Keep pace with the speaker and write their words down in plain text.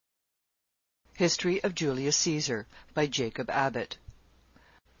History of Julius Caesar, by Jacob Abbott.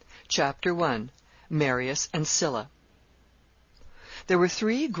 Chapter 1. Marius and Sylla. There were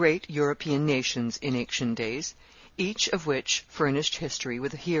three great European nations in ancient days, each of which furnished history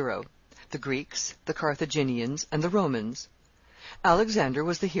with a hero: the Greeks, the Carthaginians, and the Romans. Alexander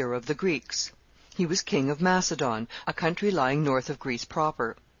was the hero of the Greeks. He was king of Macedon, a country lying north of Greece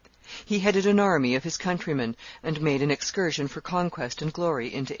proper. He headed an army of his countrymen, and made an excursion for conquest and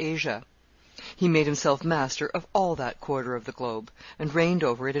glory into Asia. He made himself master of all that quarter of the globe, and reigned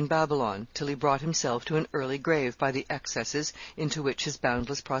over it in Babylon, till he brought himself to an early grave by the excesses into which his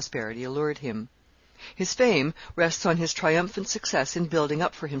boundless prosperity allured him. His fame rests on his triumphant success in building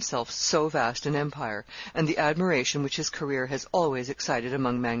up for himself so vast an empire, and the admiration which his career has always excited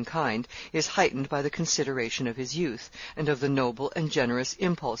among mankind is heightened by the consideration of his youth, and of the noble and generous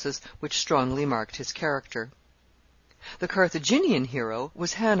impulses which strongly marked his character. The Carthaginian hero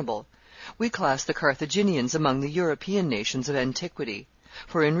was Hannibal. We class the Carthaginians among the European nations of antiquity,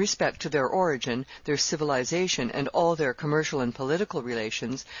 for in respect to their origin, their civilization, and all their commercial and political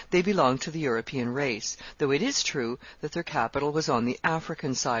relations, they belong to the European race, though it is true that their capital was on the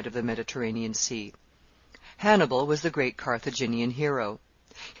African side of the Mediterranean Sea. Hannibal was the great Carthaginian hero.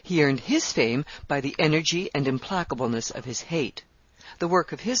 He earned his fame by the energy and implacableness of his hate. The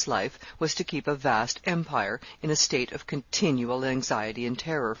work of his life was to keep a vast empire in a state of continual anxiety and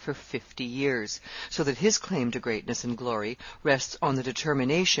terror for 50 years, so that his claim to greatness and glory rests on the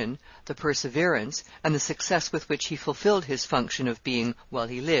determination, the perseverance, and the success with which he fulfilled his function of being, while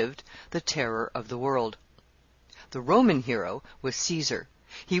he lived, the terror of the world. The Roman hero was Caesar.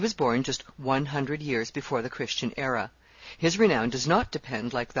 He was born just 100 years before the Christian era. His renown does not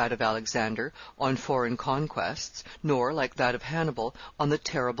depend, like that of Alexander, on foreign conquests, nor, like that of Hannibal, on the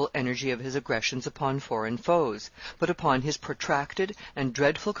terrible energy of his aggressions upon foreign foes, but upon his protracted and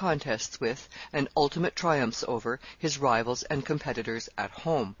dreadful contests with, and ultimate triumphs over, his rivals and competitors at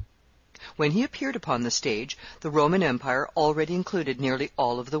home. When he appeared upon the stage, the Roman Empire already included nearly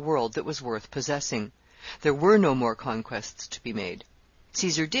all of the world that was worth possessing. There were no more conquests to be made.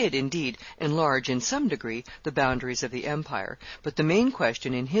 Caesar did, indeed, enlarge in some degree the boundaries of the empire, but the main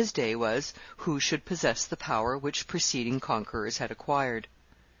question in his day was, who should possess the power which preceding conquerors had acquired.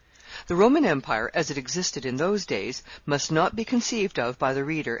 The Roman Empire, as it existed in those days, must not be conceived of by the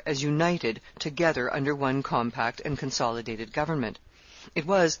reader as united together under one compact and consolidated government. It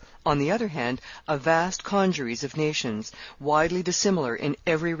was, on the other hand, a vast congeries of nations, widely dissimilar in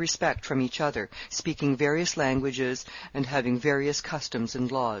every respect from each other, speaking various languages, and having various customs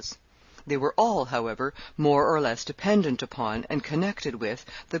and laws. They were all, however, more or less dependent upon and connected with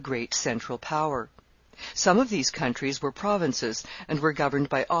the great central power. Some of these countries were provinces, and were governed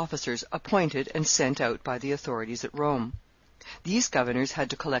by officers appointed and sent out by the authorities at Rome. These governors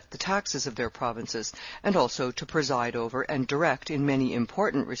had to collect the taxes of their provinces, and also to preside over and direct, in many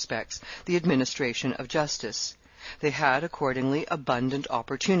important respects, the administration of justice. They had, accordingly, abundant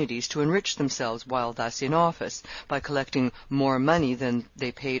opportunities to enrich themselves while thus in office, by collecting more money than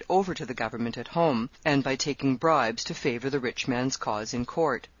they paid over to the government at home, and by taking bribes to favor the rich man's cause in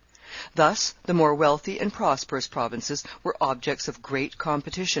court. Thus, the more wealthy and prosperous provinces were objects of great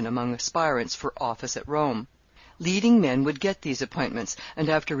competition among aspirants for office at Rome. Leading men would get these appointments, and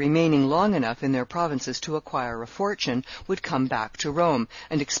after remaining long enough in their provinces to acquire a fortune, would come back to Rome,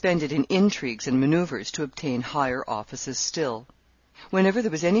 and expend it in intrigues and maneuvers to obtain higher offices still. Whenever there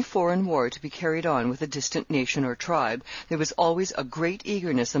was any foreign war to be carried on with a distant nation or tribe, there was always a great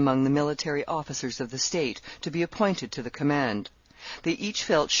eagerness among the military officers of the state to be appointed to the command. They each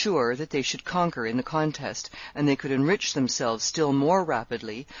felt sure that they should conquer in the contest, and they could enrich themselves still more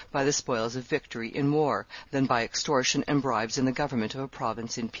rapidly by the spoils of victory in war than by extortion and bribes in the government of a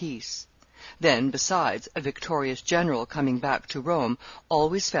province in peace. Then, besides, a victorious general coming back to Rome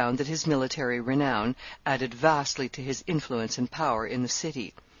always found that his military renown added vastly to his influence and power in the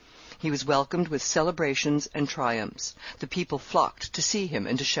city. He was welcomed with celebrations and triumphs. The people flocked to see him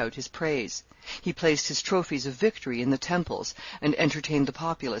and to shout his praise. He placed his trophies of victory in the temples, and entertained the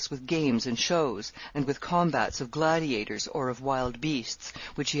populace with games and shows, and with combats of gladiators or of wild beasts,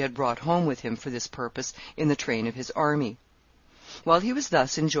 which he had brought home with him for this purpose in the train of his army. While he was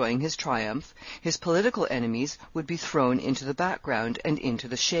thus enjoying his triumph, his political enemies would be thrown into the background and into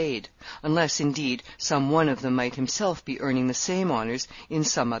the shade, unless, indeed, some one of them might himself be earning the same honors in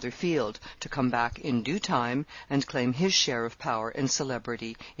some other field, to come back in due time and claim his share of power and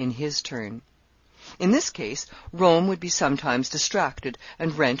celebrity in his turn. In this case, Rome would be sometimes distracted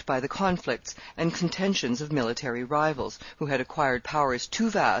and rent by the conflicts and contentions of military rivals, who had acquired powers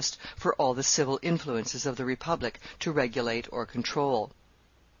too vast for all the civil influences of the Republic to regulate or control.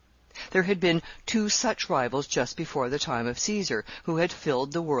 There had been two such rivals just before the time of Caesar, who had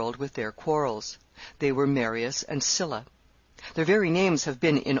filled the world with their quarrels. They were Marius and Sylla. Their very names have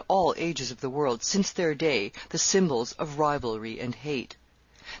been in all ages of the world since their day the symbols of rivalry and hate.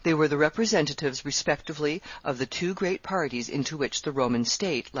 They were the representatives respectively of the two great parties into which the Roman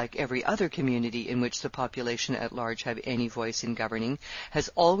state, like every other community in which the population at large have any voice in governing, has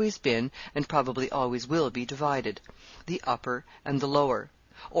always been and probably always will be divided, the upper and the lower,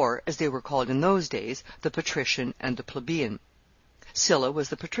 or, as they were called in those days, the patrician and the plebeian. Sylla was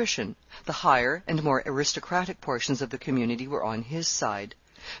the patrician. The higher and more aristocratic portions of the community were on his side.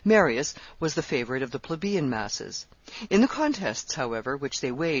 Marius was the favorite of the plebeian masses. In the contests, however, which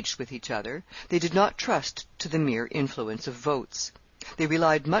they waged with each other, they did not trust to the mere influence of votes. They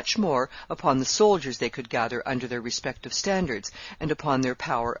relied much more upon the soldiers they could gather under their respective standards, and upon their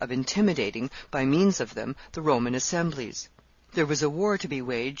power of intimidating, by means of them, the Roman assemblies. There was a war to be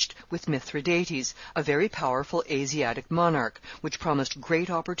waged with Mithridates, a very powerful Asiatic monarch, which promised great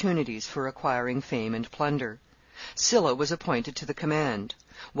opportunities for acquiring fame and plunder. Sylla was appointed to the command.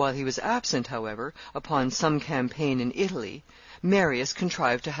 While he was absent, however, upon some campaign in Italy, Marius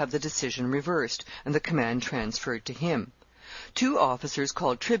contrived to have the decision reversed, and the command transferred to him. Two officers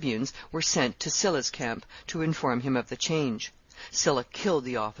called tribunes were sent to Sylla's camp to inform him of the change. Sylla killed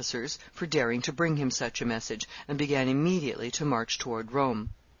the officers for daring to bring him such a message, and began immediately to march toward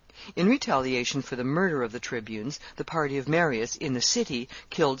Rome. In retaliation for the murder of the tribunes, the party of Marius in the city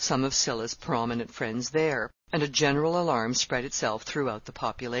killed some of Sylla's prominent friends there, and a general alarm spread itself throughout the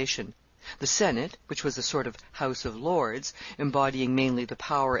population. The Senate, which was a sort of House of Lords, embodying mainly the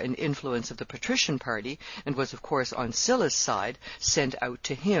power and influence of the patrician party, and was of course on Sylla's side, sent out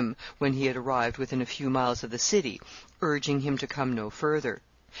to him, when he had arrived within a few miles of the city, urging him to come no further.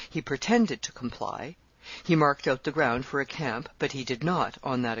 He pretended to comply. He marked out the ground for a camp, but he did not,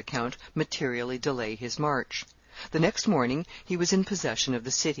 on that account, materially delay his march. The next morning he was in possession of the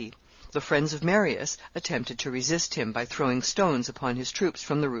city. The friends of Marius attempted to resist him by throwing stones upon his troops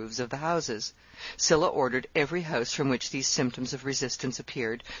from the roofs of the houses. Sylla ordered every house from which these symptoms of resistance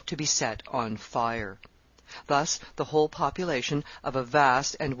appeared to be set on fire. Thus the whole population of a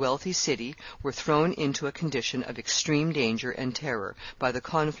vast and wealthy city were thrown into a condition of extreme danger and terror by the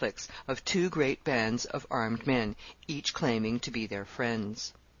conflicts of two great bands of armed men, each claiming to be their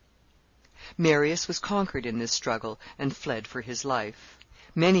friends. Marius was conquered in this struggle and fled for his life.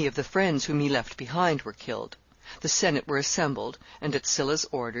 Many of the friends whom he left behind were killed. The Senate were assembled, and at Sylla's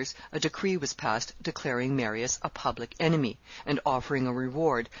orders a decree was passed declaring Marius a public enemy, and offering a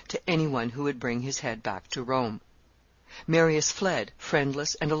reward to any one who would bring his head back to Rome. Marius fled,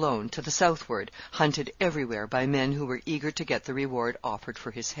 friendless and alone, to the southward, hunted everywhere by men who were eager to get the reward offered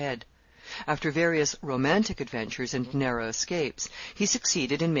for his head. After various romantic adventures and narrow escapes, he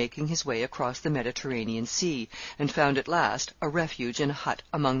succeeded in making his way across the Mediterranean Sea, and found at last a refuge in a hut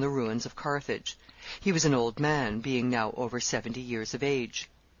among the ruins of Carthage. He was an old man, being now over 70 years of age.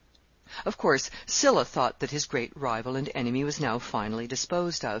 Of course, Sylla thought that his great rival and enemy was now finally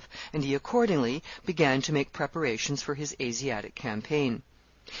disposed of, and he accordingly began to make preparations for his Asiatic campaign.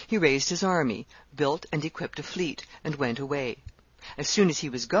 He raised his army, built and equipped a fleet, and went away. As soon as he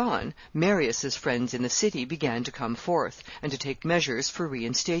was gone, Marius's friends in the city began to come forth, and to take measures for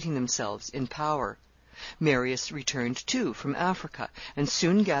reinstating themselves in power. Marius returned, too, from Africa, and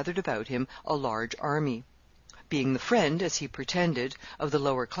soon gathered about him a large army. Being the friend, as he pretended, of the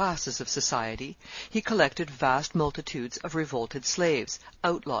lower classes of society, he collected vast multitudes of revolted slaves,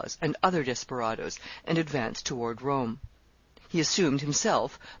 outlaws, and other desperadoes, and advanced toward Rome. He assumed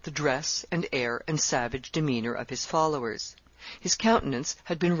himself the dress and air and savage demeanor of his followers. His countenance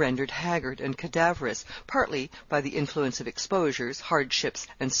had been rendered haggard and cadaverous, partly by the influence of exposures, hardships,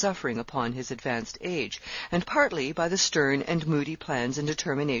 and suffering upon his advanced age, and partly by the stern and moody plans and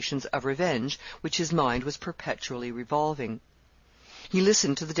determinations of revenge which his mind was perpetually revolving. He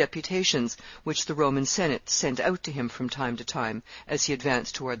listened to the deputations which the Roman Senate sent out to him from time to time as he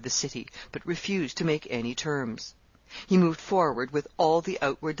advanced toward the city, but refused to make any terms. He moved forward with all the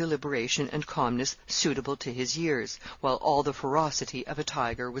outward deliberation and calmness suitable to his years, while all the ferocity of a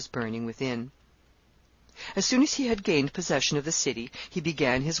tiger was burning within. As soon as he had gained possession of the city, he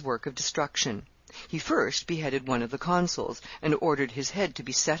began his work of destruction. He first beheaded one of the consuls, and ordered his head to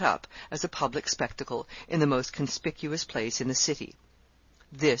be set up as a public spectacle in the most conspicuous place in the city.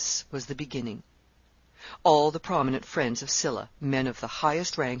 This was the beginning. All the prominent friends of Sylla, men of the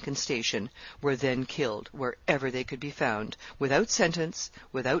highest rank and station, were then killed wherever they could be found, without sentence,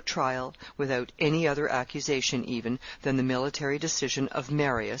 without trial, without any other accusation even than the military decision of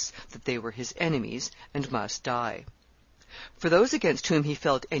Marius that they were his enemies and must die. For those against whom he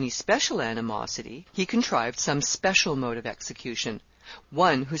felt any special animosity, he contrived some special mode of execution.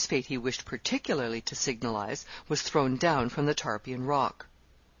 One whose fate he wished particularly to signalize was thrown down from the Tarpeian Rock.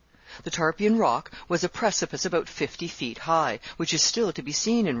 The Tarpeian Rock was a precipice about 50 feet high, which is still to be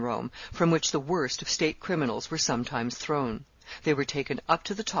seen in Rome, from which the worst of state criminals were sometimes thrown. They were taken up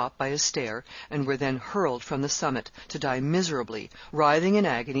to the top by a stair, and were then hurled from the summit, to die miserably, writhing in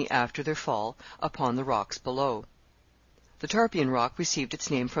agony after their fall, upon the rocks below. The Tarpeian Rock received its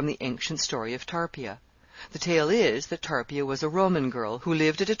name from the ancient story of Tarpeia. The tale is that Tarpeia was a Roman girl who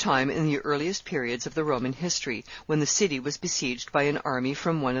lived at a time in the earliest periods of the Roman history, when the city was besieged by an army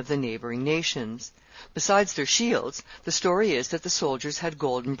from one of the neighboring nations. Besides their shields, the story is that the soldiers had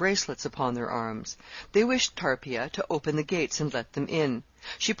golden bracelets upon their arms. They wished Tarpeia to open the gates and let them in.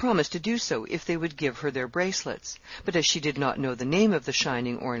 She promised to do so if they would give her their bracelets, but as she did not know the name of the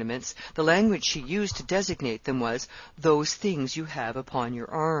shining ornaments, the language she used to designate them was, "Those things you have upon your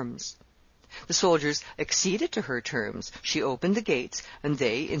arms." The soldiers acceded to her terms. She opened the gates, and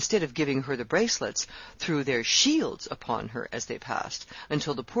they, instead of giving her the bracelets, threw their shields upon her as they passed,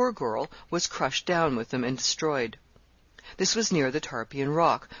 until the poor girl was crushed down with them and destroyed. This was near the Tarpeian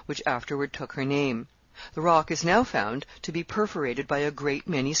Rock, which afterward took her name. The rock is now found to be perforated by a great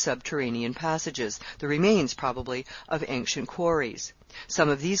many subterranean passages, the remains, probably, of ancient quarries. Some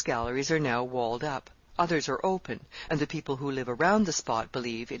of these galleries are now walled up. Others are open, and the people who live around the spot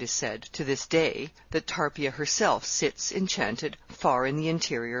believe, it is said, to this day, that Tarpeia herself sits enchanted far in the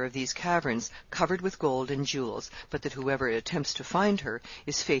interior of these caverns, covered with gold and jewels, but that whoever attempts to find her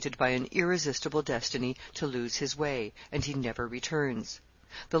is fated by an irresistible destiny to lose his way, and he never returns.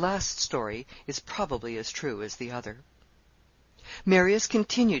 The last story is probably as true as the other. Marius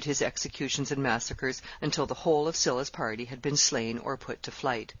continued his executions and massacres until the whole of Sylla's party had been slain or put to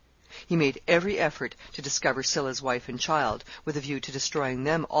flight. He made every effort to discover Sylla's wife and child, with a view to destroying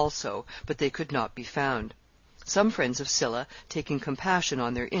them also, but they could not be found. Some friends of Sylla, taking compassion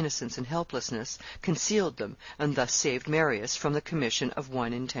on their innocence and helplessness, concealed them, and thus saved Marius from the commission of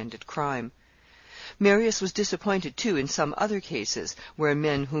one intended crime. Marius was disappointed, too, in some other cases, where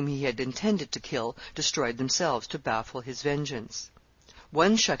men whom he had intended to kill destroyed themselves to baffle his vengeance.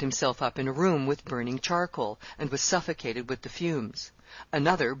 One shut himself up in a room with burning charcoal, and was suffocated with the fumes.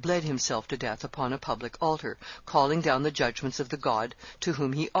 Another bled himself to death upon a public altar, calling down the judgments of the god to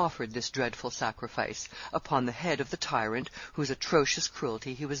whom he offered this dreadful sacrifice, upon the head of the tyrant whose atrocious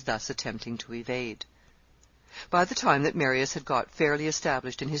cruelty he was thus attempting to evade. By the time that Marius had got fairly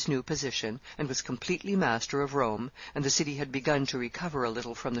established in his new position, and was completely master of Rome, and the city had begun to recover a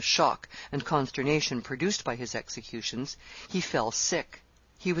little from the shock and consternation produced by his executions, he fell sick.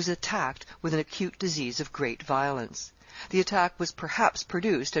 He was attacked with an acute disease of great violence. The attack was perhaps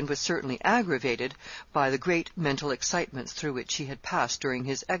produced, and was certainly aggravated, by the great mental excitements through which he had passed during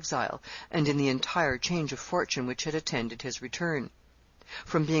his exile, and in the entire change of fortune which had attended his return.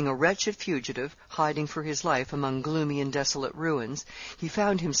 From being a wretched fugitive, hiding for his life among gloomy and desolate ruins, he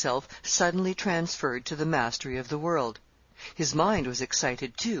found himself suddenly transferred to the mastery of the world. His mind was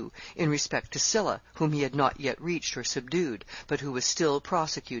excited, too, in respect to Sylla, whom he had not yet reached or subdued, but who was still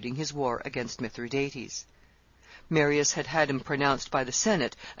prosecuting his war against Mithridates. Marius had had him pronounced by the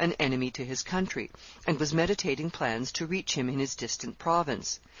Senate an enemy to his country, and was meditating plans to reach him in his distant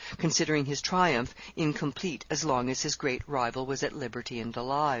province, considering his triumph incomplete as long as his great rival was at liberty and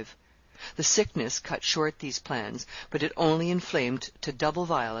alive. The sickness cut short these plans, but it only inflamed to double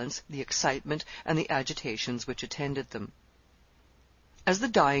violence the excitement and the agitations which attended them. As the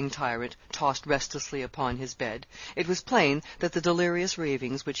dying tyrant tossed restlessly upon his bed, it was plain that the delirious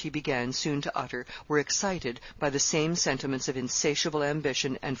ravings which he began soon to utter were excited by the same sentiments of insatiable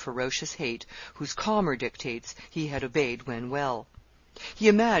ambition and ferocious hate whose calmer dictates he had obeyed when well. He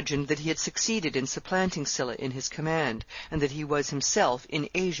imagined that he had succeeded in supplanting Sylla in his command, and that he was himself in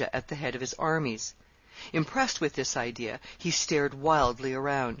Asia at the head of his armies. Impressed with this idea, he stared wildly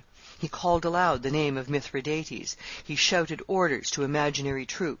around. He called aloud the name of Mithridates. He shouted orders to imaginary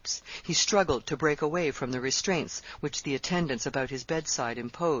troops. He struggled to break away from the restraints which the attendants about his bedside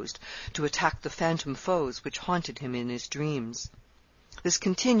imposed, to attack the phantom foes which haunted him in his dreams. This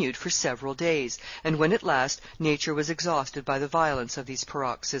continued for several days, and when at last nature was exhausted by the violence of these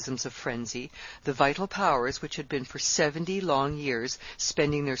paroxysms of frenzy, the vital powers which had been for 70 long years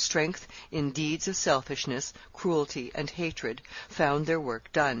spending their strength in deeds of selfishness, cruelty, and hatred, found their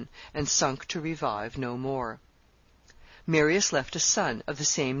work done, and sunk to revive no more. Marius left a son of the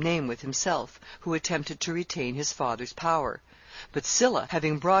same name with himself, who attempted to retain his father's power. But Sylla,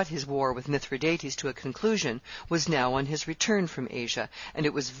 having brought his war with Mithridates to a conclusion, was now on his return from Asia, and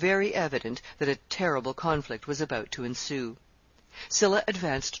it was very evident that a terrible conflict was about to ensue. Sylla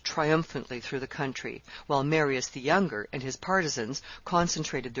advanced triumphantly through the country, while Marius the Younger and his partisans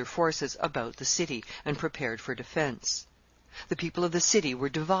concentrated their forces about the city and prepared for defense. The people of the city were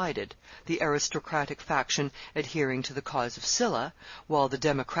divided, the aristocratic faction adhering to the cause of Sylla, while the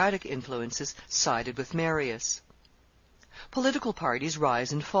democratic influences sided with Marius. Political parties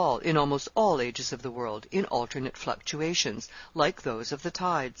rise and fall in almost all ages of the world, in alternate fluctuations, like those of the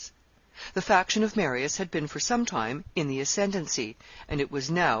tides. The faction of Marius had been for some time in the ascendancy, and it was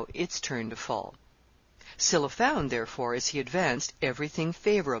now its turn to fall. Sylla found, therefore, as he advanced, everything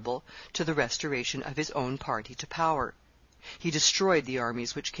favorable to the restoration of his own party to power. He destroyed the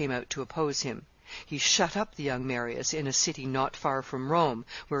armies which came out to oppose him. He shut up the young Marius in a city not far from Rome,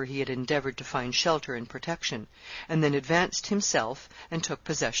 where he had endeavored to find shelter and protection, and then advanced himself and took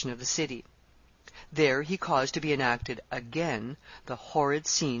possession of the city. There he caused to be enacted again the horrid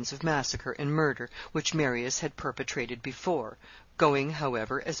scenes of massacre and murder which Marius had perpetrated before, going,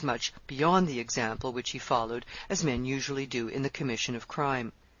 however, as much beyond the example which he followed as men usually do in the commission of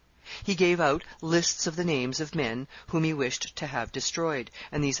crime. He gave out lists of the names of men whom he wished to have destroyed,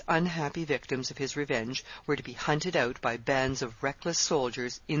 and these unhappy victims of his revenge were to be hunted out by bands of reckless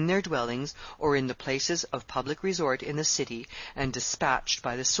soldiers in their dwellings or in the places of public resort in the city, and dispatched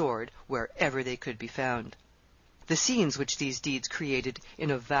by the sword wherever they could be found. The scenes which these deeds created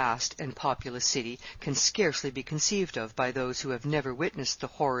in a vast and populous city can scarcely be conceived of by those who have never witnessed the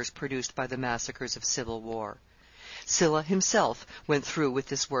horrors produced by the massacres of civil war. Sylla himself went through with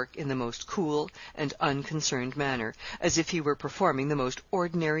this work in the most cool and unconcerned manner, as if he were performing the most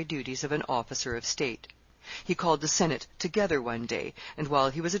ordinary duties of an officer of state. He called the Senate together one day, and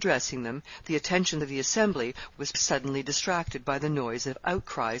while he was addressing them, the attention of the assembly was suddenly distracted by the noise of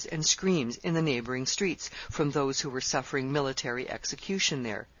outcries and screams in the neighboring streets from those who were suffering military execution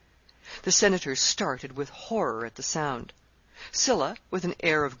there. The senators started with horror at the sound. Sylla, with an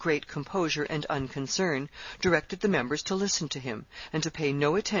air of great composure and unconcern, directed the members to listen to him, and to pay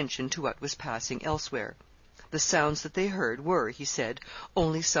no attention to what was passing elsewhere. The sounds that they heard were, he said,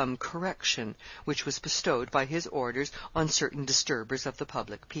 only some correction which was bestowed by his orders on certain disturbers of the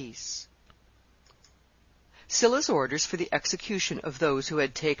public peace. Sylla's orders for the execution of those who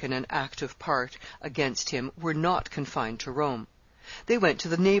had taken an active part against him were not confined to Rome. They went to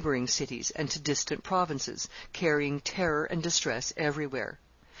the neighboring cities and to distant provinces, carrying terror and distress everywhere.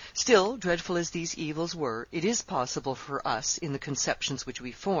 Still, dreadful as these evils were, it is possible for us, in the conceptions which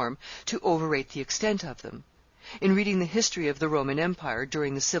we form, to overrate the extent of them. In reading the history of the Roman Empire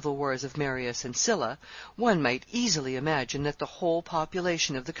during the civil wars of Marius and Sylla, one might easily imagine that the whole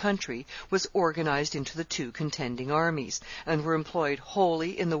population of the country was organized into the two contending armies, and were employed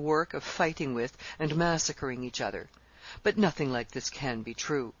wholly in the work of fighting with and massacring each other. But nothing like this can be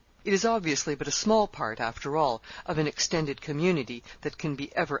true. It is obviously but a small part, after all, of an extended community that can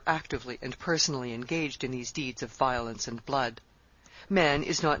be ever actively and personally engaged in these deeds of violence and blood. Man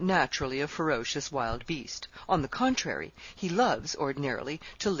is not naturally a ferocious wild beast. On the contrary, he loves, ordinarily,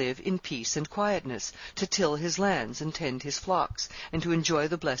 to live in peace and quietness, to till his lands and tend his flocks, and to enjoy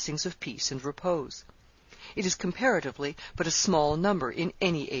the blessings of peace and repose. It is comparatively but a small number in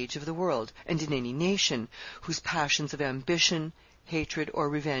any age of the world, and in any nation, whose passions of ambition, hatred, or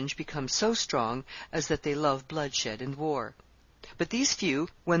revenge become so strong as that they love bloodshed and war. But these few,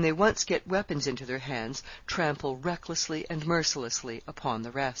 when they once get weapons into their hands, trample recklessly and mercilessly upon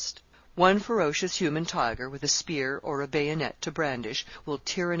the rest. One ferocious human tiger, with a spear or a bayonet to brandish, will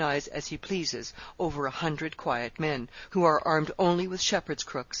tyrannize as he pleases over 100 quiet men, who are armed only with shepherd's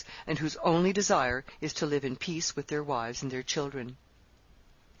crooks, and whose only desire is to live in peace with their wives and their children.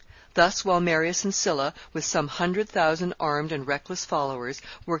 Thus, while Marius and Sylla, with some 100,000 armed and reckless followers,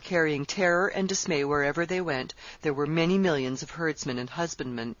 were carrying terror and dismay wherever they went, there were many millions of herdsmen and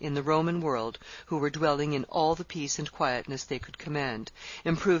husbandmen in the Roman world who were dwelling in all the peace and quietness they could command,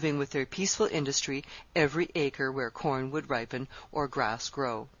 improving with their peaceful industry every acre where corn would ripen or grass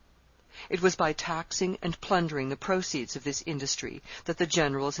grow. It was by taxing and plundering the proceeds of this industry that the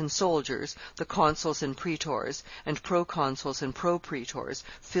generals and soldiers, the consuls and praetors, and proconsuls and propraetors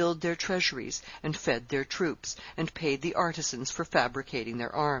filled their treasuries and fed their troops, and paid the artisans for fabricating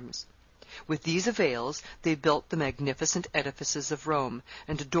their arms. With these avails they built the magnificent edifices of Rome,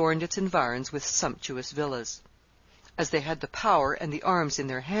 and adorned its environs with sumptuous villas. As they had the power and the arms in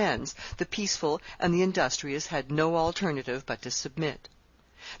their hands, the peaceful and the industrious had no alternative but to submit.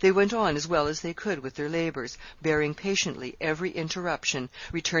 They went on as well as they could with their labors, bearing patiently every interruption,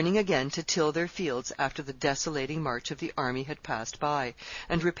 returning again to till their fields after the desolating march of the army had passed by,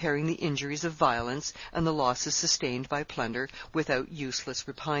 and repairing the injuries of violence and the losses sustained by plunder without useless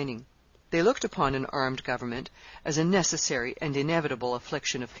repining. They looked upon an armed government as a necessary and inevitable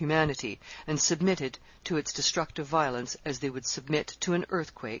affliction of humanity, and submitted to its destructive violence as they would submit to an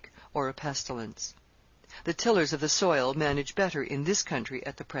earthquake or a pestilence. The tillers of the soil manage better in this country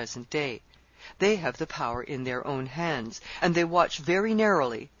at the present day. They have the power in their own hands, and they watch very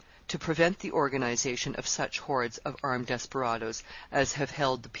narrowly to prevent the organization of such hordes of armed desperadoes as have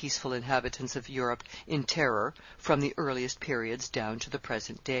held the peaceful inhabitants of Europe in terror from the earliest periods down to the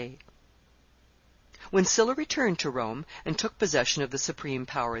present day. When Sylla returned to Rome and took possession of the supreme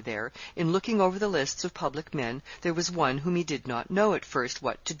power there, in looking over the lists of public men, there was one whom he did not know at first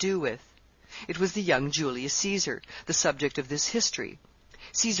what to do with. It was the young Julius Caesar, the subject of this history.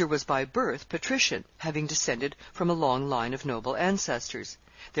 Caesar was by birth patrician, having descended from a long line of noble ancestors.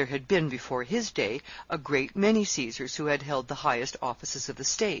 There had been before his day a great many Caesars who had held the highest offices of the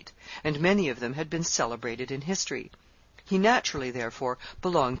state, and many of them had been celebrated in history. He naturally, therefore,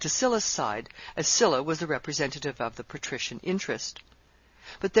 belonged to Sylla's side, as Sylla was the representative of the patrician interest.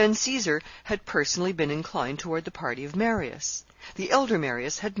 But then Caesar had personally been inclined toward the party of Marius. The elder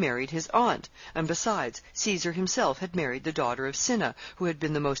Marius had married his aunt, and besides, Caesar himself had married the daughter of Cinna, who had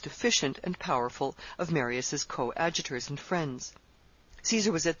been the most efficient and powerful of Marius's coadjutors and friends.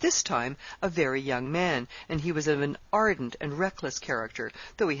 Caesar was at this time a very young man, and he was of an ardent and reckless character,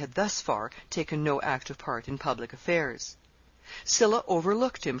 though he had thus far taken no active part in public affairs. Sylla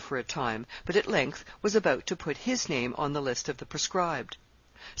overlooked him for a time, but at length was about to put his name on the list of the proscribed.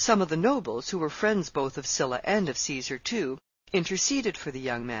 Some of the nobles, who were friends both of Sylla and of Caesar too, interceded for the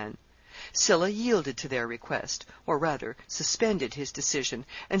young man. Sylla yielded to their request, or rather suspended his decision,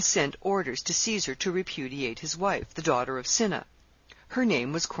 and sent orders to Caesar to repudiate his wife, the daughter of Cinna. Her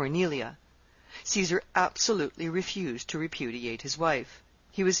name was Cornelia. Caesar absolutely refused to repudiate his wife.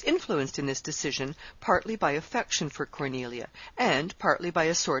 He was influenced in this decision partly by affection for Cornelia, and partly by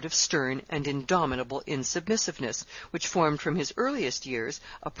a sort of stern and indomitable insubmissiveness, which formed from his earliest years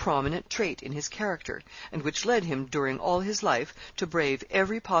a prominent trait in his character, and which led him during all his life to brave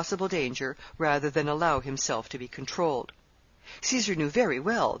every possible danger rather than allow himself to be controlled. Caesar knew very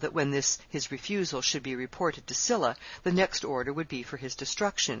well that when his refusal should be reported to Sylla, the next order would be for his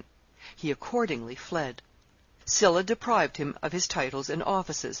destruction. He accordingly fled. Sylla deprived him of his titles and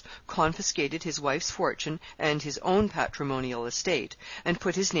offices, confiscated his wife's fortune and his own patrimonial estate, and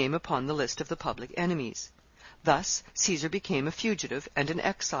put his name upon the list of the public enemies. Thus Caesar became a fugitive and an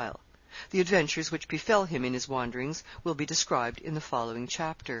exile. The adventures which befell him in his wanderings will be described in the following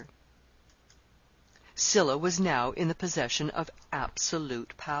chapter. Sylla was now in the possession of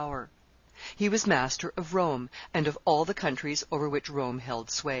absolute power. He was master of Rome and of all the countries over which Rome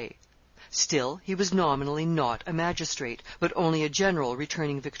held sway. Still, he was nominally not a magistrate, but only a general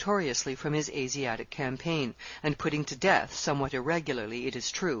returning victoriously from his Asiatic campaign, and putting to death, somewhat irregularly, it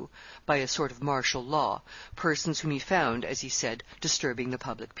is true, by a sort of martial law, persons whom he found, as he said, disturbing the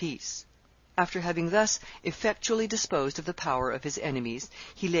public peace. After having thus effectually disposed of the power of his enemies,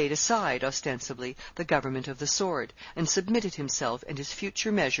 he laid aside, ostensibly, the government of the sword, and submitted himself and his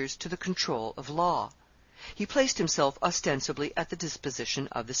future measures to the control of law. He placed himself ostensibly at the disposition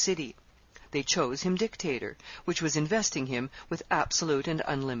of the city. They chose him dictator, which was investing him with absolute and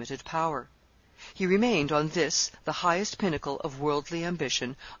unlimited power. He remained on this, the highest pinnacle of worldly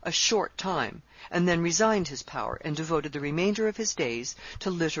ambition, a short time, and then resigned his power and devoted the remainder of his days to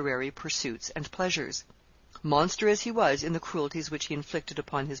literary pursuits and pleasures. Monster as he was in the cruelties which he inflicted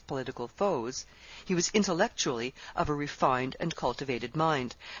upon his political foes, he was intellectually of a refined and cultivated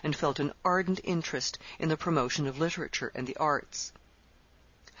mind, and felt an ardent interest in the promotion of literature and the arts.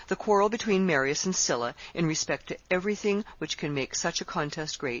 The quarrel between Marius and Sylla, in respect to everything which can make such a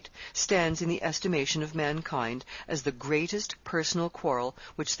contest great, stands in the estimation of mankind as the greatest personal quarrel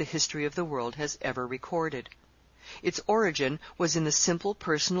which the history of the world has ever recorded. Its origin was in the simple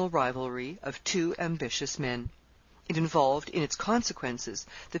personal rivalry of two ambitious men. It involved in its consequences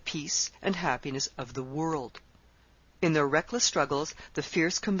the peace and happiness of the world. In their reckless struggles, the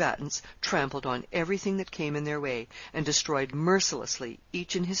fierce combatants trampled on everything that came in their way, and destroyed mercilessly,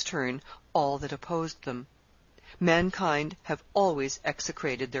 each in his turn, all that opposed them. Mankind have always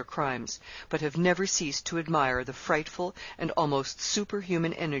execrated their crimes, but have never ceased to admire the frightful and almost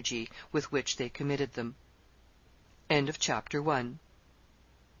superhuman energy with which they committed them. End of chapter 1.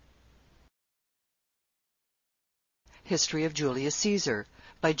 History of Julius Caesar,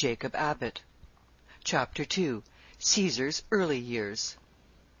 by Jacob Abbott. Chapter 2. Caesar's early years.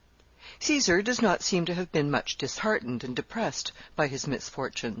 Caesar does not seem to have been much disheartened and depressed by his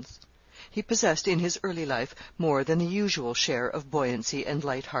misfortunes. He possessed in his early life more than the usual share of buoyancy and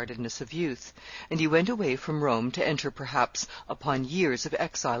light-heartedness of youth, and he went away from Rome to enter perhaps upon years of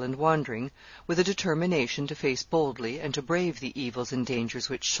exile and wandering, with a determination to face boldly and to brave the evils and dangers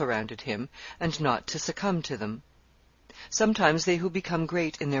which surrounded him, and not to succumb to them. Sometimes they who become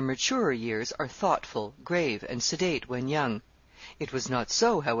great in their maturer years are thoughtful, grave, and sedate when young. It was not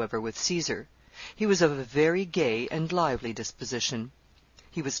so, however, with Caesar. He was of a very gay and lively disposition.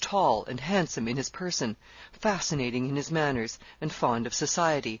 He was tall and handsome in his person, fascinating in his manners, and fond of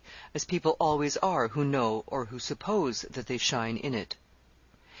society, as people always are who know or who suppose that they shine in it.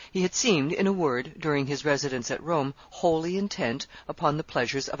 He had seemed, in a word, during his residence at Rome, wholly intent upon the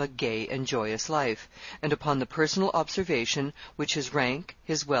pleasures of a gay and joyous life, and upon the personal observation which his rank,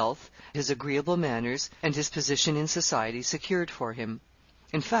 his wealth, his agreeable manners, and his position in society secured for him.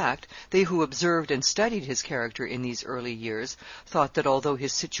 In fact, they who observed and studied his character in these early years thought that although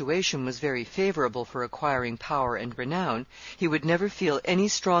his situation was very favorable for acquiring power and renown, he would never feel any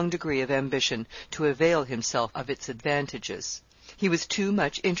strong degree of ambition to avail himself of its advantages. He was too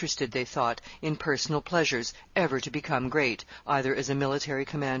much interested, they thought, in personal pleasures ever to become great, either as a military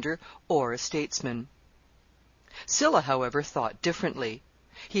commander or a statesman. Sylla, however, thought differently.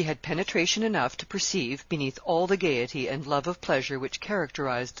 He had penetration enough to perceive, beneath all the gaiety and love of pleasure which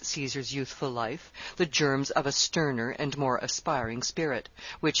characterized Caesar's youthful life, the germs of a sterner and more aspiring spirit,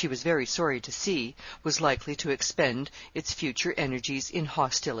 which, he was very sorry to see, was likely to expend its future energies in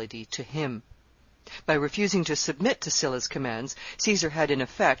hostility to him. By refusing to submit to Sylla's commands, Caesar had in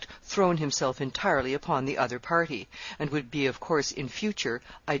effect thrown himself entirely upon the other party, and would be, of course, in future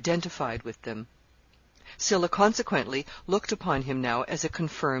identified with them. Sylla consequently looked upon him now as a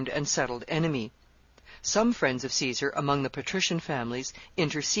confirmed and settled enemy. Some friends of Caesar among the patrician families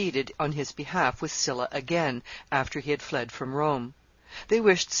interceded on his behalf with Sylla again, after he had fled from Rome. They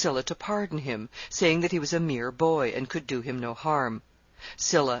wished Sylla to pardon him, saying that he was a mere boy and could do him no harm.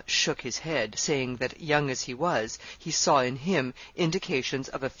 Sylla shook his head, saying that, young as he was, he saw in him indications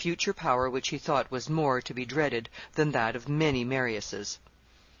of a future power which he thought was more to be dreaded than that of many Mariuses.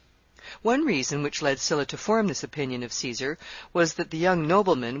 One reason which led Sylla to form this opinion of Caesar was that the young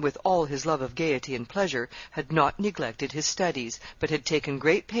nobleman, with all his love of gaiety and pleasure, had not neglected his studies, but had taken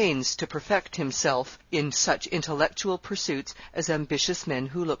great pains to perfect himself in such intellectual pursuits as ambitious men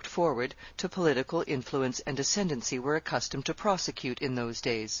who looked forward to political influence and ascendancy were accustomed to prosecute in those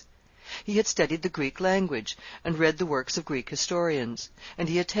days. He had studied the Greek language, and read the works of Greek historians, and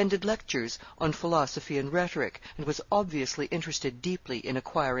he attended lectures on philosophy and rhetoric, and was obviously interested deeply in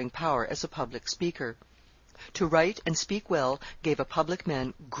acquiring power as a public speaker. To write and speak well gave a public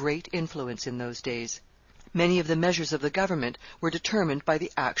man great influence in those days. Many of the measures of the government were determined by the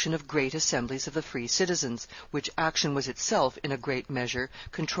action of great assemblies of the free citizens, which action was itself, in a great measure,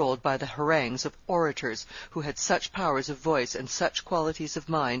 controlled by the harangues of orators, who had such powers of voice and such qualities of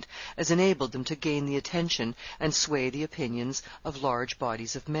mind as enabled them to gain the attention and sway the opinions of large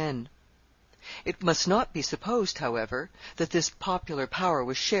bodies of men. It must not be supposed, however, that this popular power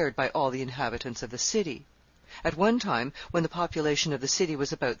was shared by all the inhabitants of the city. At one time, when the population of the city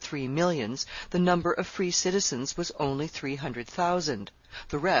was about 3 millions, the number of free citizens was only 300,000.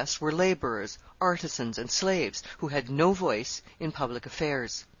 The rest were laborers, artisans, and slaves, who had no voice in public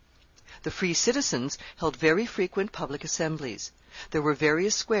affairs. The free citizens held very frequent public assemblies. There were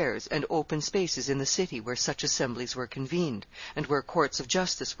various squares and open spaces in the city where such assemblies were convened, and where courts of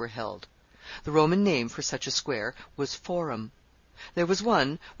justice were held. The Roman name for such a square was Forum. There was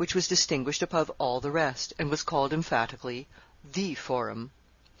one which was distinguished above all the rest, and was called emphatically the Forum.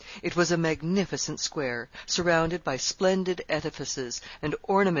 It was a magnificent square, surrounded by splendid edifices, and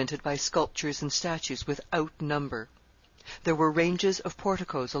ornamented by sculptures and statues without number. There were ranges of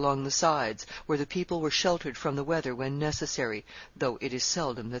porticos along the sides, where the people were sheltered from the weather when necessary, though it is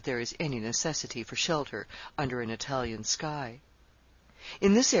seldom that there is any necessity for shelter under an Italian sky.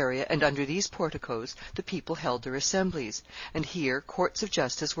 In this area and under these porticos the people held their assemblies, and here courts of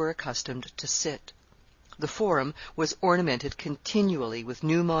justice were accustomed to sit. The Forum was ornamented continually with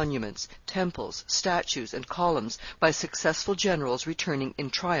new monuments, temples, statues, and columns by successful generals returning in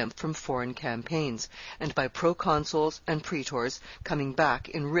triumph from foreign campaigns, and by proconsuls and praetors coming back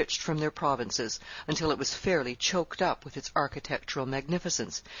enriched from their provinces, until it was fairly choked up with its architectural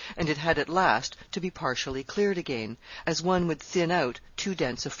magnificence, and it had at last to be partially cleared again, as one would thin out too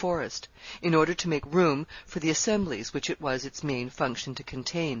dense a forest, in order to make room for the assemblies which it was its main function to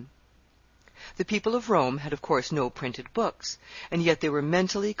contain. The people of Rome had of course no printed books, and yet they were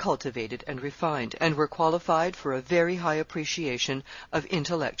mentally cultivated and refined, and were qualified for a very high appreciation of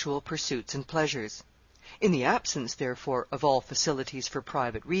intellectual pursuits and pleasures. In the absence, therefore, of all facilities for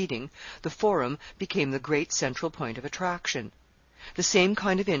private reading, the forum became the great central point of attraction. The same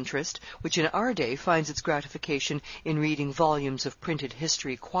kind of interest, which in our day finds its gratification in reading volumes of printed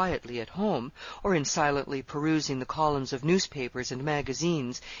history quietly at home, or in silently perusing the columns of newspapers and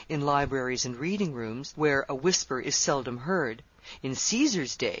magazines in libraries and reading rooms, where a whisper is seldom heard, in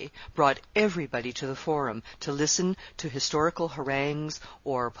Caesar's day brought everybody to the forum to listen to historical harangues,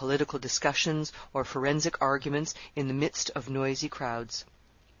 or political discussions, or forensic arguments in the midst of noisy crowds.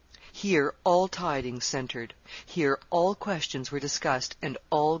 Here all tidings centered. Here all questions were discussed and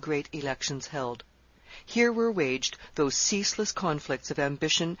all great elections held. Here were waged those ceaseless conflicts of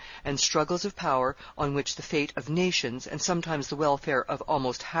ambition and struggles of power on which the fate of nations, and sometimes the welfare of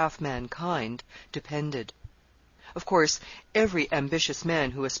almost half mankind, depended. Of course, every ambitious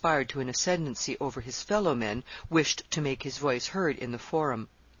man who aspired to an ascendancy over his fellow men wished to make his voice heard in the forum.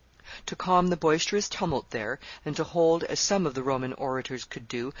 To calm the boisterous tumult there, and to hold, as some of the Roman orators could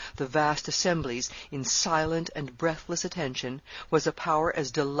do, the vast assemblies in silent and breathless attention, was a power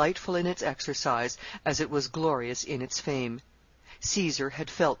as delightful in its exercise as it was glorious in its fame. Caesar had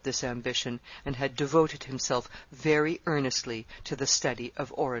felt this ambition, and had devoted himself very earnestly to the study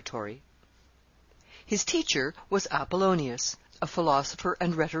of oratory. His teacher was Apollonius, a philosopher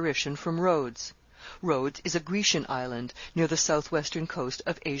and rhetorician from Rhodes. Rhodes is a Grecian island near the southwestern coast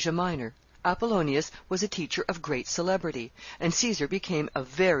of Asia Minor. Apollonius was a teacher of great celebrity, and Caesar became a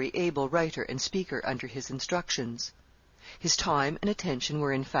very able writer and speaker under his instructions. His time and attention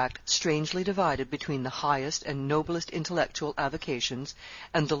were in fact strangely divided between the highest and noblest intellectual avocations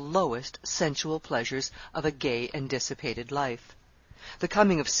and the lowest sensual pleasures of a gay and dissipated life. The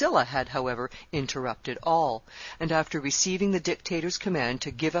coming of Sylla had, however, interrupted all, and after receiving the dictator's command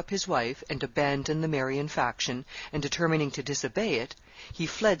to give up his wife and abandon the Marian faction, and determining to disobey it, he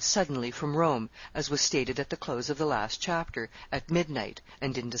fled suddenly from Rome, as was stated at the close of the last chapter, at midnight,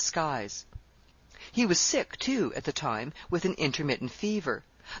 and in disguise. He was sick, too, at the time, with an intermittent fever.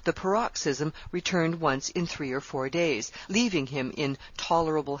 The paroxysm returned once in 3 or 4 days, leaving him in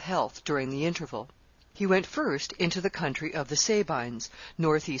tolerable health during the interval. He went first into the country of the Sabines,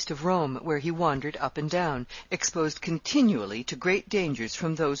 northeast of Rome, where he wandered up and down, exposed continually to great dangers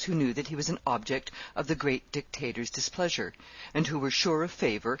from those who knew that he was an object of the great dictator's displeasure, and who were sure of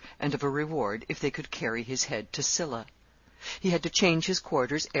favor and of a reward if they could carry his head to Sylla. He had to change his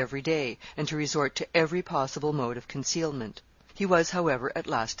quarters every day, and to resort to every possible mode of concealment. He was, however, at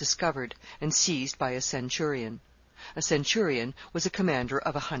last discovered, and seized by a centurion. A centurion was a commander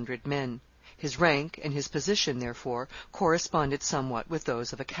of 100 men. His rank and his position, therefore, corresponded somewhat with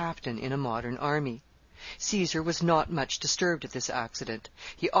those of a captain in a modern army. Caesar was not much disturbed at this accident.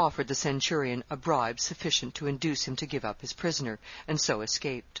 He offered the centurion a bribe sufficient to induce him to give up his prisoner, and so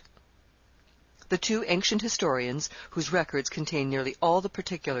escaped. The two ancient historians, whose records contain nearly all the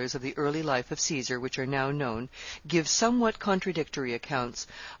particulars of the early life of Caesar which are now known, give somewhat contradictory accounts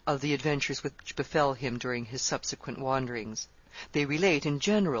of the adventures which befell him during his subsequent wanderings. They relate, in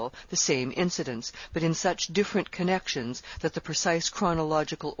general, the same incidents, but in such different connections that the precise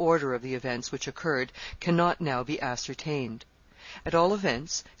chronological order of the events which occurred cannot now be ascertained. At all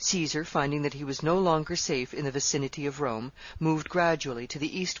events, Caesar, finding that he was no longer safe in the vicinity of Rome, moved gradually to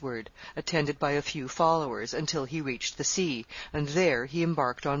the eastward, attended by a few followers, until he reached the sea, and there he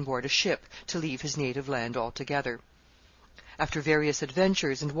embarked on board a ship to leave his native land altogether. After various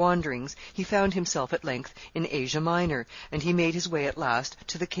adventures and wanderings, he found himself at length in Asia Minor, and he made his way at last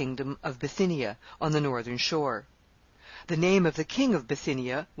to the kingdom of Bithynia, on the northern shore. The name of the king of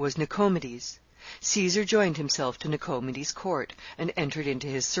Bithynia was Nicomedes. Caesar joined himself to Nicomedes' court, and entered into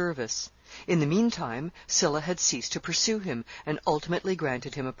his service. In the meantime, Sylla had ceased to pursue him, and ultimately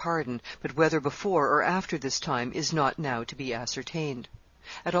granted him a pardon, but whether before or after this time is not now to be ascertained.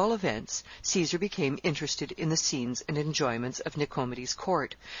 At all events, Caesar became interested in the scenes and enjoyments of Nicomedes'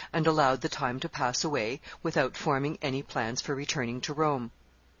 court, and allowed the time to pass away without forming any plans for returning to Rome.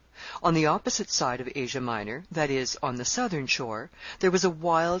 On the opposite side of Asia Minor, that is, on the southern shore, there was a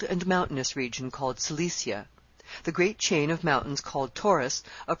wild and mountainous region called Cilicia. The great chain of mountains called Taurus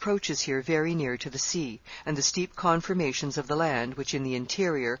approaches here very near to the sea, and the steep conformations of the land, which in the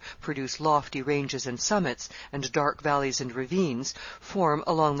interior produce lofty ranges and summits, and dark valleys and ravines, form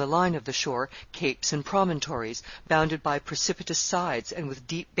along the line of the shore capes and promontories, bounded by precipitous sides, and with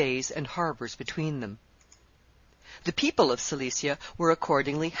deep bays and harbors between them. The people of Cilicia were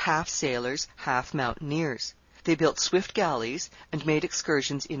accordingly half sailors, half mountaineers. They built swift galleys and made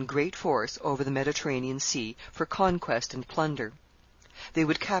excursions in great force over the Mediterranean Sea for conquest and plunder. They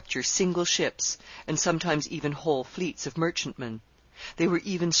would capture single ships, and sometimes even whole fleets of merchantmen. They were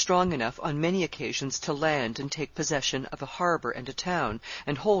even strong enough on many occasions to land and take possession of a harbor and a town,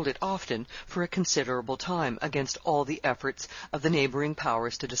 and hold it often for a considerable time against all the efforts of the neighboring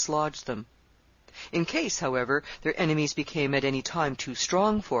powers to dislodge them. In case, however, their enemies became at any time too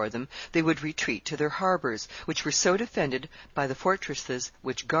strong for them, they would retreat to their harbors, which were so defended by the fortresses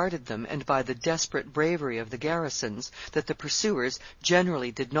which guarded them and by the desperate bravery of the garrisons, that the pursuers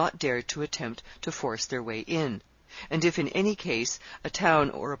generally did not dare to attempt to force their way in. And if in any case a town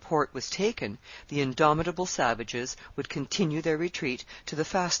or a port was taken, the indomitable savages would continue their retreat to the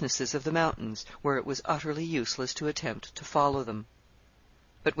fastnesses of the mountains, where it was utterly useless to attempt to follow them.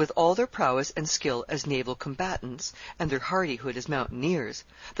 But with all their prowess and skill as naval combatants, and their hardihood as mountaineers,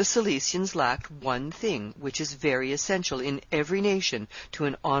 the Cilicians lacked one thing which is very essential in every nation to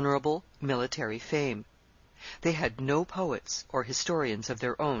an honorable military fame. They had no poets or historians of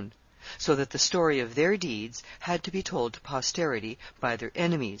their own, so that the story of their deeds had to be told to posterity by their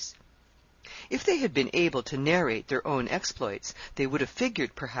enemies. If they had been able to narrate their own exploits, they would have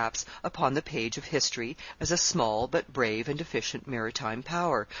figured, perhaps, upon the page of history as a small but brave and efficient maritime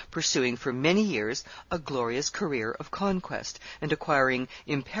power, pursuing for many years a glorious career of conquest, and acquiring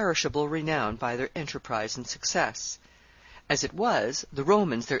imperishable renown by their enterprise and success. As it was, the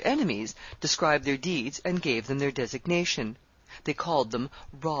Romans, their enemies, described their deeds and gave them their designation. They called them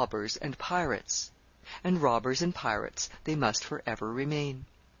robbers and pirates, and robbers and pirates they must forever remain.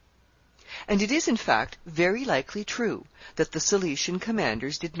 And it is, in fact, very likely true that the Cilician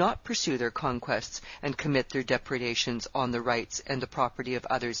commanders did not pursue their conquests and commit their depredations on the rights and the property of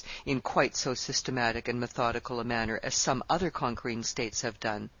others in quite so systematic and methodical a manner as some other conquering states have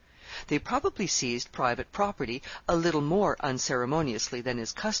done. They probably seized private property a little more unceremoniously than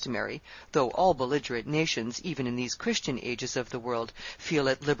is customary, though all belligerent nations, even in these Christian ages of the world, feel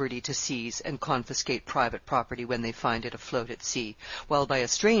at liberty to seize and confiscate private property when they find it afloat at sea, while by a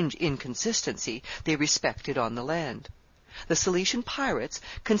strange inconsistency they respect it on the land. The Cilician pirates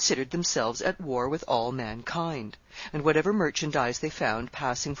considered themselves at war with all mankind, and whatever merchandise they found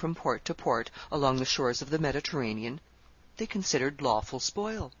passing from port to port along the shores of the Mediterranean, they considered lawful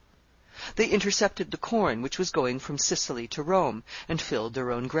spoil. They intercepted the corn which was going from Sicily to Rome, and filled their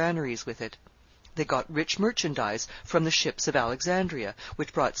own granaries with it. They got rich merchandise from the ships of Alexandria,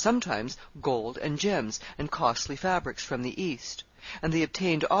 which brought sometimes gold and gems and costly fabrics from the East, and they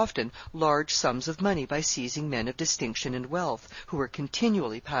obtained often large sums of money by seizing men of distinction and wealth, who were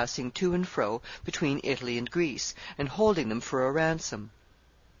continually passing to and fro between Italy and Greece, and holding them for a ransom.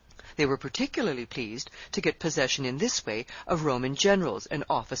 They were particularly pleased to get possession in this way of Roman generals and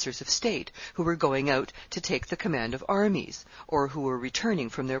officers of state, who were going out to take the command of armies, or who were returning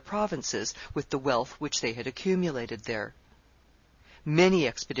from their provinces with the wealth which they had accumulated there. Many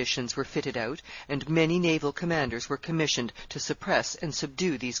expeditions were fitted out, and many naval commanders were commissioned to suppress and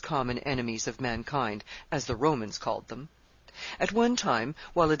subdue these common enemies of mankind, as the Romans called them. At one time,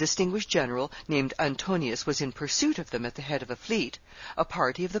 while a distinguished general named Antonius was in pursuit of them at the head of a fleet, a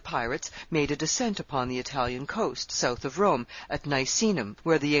party of the pirates made a descent upon the Italian coast, south of Rome, at Nicenum,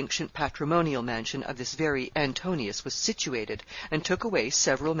 where the ancient patrimonial mansion of this very Antonius was situated, and took away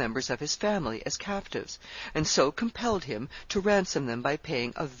several members of his family as captives, and so compelled him to ransom them by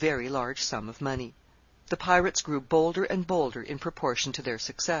paying a very large sum of money. The pirates grew bolder and bolder in proportion to their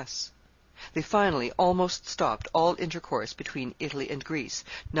success. They finally almost stopped all intercourse between Italy and Greece,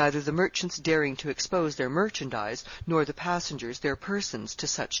 neither the merchants daring to expose their merchandise, nor the passengers their persons to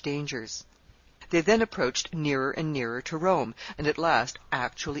such dangers. They then approached nearer and nearer to Rome, and at last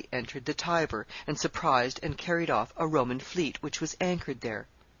actually entered the Tiber, and surprised and carried off a Roman fleet which was anchored there.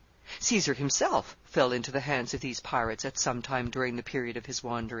 Caesar himself fell into the hands of these pirates at some time during the period of his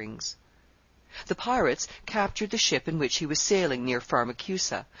wanderings. The pirates captured the ship in which he was sailing near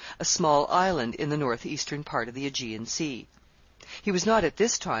Pharmacusa, a small island in the northeastern part of the Aegean Sea. He was not at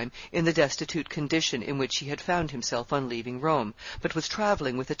this time in the destitute condition in which he had found himself on leaving Rome, but was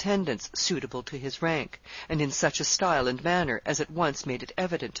traveling with attendants suitable to his rank, and in such a style and manner as at once made it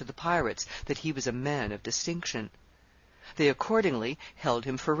evident to the pirates that he was a man of distinction. They accordingly held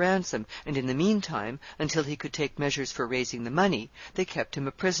him for ransom, and in the meantime, until he could take measures for raising the money, they kept him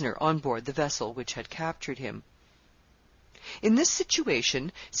a prisoner on board the vessel which had captured him. In this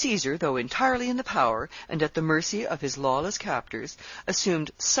situation, Caesar, though entirely in the power and at the mercy of his lawless captors,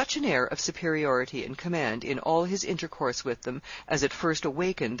 assumed such an air of superiority and command in all his intercourse with them as at first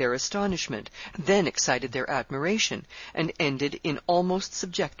awakened their astonishment, then excited their admiration, and ended in almost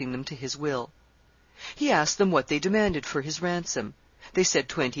subjecting them to his will. He asked them what they demanded for his ransom. They said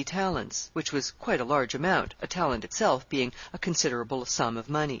 20 talents, which was quite a large amount, a talent itself being a considerable sum of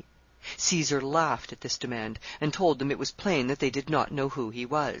money. Caesar laughed at this demand, and told them it was plain that they did not know who he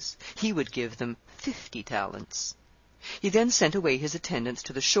was. He would give them 50 talents. He then sent away his attendants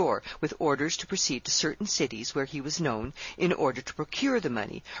to the shore, with orders to proceed to certain cities where he was known, in order to procure the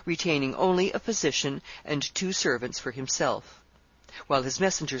money, retaining only a physician and 2 servants for himself. While his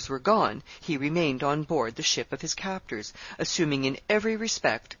messengers were gone, he remained on board the ship of his captors, assuming in every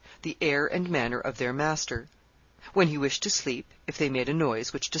respect the air and manner of their master. When he wished to sleep, if they made a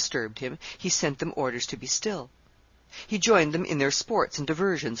noise which disturbed him, he sent them orders to be still. He joined them in their sports and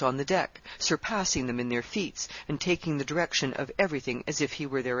diversions on the deck, surpassing them in their feats, and taking the direction of everything as if he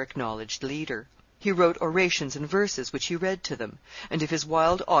were their acknowledged leader. He wrote orations and verses which he read to them, and if his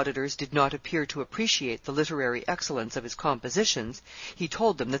wild auditors did not appear to appreciate the literary excellence of his compositions, he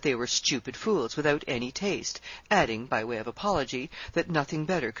told them that they were stupid fools without any taste, adding, by way of apology, that nothing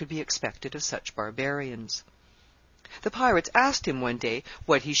better could be expected of such barbarians. The pirates asked him one day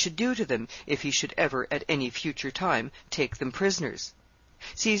what he should do to them if he should ever at any future time take them prisoners.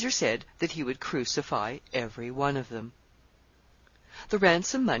 Caesar said that he would crucify every one of them. The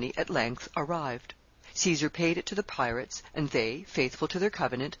ransom money at length arrived. Caesar paid it to the pirates, and they, faithful to their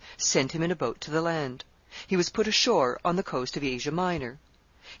covenant, sent him in a boat to the land. He was put ashore on the coast of Asia Minor.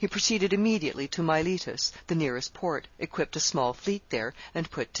 He proceeded immediately to Miletus, the nearest port, equipped a small fleet there,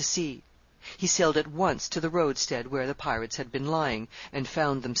 and put to sea. He sailed at once to the roadstead where the pirates had been lying, and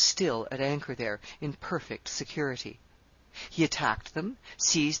found them still at anchor there, in perfect security. He attacked them,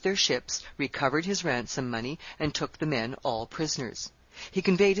 seized their ships, recovered his ransom money, and took the men all prisoners. He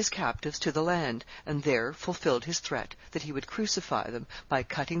conveyed his captives to the land, and there fulfilled his threat that he would crucify them by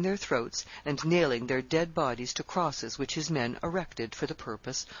cutting their throats and nailing their dead bodies to crosses which his men erected for the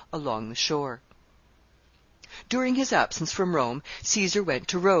purpose along the shore. During his absence from Rome, Caesar went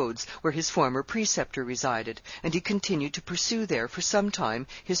to Rhodes, where his former preceptor resided, and he continued to pursue there for some time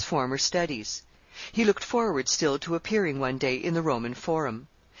his former studies. He looked forward still to appearing one day in the Roman Forum.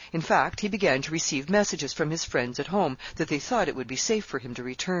 In fact, he began to receive messages from his friends at home that they thought it would be safe for him to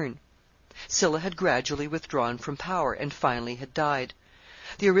return. Sylla had gradually withdrawn from power, and finally had died.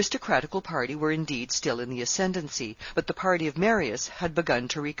 The aristocratical party were indeed still in the ascendancy, but the party of Marius had begun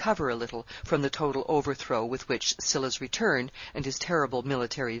to recover a little from the total overthrow with which Sylla's return and his terrible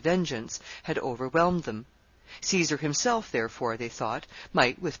military vengeance had overwhelmed them. Caesar himself, therefore, they thought,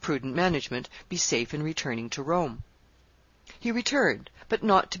 might, with prudent management, be safe in returning to Rome. He returned, but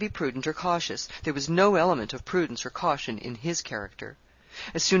not to be prudent or cautious. There was no element of prudence or caution in his character.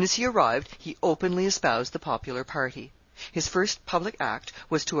 As soon as he arrived, he openly espoused the popular party. His first public act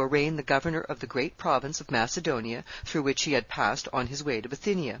was to arraign the governor of the great province of Macedonia, through which he had passed on his way to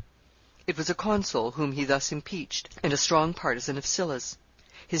Bithynia. It was a consul whom he thus impeached, and a strong partisan of Sylla's.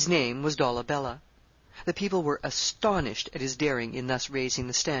 His name was Dolabella. The people were astonished at his daring in thus raising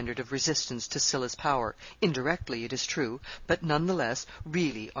the standard of resistance to Sylla's power, indirectly, it is true, but none the less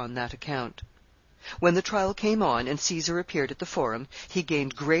really on that account. When the trial came on, and Caesar appeared at the Forum, he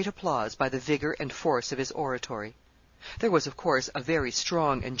gained great applause by the vigor and force of his oratory. There was, of course, a very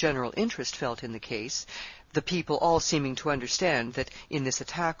strong and general interest felt in the case, the people all seeming to understand that, in this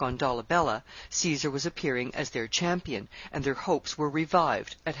attack on Dolabella, Caesar was appearing as their champion, and their hopes were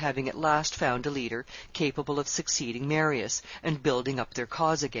revived at having at last found a leader capable of succeeding Marius, and building up their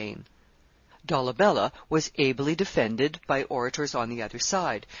cause again. Dolabella was ably defended by orators on the other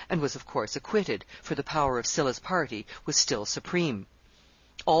side, and was, of course, acquitted, for the power of Sylla's party was still supreme.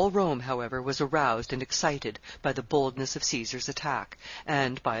 All Rome, however, was aroused and excited by the boldness of Caesar's attack,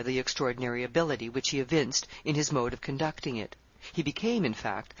 and by the extraordinary ability which he evinced in his mode of conducting it. He became, in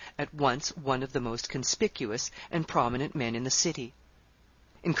fact, at once one of the most conspicuous and prominent men in the city.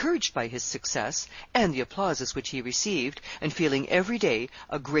 Encouraged by his success, and the applauses which he received, and feeling every day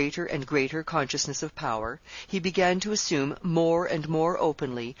a greater and greater consciousness of power, he began to assume more and more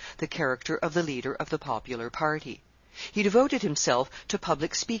openly the character of the leader of the popular party. He devoted himself to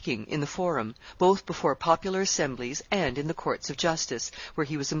public speaking in the Forum, both before popular assemblies and in the courts of justice, where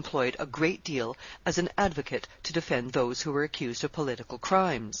he was employed a great deal as an advocate to defend those who were accused of political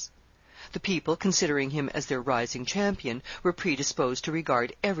crimes. The people, considering him as their rising champion, were predisposed to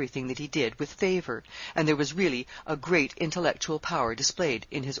regard everything that he did with favor, and there was really a great intellectual power displayed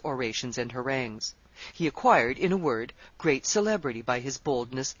in his orations and harangues. He acquired, in a word, great celebrity by his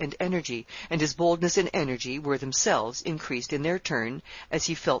boldness and energy, and his boldness and energy were themselves increased in their turn as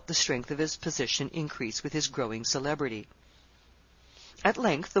he felt the strength of his position increase with his growing celebrity. At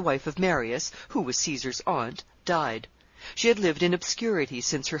length the wife of Marius, who was Caesar's aunt, died. She had lived in obscurity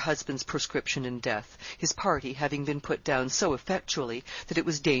since her husband's proscription and death, his party having been put down so effectually that it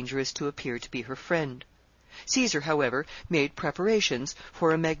was dangerous to appear to be her friend. Caesar, however, made preparations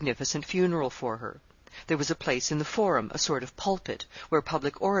for a magnificent funeral for her. There was a place in the Forum, a sort of pulpit, where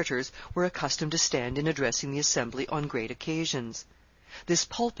public orators were accustomed to stand in addressing the assembly on great occasions. This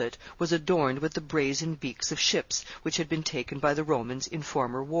pulpit was adorned with the brazen beaks of ships which had been taken by the Romans in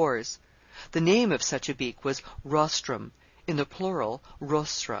former wars. The name of such a beak was rostrum, in the plural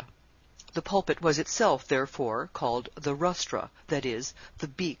rostra. The pulpit was itself, therefore, called the rostra, that is, the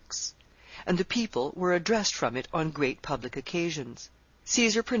beaks, and the people were addressed from it on great public occasions.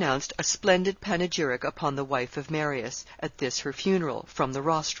 Caesar pronounced a splendid panegyric upon the wife of Marius at this her funeral, from the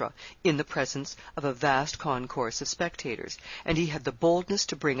rostra, in the presence of a vast concourse of spectators, and he had the boldness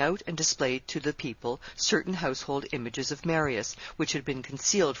to bring out and display to the people certain household images of Marius, which had been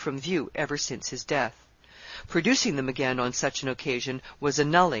concealed from view ever since his death. Producing them again on such an occasion was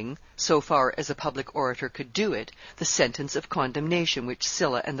annulling, so far as a public orator could do it, the sentence of condemnation which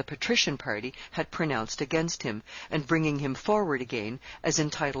Sylla and the patrician party had pronounced against him, and bringing him forward again as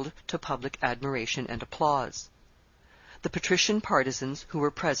entitled to public admiration and applause. The patrician partisans who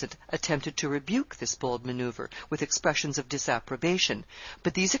were present attempted to rebuke this bold maneuver with expressions of disapprobation,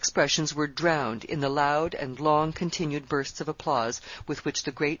 but these expressions were drowned in the loud and long-continued bursts of applause with which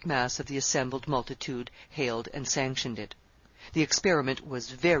the great mass of the assembled multitude hailed and sanctioned it. The experiment was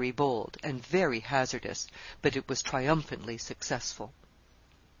very bold and very hazardous, but it was triumphantly successful.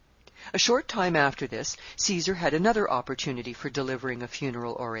 A short time after this, Caesar had another opportunity for delivering a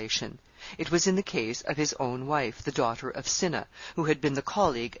funeral oration. It was in the case of his own wife, the daughter of Cinna, who had been the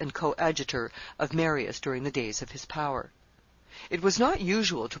colleague and coadjutor of Marius during the days of his power. It was not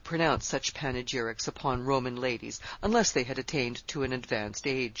usual to pronounce such panegyrics upon Roman ladies unless they had attained to an advanced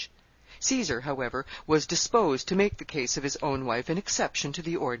age. Caesar, however, was disposed to make the case of his own wife an exception to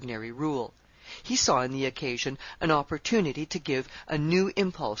the ordinary rule. He saw in the occasion an opportunity to give a new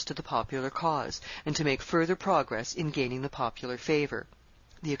impulse to the popular cause, and to make further progress in gaining the popular favor.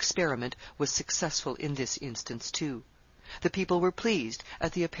 The experiment was successful in this instance, too. The people were pleased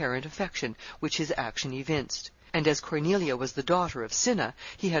at the apparent affection which his action evinced, and as Cornelia was the daughter of Cinna,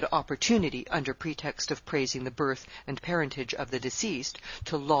 he had opportunity, under pretext of praising the birth and parentage of the deceased,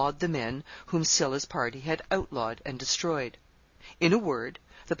 to laud the men whom Sylla's party had outlawed and destroyed. In a word,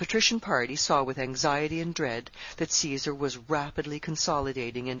 the patrician party saw with anxiety and dread that Caesar was rapidly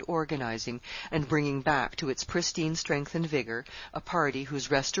consolidating and organizing, and bringing back to its pristine strength and vigor a party whose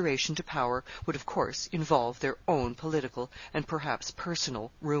restoration to power would of course involve their own political and perhaps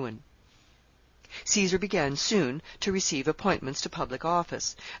personal ruin. Caesar began soon to receive appointments to public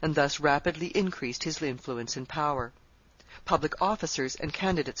office, and thus rapidly increased his influence and power. Public officers and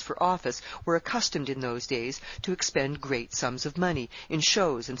candidates for office were accustomed in those days to expend great sums of money in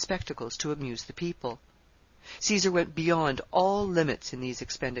shows and spectacles to amuse the people. Caesar went beyond all limits in these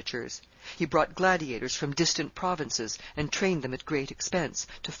expenditures. He brought gladiators from distant provinces and trained them at great expense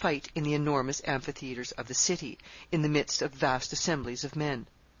to fight in the enormous amphitheaters of the city, in the midst of vast assemblies of men.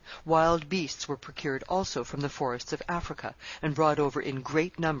 Wild beasts were procured also from the forests of Africa, and brought over in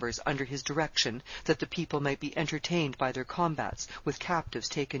great numbers under his direction, that the people might be entertained by their combats with captives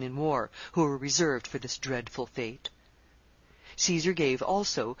taken in war, who were reserved for this dreadful fate. Caesar gave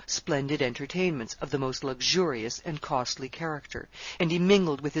also splendid entertainments of the most luxurious and costly character, and he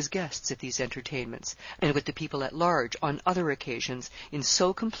mingled with his guests at these entertainments, and with the people at large on other occasions, in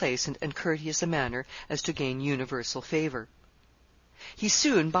so complacent and courteous a manner as to gain universal favor. He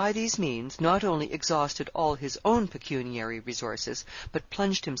soon, by these means, not only exhausted all his own pecuniary resources, but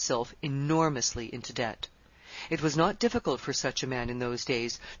plunged himself enormously into debt. It was not difficult for such a man in those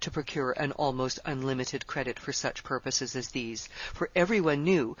days to procure an almost unlimited credit for such purposes as these, for everyone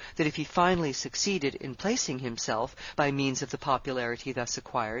knew that if he finally succeeded in placing himself, by means of the popularity thus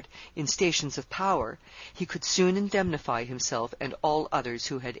acquired, in stations of power, he could soon indemnify himself and all others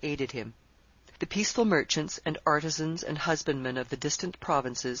who had aided him. The peaceful merchants and artisans and husbandmen of the distant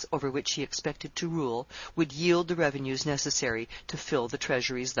provinces over which he expected to rule would yield the revenues necessary to fill the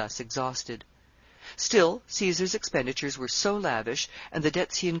treasuries thus exhausted. Still, Caesar's expenditures were so lavish, and the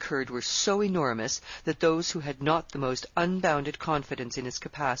debts he incurred were so enormous, that those who had not the most unbounded confidence in his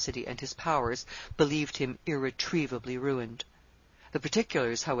capacity and his powers believed him irretrievably ruined. The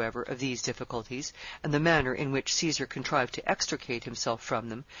particulars, however, of these difficulties, and the manner in which Caesar contrived to extricate himself from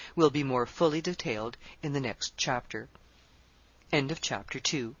them, will be more fully detailed in the next chapter. End of chapter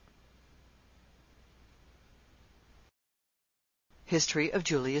 2. History of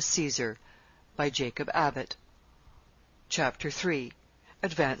Julius Caesar, by Jacob Abbott. Chapter 3.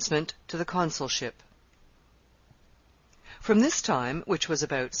 Advancement to the consulship. From this time, which was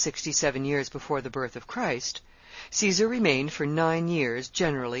about 67 years before the birth of Christ, Caesar remained for 9 years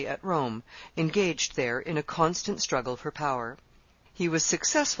generally at Rome, engaged there in a constant struggle for power. He was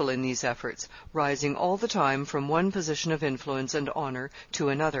successful in these efforts, rising all the time from one position of influence and honor to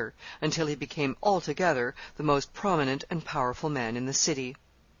another, until he became altogether the most prominent and powerful man in the city.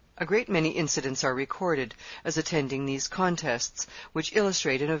 A great many incidents are recorded as attending these contests, which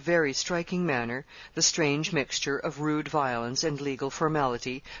illustrate in a very striking manner the strange mixture of rude violence and legal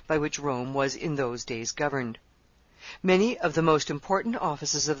formality by which Rome was in those days governed. Many of the most important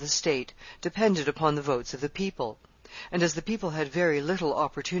offices of the state depended upon the votes of the people, and as the people had very little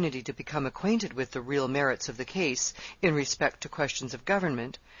opportunity to become acquainted with the real merits of the case in respect to questions of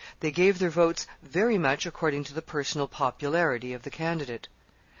government, they gave their votes very much according to the personal popularity of the candidate.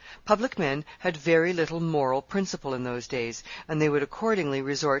 Public men had very little moral principle in those days, and they would accordingly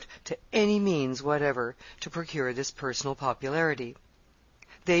resort to any means whatever to procure this personal popularity.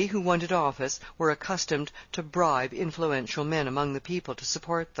 They who wanted office were accustomed to bribe influential men among the people to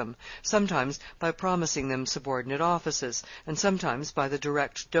support them, sometimes by promising them subordinate offices, and sometimes by the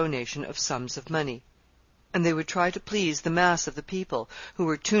direct donation of sums of money. And they would try to please the mass of the people, who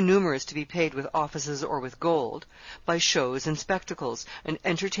were too numerous to be paid with offices or with gold, by shows and spectacles and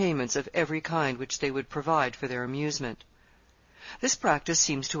entertainments of every kind which they would provide for their amusement. This practice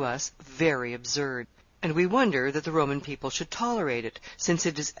seems to us very absurd, and we wonder that the Roman people should tolerate it, since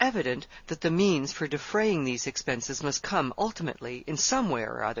it is evident that the means for defraying these expenses must come ultimately, in some way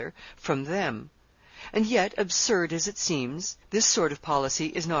or other, from them. And yet, absurd as it seems, this sort of policy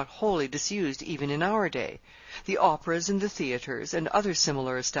is not wholly disused even in our day. The operas and the theatres and other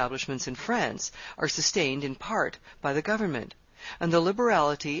similar establishments in France are sustained in part by the government, and the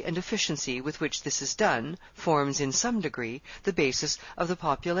liberality and efficiency with which this is done forms, in some degree, the basis of the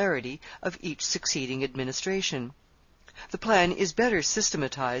popularity of each succeeding administration. The plan is better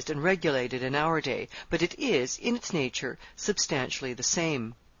systematized and regulated in our day, but it is, in its nature, substantially the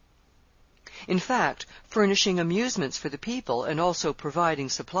same. In fact, furnishing amusements for the people, and also providing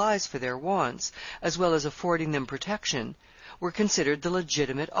supplies for their wants, as well as affording them protection, were considered the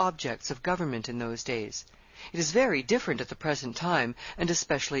legitimate objects of government in those days. It is very different at the present time, and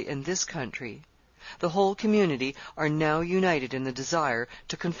especially in this country. The whole community are now united in the desire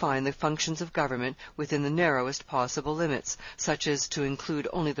to confine the functions of government within the narrowest possible limits, such as to include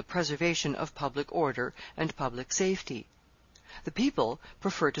only the preservation of public order and public safety. The people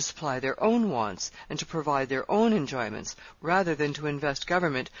prefer to supply their own wants and to provide their own enjoyments, rather than to invest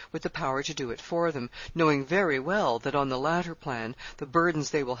government with the power to do it for them, knowing very well that on the latter plan the burdens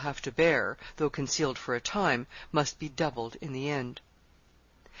they will have to bear, though concealed for a time, must be doubled in the end.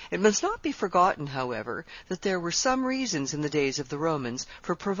 It must not be forgotten, however, that there were some reasons in the days of the Romans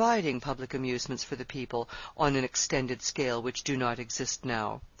for providing public amusements for the people on an extended scale which do not exist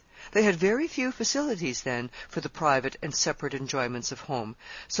now. They had very few facilities then for the private and separate enjoyments of home,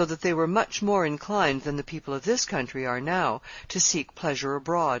 so that they were much more inclined than the people of this country are now to seek pleasure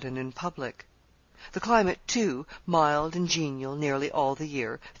abroad and in public. The climate, too, mild and genial nearly all the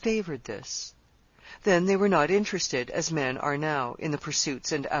year, favored this. Then they were not interested, as men are now, in the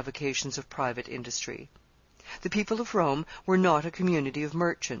pursuits and avocations of private industry. The people of Rome were not a community of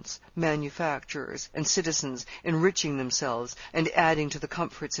merchants, manufacturers, and citizens enriching themselves and adding to the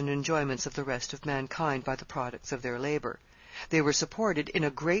comforts and enjoyments of the rest of mankind by the products of their labor. They were supported in a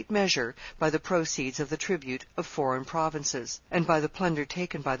great measure by the proceeds of the tribute of foreign provinces, and by the plunder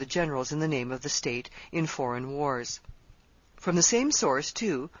taken by the generals in the name of the state in foreign wars. From the same source,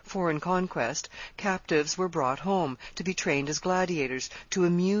 too, foreign conquest, captives were brought home, to be trained as gladiators, to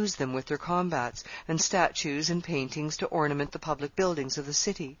amuse them with their combats, and statues and paintings to ornament the public buildings of the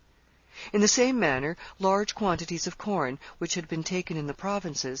city. In the same manner, large quantities of corn, which had been taken in the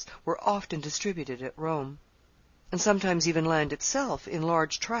provinces, were often distributed at Rome. And sometimes even land itself, in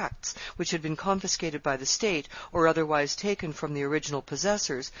large tracts, which had been confiscated by the state, or otherwise taken from the original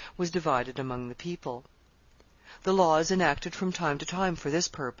possessors, was divided among the people. The laws enacted from time to time for this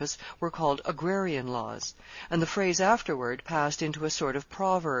purpose were called agrarian laws, and the phrase afterward passed into a sort of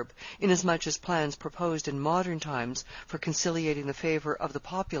proverb, inasmuch as plans proposed in modern times for conciliating the favor of the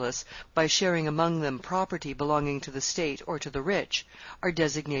populace by sharing among them property belonging to the state or to the rich are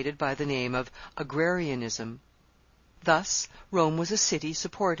designated by the name of agrarianism. Thus, Rome was a city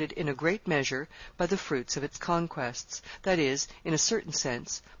supported in a great measure by the fruits of its conquests, that is, in a certain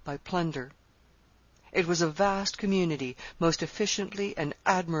sense, by plunder. It was a vast community, most efficiently and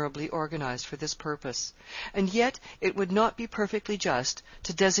admirably organized for this purpose, and yet it would not be perfectly just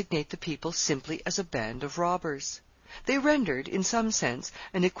to designate the people simply as a band of robbers. They rendered, in some sense,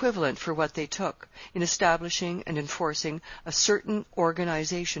 an equivalent for what they took, in establishing and enforcing a certain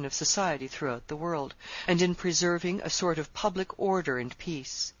organization of society throughout the world, and in preserving a sort of public order and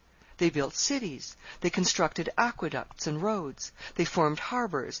peace. They built cities, they constructed aqueducts and roads, they formed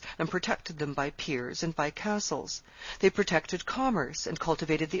harbors and protected them by piers and by castles. They protected commerce and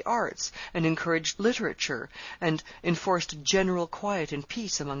cultivated the arts and encouraged literature and enforced general quiet and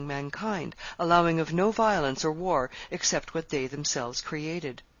peace among mankind, allowing of no violence or war except what they themselves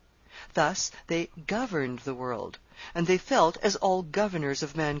created. Thus they governed the world, and they felt, as all governors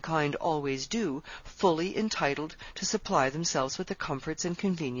of mankind always do, fully entitled to supply themselves with the comforts and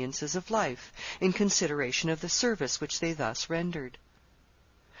conveniences of life, in consideration of the service which they thus rendered.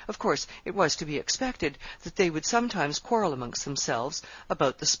 Of course, it was to be expected that they would sometimes quarrel amongst themselves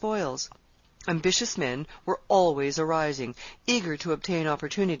about the spoils. Ambitious men were always arising, eager to obtain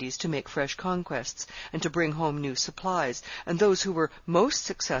opportunities to make fresh conquests, and to bring home new supplies, and those who were most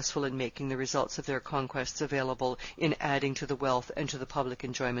successful in making the results of their conquests available in adding to the wealth and to the public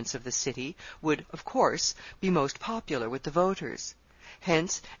enjoyments of the city would, of course, be most popular with the voters.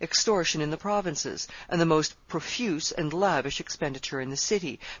 Hence, extortion in the provinces, and the most profuse and lavish expenditure in the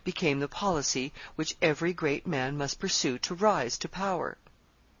city, became the policy which every great man must pursue to rise to power.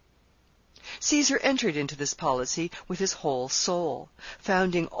 Caesar entered into this policy with his whole soul,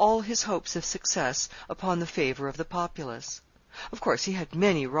 founding all his hopes of success upon the favor of the populace. Of course, he had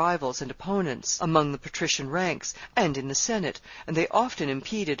many rivals and opponents among the patrician ranks and in the Senate, and they often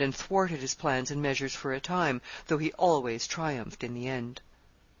impeded and thwarted his plans and measures for a time, though he always triumphed in the end.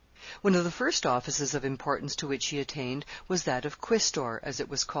 One of the first offices of importance to which he attained was that of quaestor, as it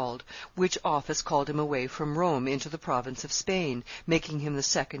was called, which office called him away from Rome into the province of Spain, making him the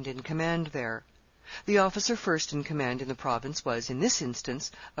second in command there. The officer first in command in the province was, in this instance,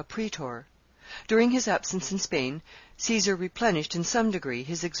 a praetor. During his absence in Spain, Caesar replenished in some degree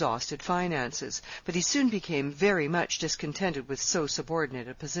his exhausted finances, but he soon became very much discontented with so subordinate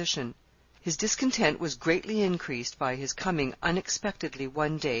a position. His discontent was greatly increased by his coming unexpectedly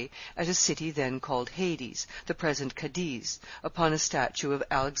one day at a city then called Hades, the present Cadiz, upon a statue of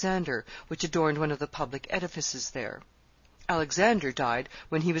Alexander, which adorned one of the public edifices there. Alexander died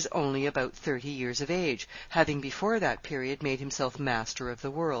when he was only about 30 years of age, having before that period made himself master of the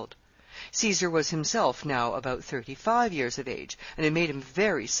world. Caesar was himself now about 35 years of age, and it made him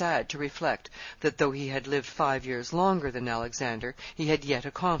very sad to reflect that, though he had lived 5 years longer than Alexander, he had yet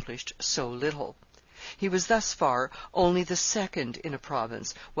accomplished so little. He was thus far only the second in a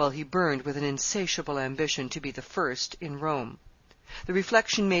province, while he burned with an insatiable ambition to be the first in Rome. The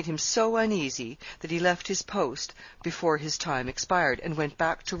reflection made him so uneasy that he left his post before his time expired, and went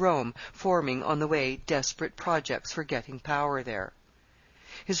back to Rome, forming on the way desperate projects for getting power there.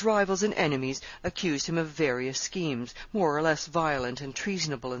 His rivals and enemies accused him of various schemes, more or less violent and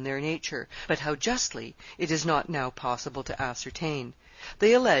treasonable in their nature, but how justly it is not now possible to ascertain.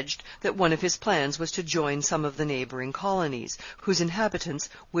 They alleged that one of his plans was to join some of the neighboring colonies, whose inhabitants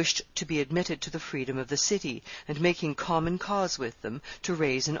wished to be admitted to the freedom of the city, and, making common cause with them, to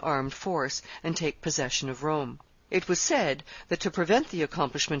raise an armed force and take possession of Rome. It was said that, to prevent the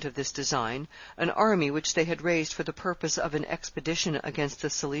accomplishment of this design, an army which they had raised for the purpose of an expedition against the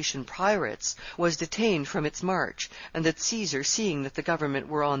Cilician pirates was detained from its march, and that Caesar, seeing that the government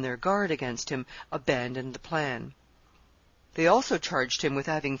were on their guard against him, abandoned the plan. They also charged him with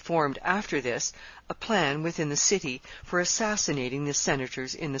having formed, after this, a plan within the city for assassinating the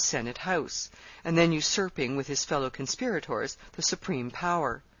senators in the Senate House, and then usurping, with his fellow conspirators, the supreme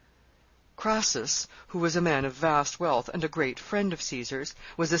power. Crassus, who was a man of vast wealth and a great friend of Caesar's,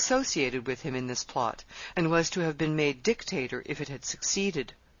 was associated with him in this plot, and was to have been made dictator if it had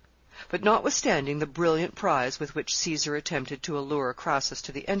succeeded. But notwithstanding the brilliant prize with which Caesar attempted to allure Crassus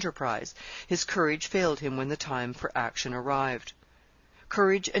to the enterprise, his courage failed him when the time for action arrived.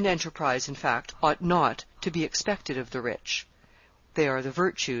 Courage and enterprise, in fact, ought not to be expected of the rich. They are the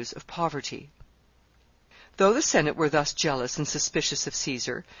virtues of poverty. Though the Senate were thus jealous and suspicious of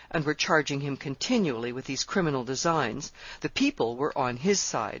Caesar, and were charging him continually with these criminal designs, the people were on his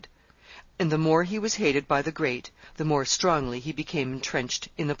side, and the more he was hated by the great, the more strongly he became entrenched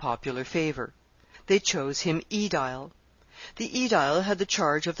in the popular favor. They chose him aedile. The aedile had the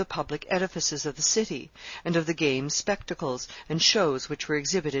charge of the public edifices of the city, and of the games, spectacles, and shows which were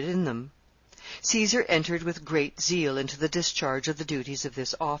exhibited in them. Caesar entered with great zeal into the discharge of the duties of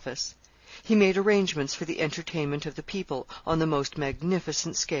this office. He made arrangements for the entertainment of the people on the most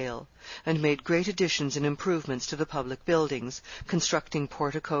magnificent scale, and made great additions and improvements to the public buildings, constructing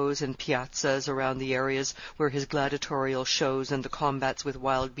porticos and piazzas around the areas where his gladiatorial shows and the combats with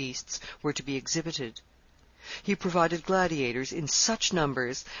wild beasts were to be exhibited. He provided gladiators in such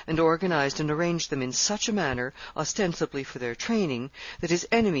numbers, and organized and arranged them in such a manner, ostensibly for their training, that his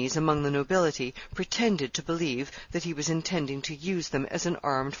enemies among the nobility pretended to believe that he was intending to use them as an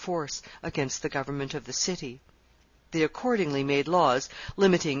armed force against the government of the city. They accordingly made laws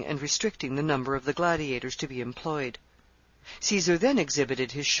limiting and restricting the number of the gladiators to be employed. Caesar then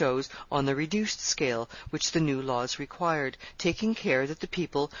exhibited his shows on the reduced scale which the new laws required, taking care that the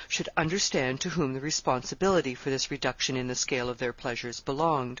people should understand to whom the responsibility for this reduction in the scale of their pleasures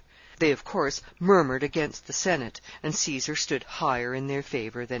belonged. They, of course, murmured against the Senate, and Caesar stood higher in their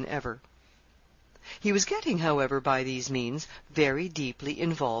favor than ever. He was getting, however, by these means, very deeply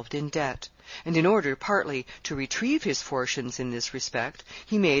involved in debt, and in order partly to retrieve his fortunes in this respect,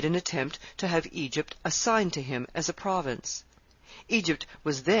 he made an attempt to have Egypt assigned to him as a province. Egypt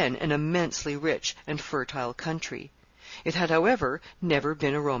was then an immensely rich and fertile country. It had, however, never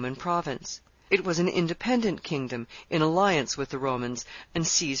been a Roman province. It was an independent kingdom in alliance with the Romans, and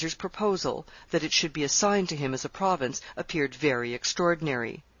Caesar's proposal that it should be assigned to him as a province appeared very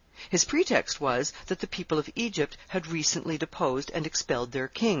extraordinary. His pretext was that the people of Egypt had recently deposed and expelled their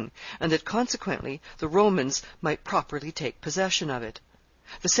king, and that consequently the Romans might properly take possession of it.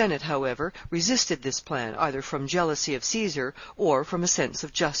 The Senate, however, resisted this plan, either from jealousy of Caesar or from a sense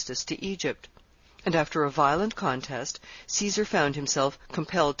of justice to Egypt, and after a violent contest Caesar found himself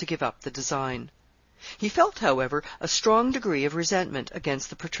compelled to give up the design. He felt, however, a strong degree of resentment against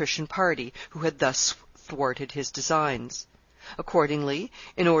the patrician party who had thus thwarted his designs. Accordingly,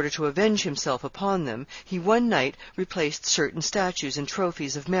 in order to avenge himself upon them, he one night replaced certain statues and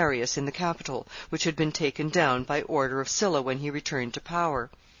trophies of Marius in the Capitol, which had been taken down by order of Sylla when he returned to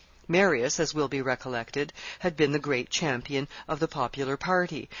power. Marius, as will be recollected, had been the great champion of the popular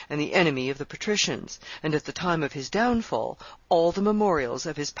party and the enemy of the patricians, and at the time of his downfall all the memorials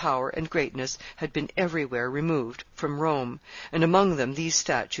of his power and greatness had been everywhere removed from Rome, and among them these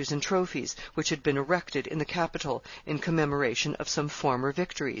statues and trophies, which had been erected in the Capitol in commemoration of some former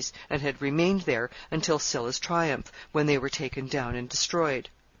victories, and had remained there until Sylla's triumph, when they were taken down and destroyed.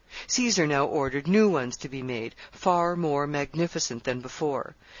 Caesar now ordered new ones to be made, far more magnificent than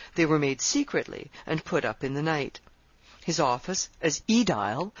before. They were made secretly and put up in the night. His office as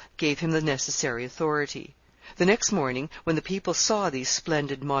aedile gave him the necessary authority. The next morning, when the people saw these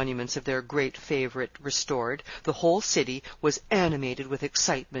splendid monuments of their great favorite restored, the whole city was animated with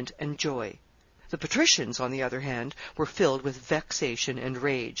excitement and joy. The patricians, on the other hand, were filled with vexation and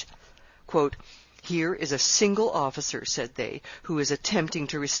rage. "Here is a single officer," said they, "who is attempting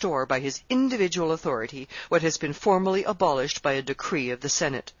to restore by his individual authority what has been formally abolished by a decree of the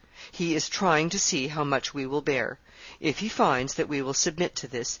Senate. He is trying to see how much we will bear. If he finds that we will submit to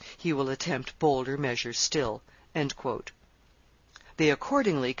this, he will attempt bolder measures still." They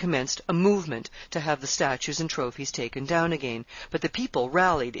accordingly commenced a movement to have the statues and trophies taken down again, but the people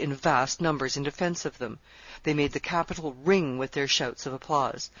rallied in vast numbers in defense of them. They made the Capitol ring with their shouts of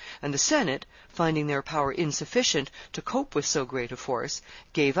applause, and the Senate, finding their power insufficient to cope with so great a force,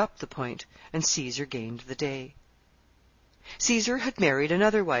 gave up the point, and Caesar gained the day. Caesar had married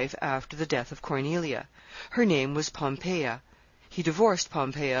another wife after the death of Cornelia. Her name was Pompeia. He divorced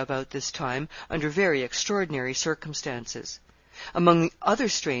Pompeia about this time under very extraordinary circumstances. Among the other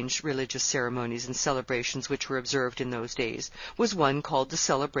strange religious ceremonies and celebrations which were observed in those days was one called the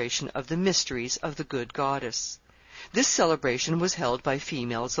celebration of the mysteries of the good goddess. This celebration was held by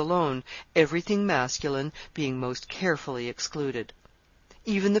females alone, everything masculine being most carefully excluded.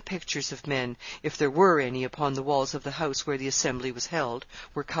 Even the pictures of men, if there were any upon the walls of the house where the assembly was held,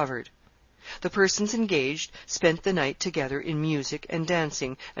 were covered. The persons engaged spent the night together in music and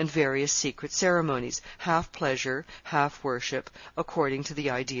dancing and various secret ceremonies, half pleasure, half worship, according to the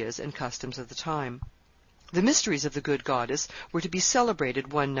ideas and customs of the time. The mysteries of the good goddess were to be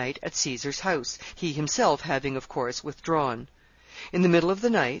celebrated one night at Caesar's house, he himself having, of course, withdrawn. In the middle of the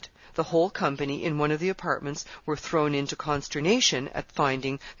night, the whole company in one of the apartments were thrown into consternation at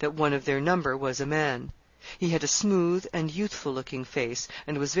finding that one of their number was a man. He had a smooth and youthful-looking face,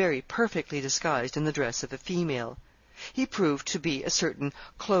 and was very perfectly disguised in the dress of a female. He proved to be a certain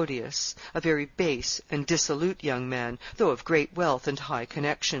Clodius, a very base and dissolute young man, though of great wealth and high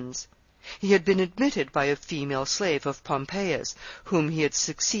connections. He had been admitted by a female slave of Pompeia's, whom he had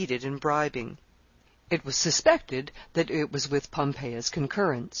succeeded in bribing. It was suspected that it was with Pompeia's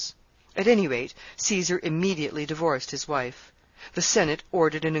concurrence. At any rate, Caesar immediately divorced his wife. The Senate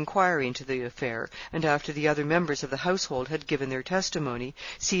ordered an inquiry into the affair, and after the other members of the household had given their testimony,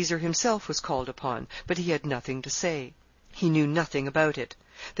 Caesar himself was called upon, but he had nothing to say. He knew nothing about it.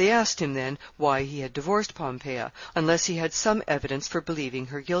 They asked him then why he had divorced Pompeia, unless he had some evidence for believing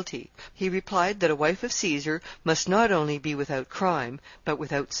her guilty. He replied that a wife of Caesar must not only be without crime, but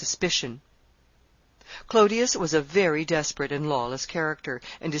without suspicion. Clodius was a very desperate and lawless character,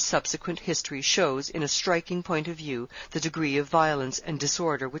 and his subsequent history shows, in a striking point of view, the degree of violence and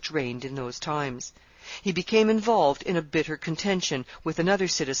disorder which reigned in those times. He became involved in a bitter contention with another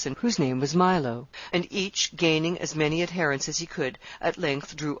citizen whose name was Milo, and each, gaining as many adherents as he could, at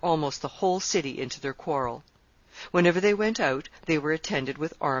length drew almost the whole city into their quarrel. Whenever they went out, they were attended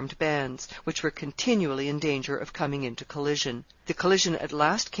with armed bands, which were continually in danger of coming into collision. The collision at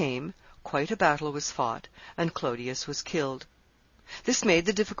last came, quite a battle was fought, and Clodius was killed. This made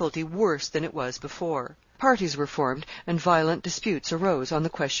the difficulty worse than it was before. Parties were formed, and violent disputes arose on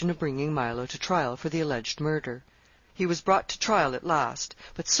the question of bringing Milo to trial for the alleged murder. He was brought to trial at last,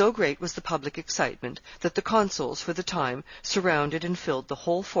 but so great was the public excitement that the consuls, for the time, surrounded and filled the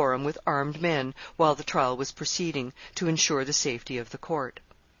whole forum with armed men while the trial was proceeding, to ensure the safety of the court.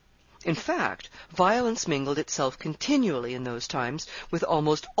 In fact, violence mingled itself continually in those times with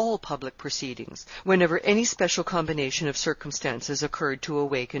almost all public proceedings, whenever any special combination of circumstances occurred to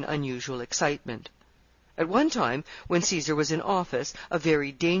awaken unusual excitement. At one time, when Caesar was in office, a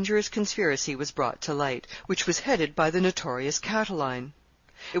very dangerous conspiracy was brought to light, which was headed by the notorious Catiline.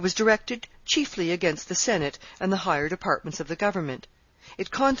 It was directed chiefly against the Senate and the higher departments of the government.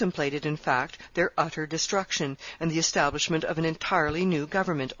 It contemplated, in fact, their utter destruction, and the establishment of an entirely new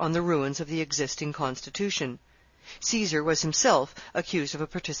government on the ruins of the existing constitution. Caesar was himself accused of a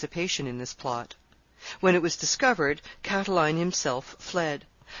participation in this plot. When it was discovered, Catiline himself fled.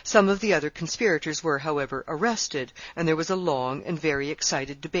 Some of the other conspirators were, however, arrested, and there was a long and very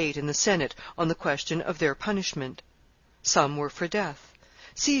excited debate in the Senate on the question of their punishment. Some were for death.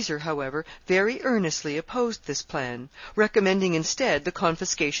 Caesar, however, very earnestly opposed this plan, recommending instead the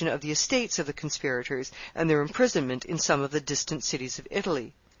confiscation of the estates of the conspirators and their imprisonment in some of the distant cities of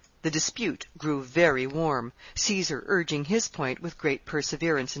Italy. The dispute grew very warm, Caesar urging his point with great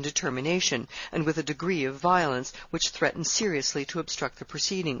perseverance and determination, and with a degree of violence which threatened seriously to obstruct the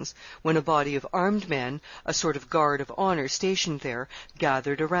proceedings, when a body of armed men, a sort of guard of honor stationed there,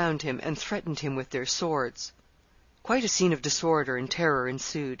 gathered around him and threatened him with their swords. Quite a scene of disorder and terror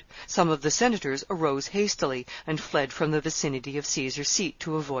ensued. Some of the senators arose hastily and fled from the vicinity of Caesar's seat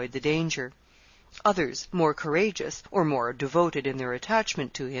to avoid the danger. Others, more courageous, or more devoted in their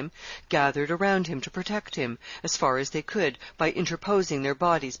attachment to him, gathered around him to protect him, as far as they could, by interposing their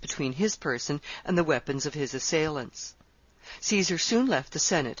bodies between his person and the weapons of his assailants. Caesar soon left the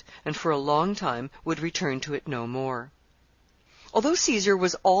Senate, and for a long time would return to it no more. Although Caesar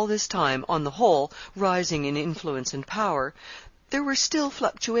was all this time, on the whole, rising in influence and power, there were still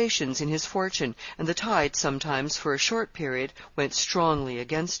fluctuations in his fortune, and the tide sometimes, for a short period, went strongly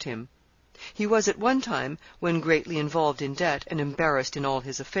against him. He was at one time, when greatly involved in debt and embarrassed in all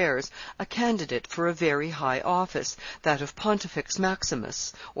his affairs, a candidate for a very high office, that of Pontifex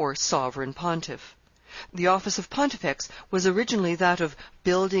Maximus, or sovereign pontiff. The office of Pontifex was originally that of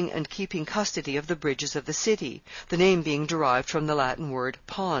building and keeping custody of the bridges of the city, the name being derived from the Latin word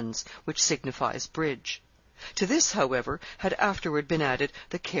pons, which signifies bridge. To this, however, had afterward been added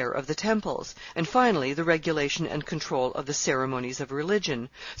the care of the temples, and finally the regulation and control of the ceremonies of religion,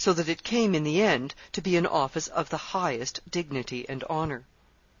 so that it came in the end to be an office of the highest dignity and honor.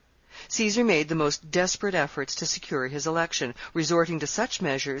 Caesar made the most desperate efforts to secure his election, resorting to such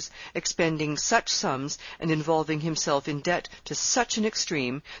measures, expending such sums, and involving himself in debt to such an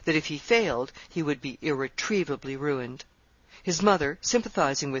extreme that if he failed he would be irretrievably ruined. His mother,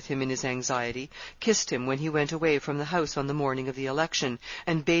 sympathizing with him in his anxiety, kissed him when he went away from the house on the morning of the election,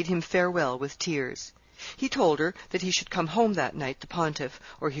 and bade him farewell with tears. He told her that he should come home that night the pontiff,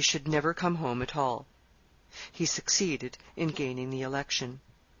 or he should never come home at all. He succeeded in gaining the election.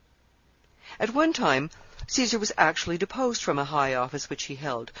 At one time, Caesar was actually deposed from a high office which he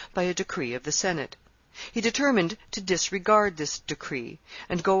held, by a decree of the Senate. He determined to disregard this decree,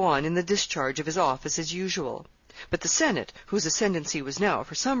 and go on in the discharge of his office as usual. But the Senate, whose ascendency was now,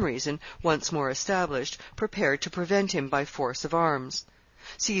 for some reason, once more established, prepared to prevent him by force of arms.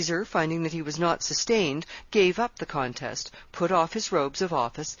 Caesar, finding that he was not sustained, gave up the contest, put off his robes of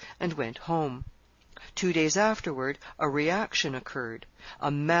office, and went home. 2 days afterward a reaction occurred.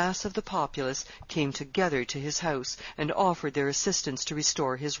 A mass of the populace came together to his house, and offered their assistance to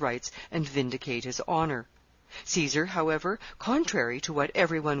restore his rights and vindicate his honor. Caesar, however, contrary to what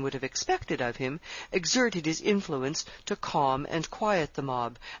everyone would have expected of him, exerted his influence to calm and quiet the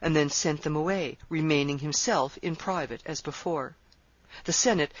mob, and then sent them away, remaining himself in private as before. The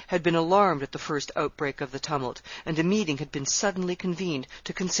Senate had been alarmed at the first outbreak of the tumult, and a meeting had been suddenly convened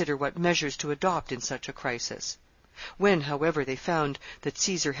to consider what measures to adopt in such a crisis. When, however, they found that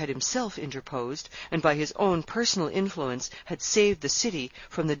Caesar had himself interposed, and by his own personal influence had saved the city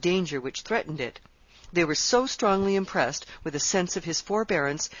from the danger which threatened it, they were so strongly impressed with a sense of his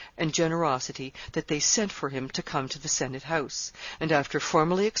forbearance and generosity that they sent for him to come to the Senate House, and after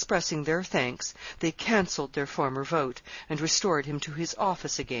formally expressing their thanks, they cancelled their former vote, and restored him to his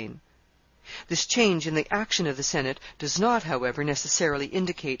office again. This change in the action of the Senate does not, however, necessarily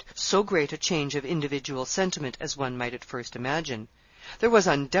indicate so great a change of individual sentiment as one might at first imagine. There was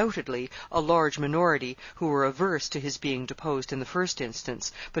undoubtedly a large minority who were averse to his being deposed in the first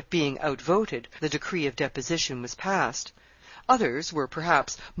instance, but being outvoted, the decree of deposition was passed. Others were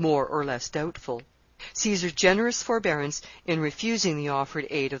perhaps more or less doubtful. Caesar's generous forbearance in refusing the offered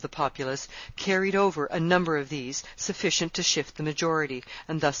aid of the populace carried over a number of these sufficient to shift the majority,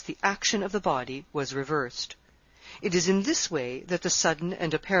 and thus the action of the body was reversed. It is in this way that the sudden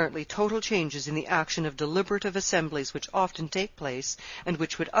and apparently total changes in the action of deliberative assemblies which often take place, and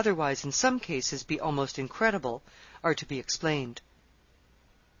which would otherwise in some cases be almost incredible, are to be explained.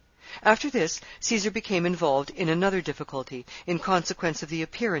 After this, Caesar became involved in another difficulty, in consequence of the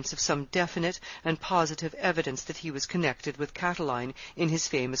appearance of some definite and positive evidence that he was connected with Catiline in his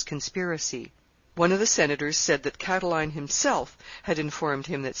famous conspiracy. One of the senators said that Catiline himself had informed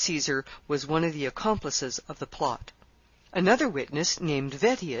him that Caesar was one of the accomplices of the plot. Another witness, named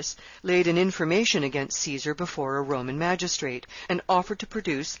Vettius, laid an information against Caesar before a Roman magistrate, and offered to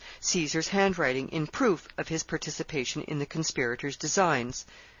produce Caesar's handwriting in proof of his participation in the conspirators' designs.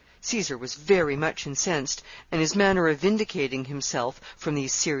 Caesar was very much incensed, and his manner of vindicating himself from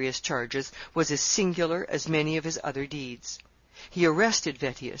these serious charges was as singular as many of his other deeds. He arrested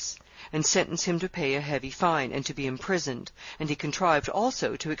Vettius, and sentenced him to pay a heavy fine and to be imprisoned, and he contrived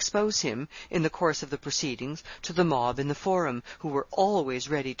also to expose him, in the course of the proceedings, to the mob in the Forum, who were always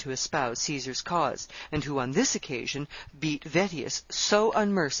ready to espouse Caesar's cause, and who on this occasion beat Vettius so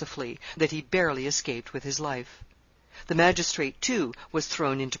unmercifully that he barely escaped with his life. The magistrate, too, was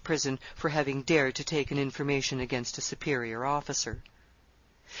thrown into prison for having dared to take an information against a superior officer.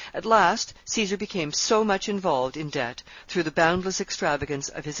 At last, Caesar became so much involved in debt through the boundless extravagance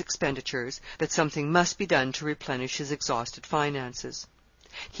of his expenditures that something must be done to replenish his exhausted finances.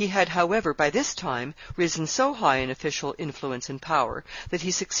 He had, however, by this time risen so high in official influence and power that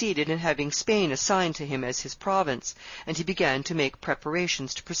he succeeded in having Spain assigned to him as his province, and he began to make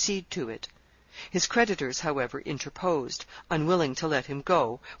preparations to proceed to it. His creditors, however, interposed, unwilling to let him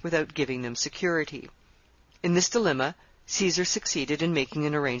go without giving them security. In this dilemma, Caesar succeeded in making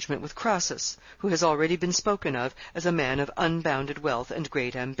an arrangement with Crassus, who has already been spoken of as a man of unbounded wealth and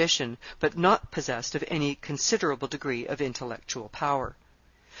great ambition, but not possessed of any considerable degree of intellectual power.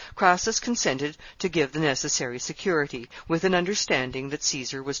 Crassus consented to give the necessary security, with an understanding that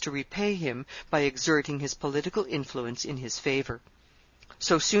Caesar was to repay him by exerting his political influence in his favor.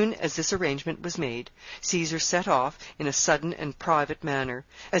 So soon as this arrangement was made, Caesar set off in a sudden and private manner,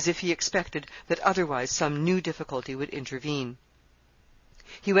 as if he expected that otherwise some new difficulty would intervene.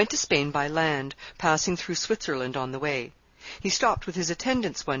 He went to Spain by land, passing through Switzerland on the way. He stopped with his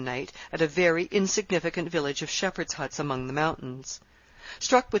attendants one night at a very insignificant village of shepherds' huts among the mountains.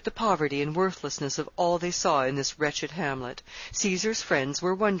 Struck with the poverty and worthlessness of all they saw in this wretched hamlet, Caesar's friends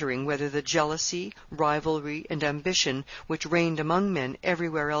were wondering whether the jealousy, rivalry, and ambition which reigned among men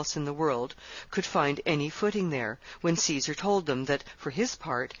everywhere else in the world could find any footing there, when Caesar told them that, for his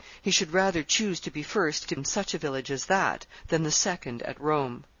part, he should rather choose to be first in such a village as that than the second at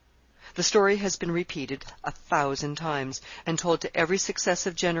Rome. The story has been repeated 1,000 times, and told to every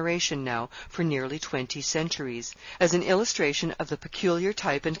successive generation now for nearly 20 centuries, as an illustration of the peculiar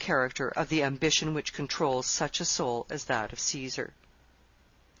type and character of the ambition which controls such a soul as that of Caesar.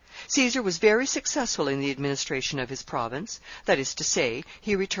 Caesar was very successful in the administration of his province. That is to say,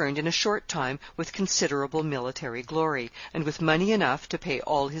 he returned in a short time with considerable military glory, and with money enough to pay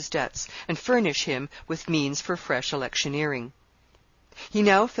all his debts, and furnish him with means for fresh electioneering. He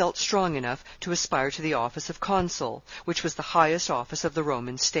now felt strong enough to aspire to the office of consul, which was the highest office of the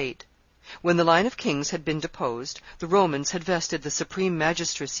Roman state. When the line of kings had been deposed, the Romans had vested the supreme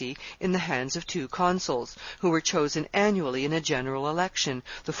magistracy in the hands of 2 consuls, who were chosen annually in a general election,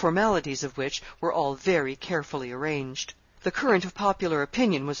 the formalities of which were all very carefully arranged. The current of popular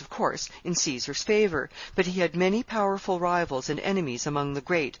opinion was, of course, in Caesar's favor, but he had many powerful rivals and enemies among the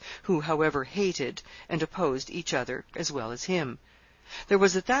great, who, however, hated and opposed each other as well as him. There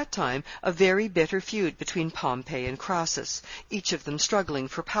was at that time a very bitter feud between Pompey and Crassus, each of them struggling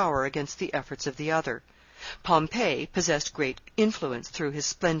for power against the efforts of the other. Pompey possessed great influence through his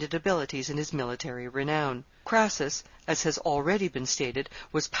splendid abilities and his military renown. Crassus, as has already been stated,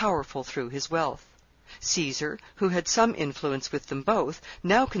 was powerful through his wealth. Caesar, who had some influence with them both,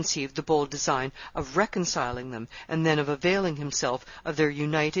 now conceived the bold design of reconciling them, and then of availing himself of their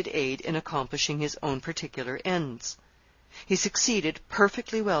united aid in accomplishing his own particular ends. He succeeded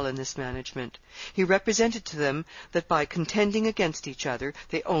perfectly well in this management. He represented to them that by contending against each other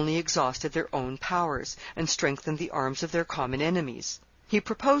they only exhausted their own powers, and strengthened the arms of their common enemies. He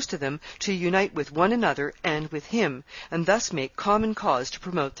proposed to them to unite with one another and with him, and thus make common cause to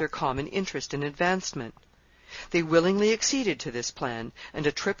promote their common interest and advancement. They willingly acceded to this plan, and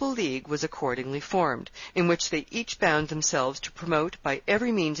a triple league was accordingly formed, in which they each bound themselves to promote by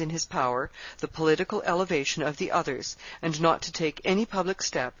every means in his power the political elevation of the others, and not to take any public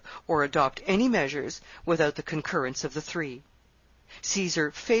step or adopt any measures without the concurrence of the three.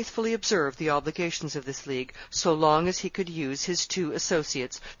 Caesar faithfully observed the obligations of this league so long as he could use his two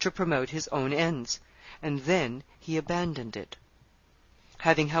associates to promote his own ends, and then he abandoned it.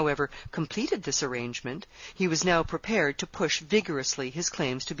 Having, however, completed this arrangement, he was now prepared to push vigorously his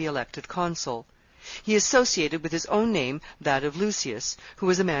claims to be elected consul. He associated with his own name that of Lucius, who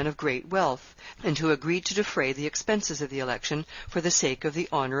was a man of great wealth, and who agreed to defray the expenses of the election for the sake of the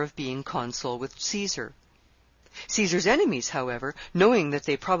honor of being consul with Caesar. Caesar's enemies, however, knowing that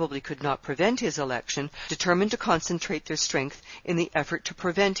they probably could not prevent his election, determined to concentrate their strength in the effort to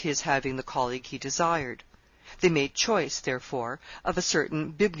prevent his having the colleague he desired. They made choice, therefore, of a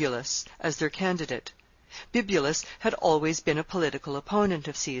certain Bibulus as their candidate. Bibulus had always been a political opponent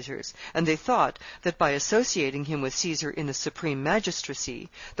of Caesar's, and they thought that by associating him with Caesar in the supreme magistracy,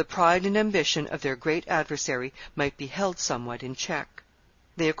 the pride and ambition of their great adversary might be held somewhat in check.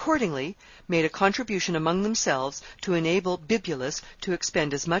 They accordingly made a contribution among themselves to enable Bibulus to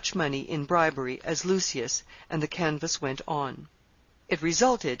expend as much money in bribery as Lucius, and the canvass went on. It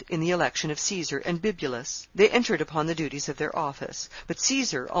resulted in the election of Caesar and Bibulus. They entered upon the duties of their office, but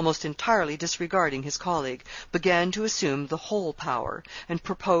Caesar, almost entirely disregarding his colleague, began to assume the whole power, and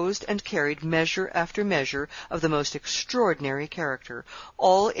proposed and carried measure after measure of the most extraordinary character,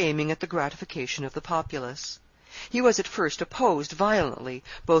 all aiming at the gratification of the populace. He was at first opposed violently,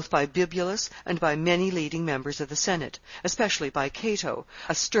 both by Bibulus and by many leading members of the Senate, especially by Cato,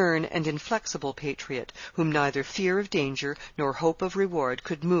 a stern and inflexible patriot, whom neither fear of danger nor hope of reward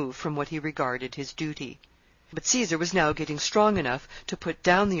could move from what he regarded his duty. But Caesar was now getting strong enough to put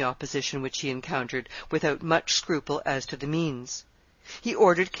down the opposition which he encountered without much scruple as to the means. He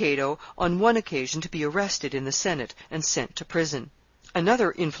ordered Cato on one occasion to be arrested in the Senate and sent to prison.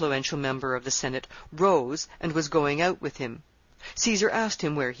 Another influential member of the Senate rose and was going out with him. Caesar asked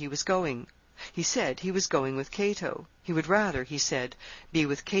him where he was going. He said he was going with Cato. He would rather, he said, be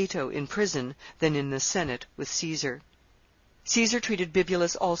with Cato in prison than in the Senate with Caesar. Caesar treated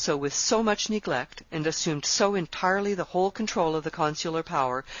Bibulus also with so much neglect, and assumed so entirely the whole control of the consular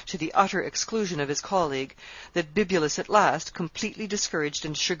power, to the utter exclusion of his colleague, that Bibulus at last, completely discouraged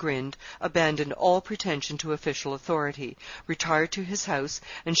and chagrined, abandoned all pretension to official authority, retired to his house,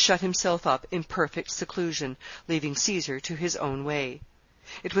 and shut himself up in perfect seclusion, leaving Caesar to his own way.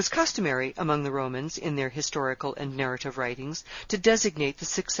 It was customary among the Romans, in their historical and narrative writings, to designate the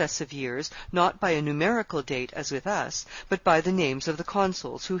successive years, not by a numerical date as with us, but by the names of the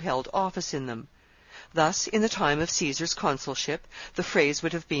consuls who held office in them. Thus, in the time of Caesar's consulship, the phrase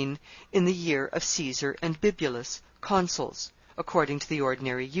would have been, "in the year of Caesar and Bibulus, consuls," according to the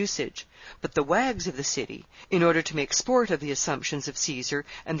ordinary usage, but the wags of the city, in order to make sport of the assumptions of Caesar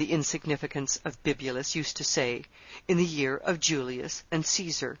and the insignificance of Bibulus, used to say, "in the year of Julius and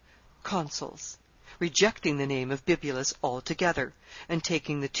Caesar, consuls," rejecting the name of Bibulus altogether, and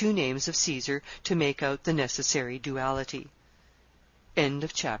taking the two names of Caesar to make out the necessary duality. End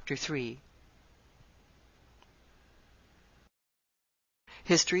of chapter 3.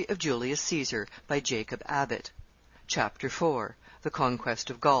 History of Julius Caesar by Jacob Abbott. Chapter 4. The Conquest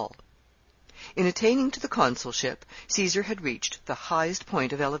of Gaul. In attaining to the consulship, Caesar had reached the highest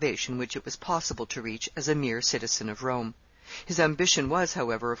point of elevation which it was possible to reach as a mere citizen of Rome. His ambition was,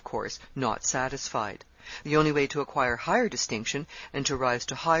 however, of course, not satisfied. The only way to acquire higher distinction and to rise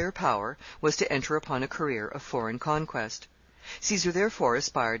to higher power was to enter upon a career of foreign conquest. Caesar therefore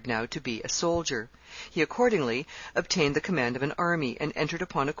aspired now to be a soldier. He accordingly obtained the command of an army, and entered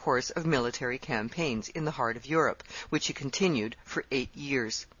upon a course of military campaigns in the heart of Europe, which he continued for 8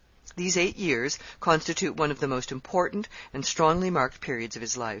 years. These 8 years constitute one of the most important and strongly marked periods of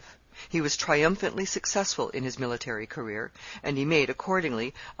his life. He was triumphantly successful in his military career, and he made,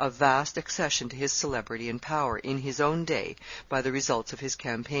 accordingly, a vast accession to his celebrity and power in his own day by the results of his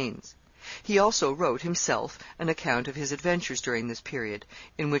campaigns. He also wrote himself an account of his adventures during this period,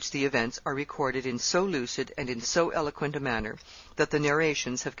 in which the events are recorded in so lucid and in so eloquent a manner that the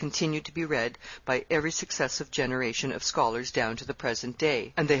narrations have continued to be read by every successive generation of scholars down to the present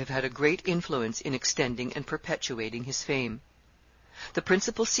day, and they have had a great influence in extending and perpetuating his fame. The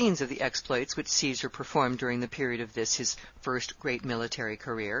principal scenes of the exploits which Caesar performed during the period of this, his first great military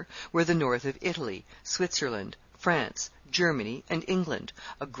career, were the north of Italy, Switzerland, France, Germany, and England,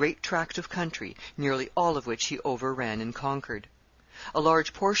 a great tract of country, nearly all of which he overran and conquered. A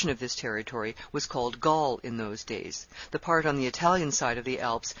large portion of this territory was called Gaul in those days, the part on the Italian side of the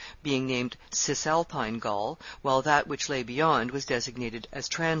Alps being named Cisalpine Gaul, while that which lay beyond was designated as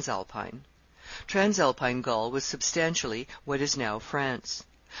Transalpine. Transalpine Gaul was substantially what is now France.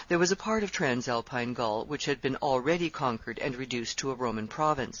 There was a part of Transalpine Gaul which had been already conquered and reduced to a Roman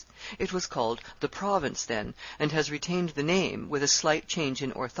province. It was called the Province then, and has retained the name, with a slight change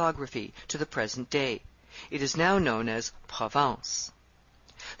in orthography, to the present day. It is now known as Provence.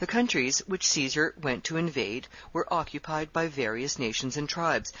 The countries which Caesar went to invade were occupied by various nations and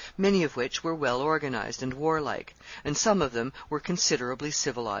tribes, many of which were well organized and warlike, and some of them were considerably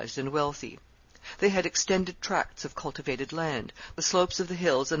civilized and wealthy. They had extended tracts of cultivated land, the slopes of the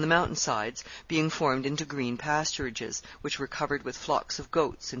hills and the mountain sides being formed into green pasturages, which were covered with flocks of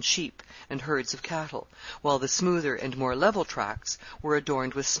goats and sheep and herds of cattle, while the smoother and more level tracts were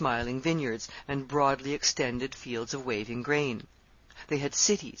adorned with smiling vineyards and broadly extended fields of waving grain. They had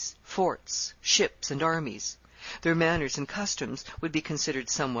cities, forts, ships, and armies. Their manners and customs would be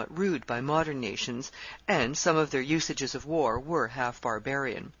considered somewhat rude by modern nations, and some of their usages of war were half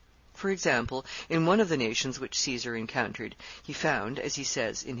barbarian. For example, in one of the nations which Caesar encountered, he found, as he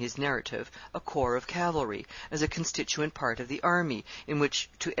says in his narrative, a corps of cavalry, as a constituent part of the army, in which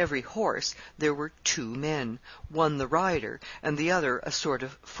to every horse there were 2 men, one the rider, and the other a sort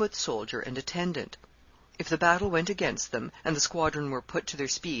of foot soldier and attendant. If the battle went against them, and the squadron were put to their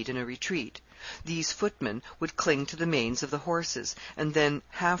speed in a retreat, these footmen would cling to the manes of the horses, and then,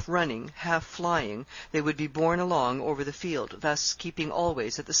 half running, half flying, they would be borne along over the field, thus keeping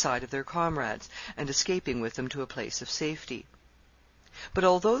always at the side of their comrades, and escaping with them to a place of safety. But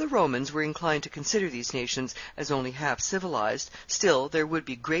although the Romans were inclined to consider these nations as only half civilized, still there would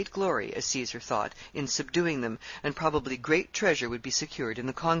be great glory, as Caesar thought, in subduing them, and probably great treasure would be secured in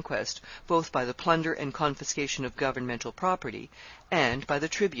the conquest, both by the plunder and confiscation of governmental property, and by the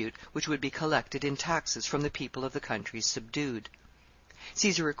tribute which would be collected in taxes from the people of the countries subdued.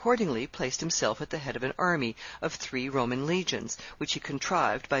 Caesar accordingly placed himself at the head of an army of 3 Roman legions, which he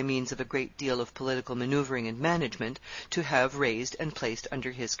contrived, by means of a great deal of political maneuvering and management, to have raised and placed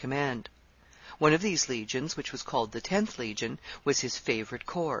under his command. One of these legions, which was called the 10th Legion, was his favorite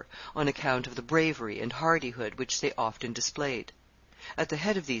corps, on account of the bravery and hardihood which they often displayed. At the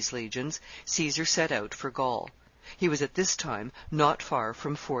head of these legions, Caesar set out for Gaul. He was at this time not far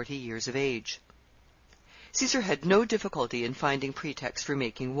from 40 years of age. Caesar had no difficulty in finding pretexts for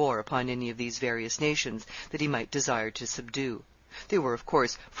making war upon any of these various nations that he might desire to subdue. They were, of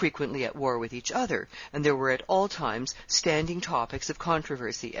course, frequently at war with each other, and there were at all times standing topics of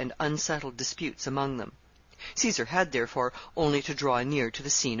controversy and unsettled disputes among them. Caesar had, therefore, only to draw near to the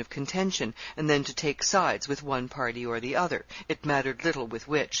scene of contention, and then to take sides with one party or the other. It mattered little with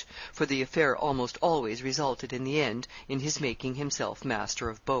which, for the affair almost always resulted in the end in his making himself master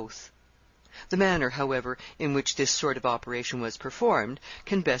of both. The manner, however, in which this sort of operation was performed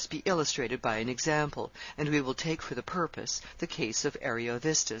can best be illustrated by an example, and we will take for the purpose the case of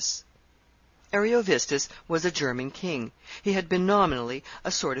Ariovistus. Ariovistus was a German king. He had been nominally a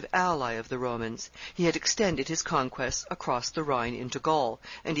sort of ally of the Romans. He had extended his conquests across the Rhine into Gaul,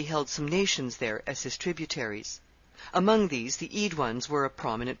 and he held some nations there as his tributaries. Among these, the Aeduans were a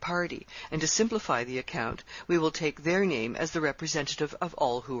prominent party, and to simplify the account, we will take their name as the representative of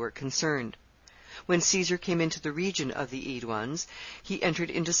all who were concerned. When Caesar came into the region of the Aeduans, he entered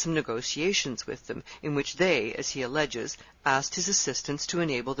into some negotiations with them, in which they, as he alleges, asked his assistance to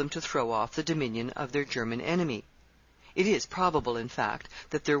enable them to throw off the dominion of their German enemy. It is probable, in fact,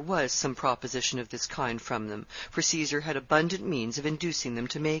 that there was some proposition of this kind from them, for Caesar had abundant means of inducing them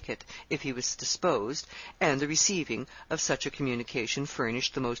to make it, if he was disposed, and the receiving of such a communication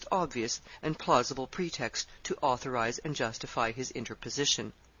furnished the most obvious and plausible pretext to authorize and justify his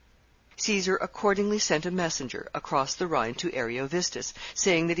interposition. Caesar accordingly sent a messenger across the Rhine to Ariovistus,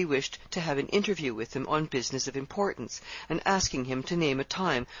 saying that he wished to have an interview with him on business of importance, and asking him to name a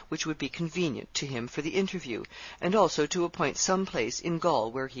time which would be convenient to him for the interview, and also to appoint some place in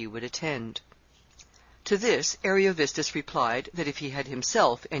Gaul where he would attend. To this Ariovistus replied that if he had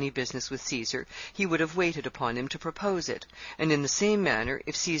himself any business with Caesar, he would have waited upon him to propose it, and in the same manner,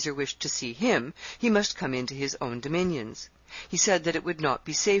 if Caesar wished to see him, he must come into his own dominions. He said that it would not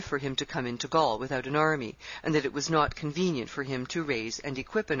be safe for him to come into Gaul without an army, and that it was not convenient for him to raise and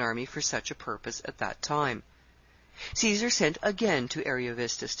equip an army for such a purpose at that time. Caesar sent again to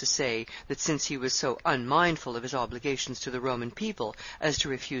Ariovistus to say that since he was so unmindful of his obligations to the Roman people as to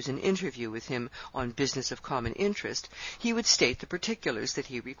refuse an interview with him on business of common interest, he would state the particulars that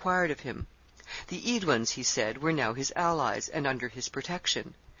he required of him. The Aeduans, he said, were now his allies and under his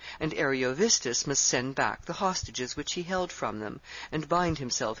protection, and Ariovistus must send back the hostages which he held from them, and bind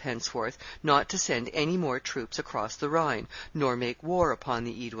himself henceforth not to send any more troops across the Rhine, nor make war upon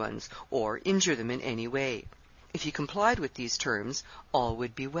the Aeduans, or injure them in any way. If he complied with these terms, all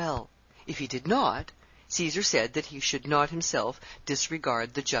would be well. If he did not, Caesar said that he should not himself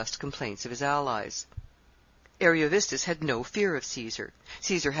disregard the just complaints of his allies. Ariovistus had no fear of Caesar.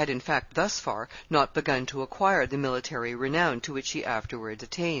 Caesar had, in fact, thus far not begun to acquire the military renown to which he afterwards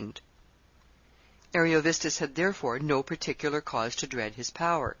attained. Ariovistus had therefore no particular cause to dread his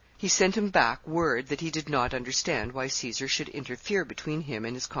power. He sent him back word that he did not understand why Caesar should interfere between him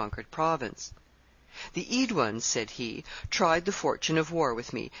and his conquered province. The Aeduans, said he, tried the fortune of war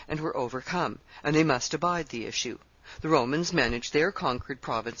with me, and were overcome, and they must abide the issue. The Romans manage their conquered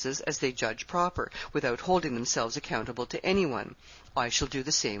provinces as they judge proper, without holding themselves accountable to anyone. I shall do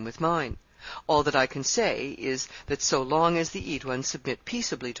the same with mine. All that I can say is, that so long as the Aeduans submit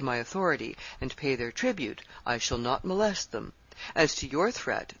peaceably to my authority, and pay their tribute, I shall not molest them. As to your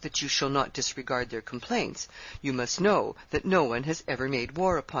threat that you shall not disregard their complaints, you must know that no one has ever made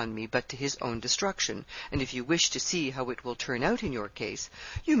war upon me but to his own destruction, and if you wish to see how it will turn out in your case,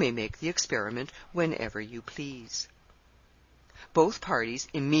 you may make the experiment whenever you please. Both parties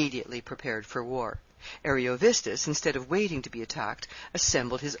immediately prepared for war. Ariovistus, instead of waiting to be attacked,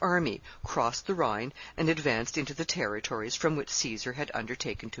 assembled his army, crossed the Rhine, and advanced into the territories from which Caesar had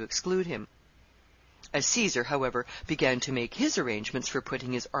undertaken to exclude him. As Caesar, however, began to make his arrangements for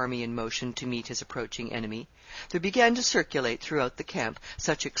putting his army in motion to meet his approaching enemy, there began to circulate throughout the camp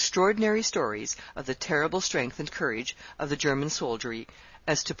such extraordinary stories of the terrible strength and courage of the German soldiery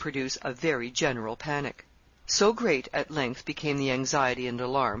as to produce a very general panic. So great at length became the anxiety and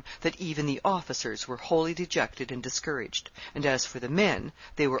alarm that even the officers were wholly dejected and discouraged, and as for the men,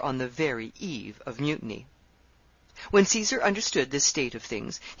 they were on the very eve of mutiny. When Caesar understood this state of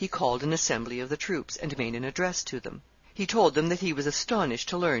things, he called an assembly of the troops and made an address to them. He told them that he was astonished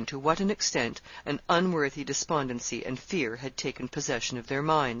to learn to what an extent an unworthy despondency and fear had taken possession of their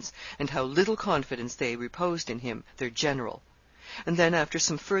minds, and how little confidence they reposed in him, their general. And then, after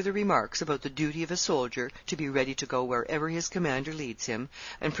some further remarks about the duty of a soldier to be ready to go wherever his commander leads him,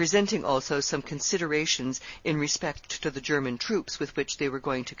 and presenting also some considerations in respect to the German troops with which they were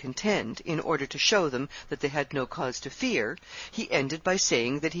going to contend, in order to show them that they had no cause to fear, he ended by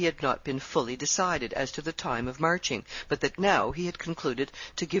saying that he had not been fully decided as to the time of marching, but that now he had concluded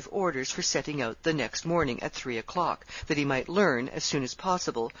to give orders for setting out the next morning at 3 o'clock, that he might learn, as soon as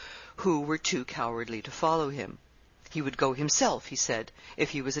possible, who were too cowardly to follow him. He would go himself, he said,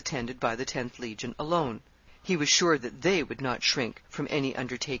 if he was attended by the 10th Legion alone. He was sure that they would not shrink from any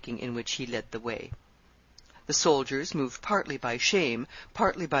undertaking in which he led the way. The soldiers, moved partly by shame,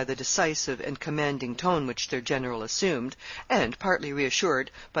 partly by the decisive and commanding tone which their general assumed, and partly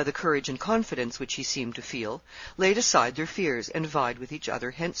reassured by the courage and confidence which he seemed to feel, laid aside their fears and vied with each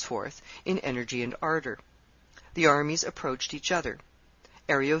other henceforth in energy and ardor. The armies approached each other.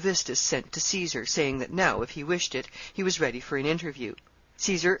 Ariovistus sent to Caesar, saying that now, if he wished it, he was ready for an interview.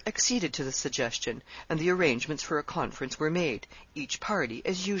 Caesar acceded to the suggestion, and the arrangements for a conference were made, each party,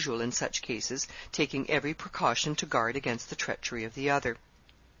 as usual in such cases, taking every precaution to guard against the treachery of the other.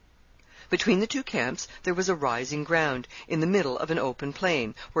 Between the two camps there was a rising ground, in the middle of an open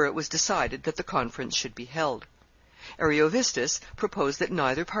plain, where it was decided that the conference should be held. Ariovistus proposed that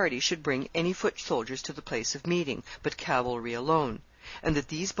neither party should bring any foot soldiers to the place of meeting, but cavalry alone, and that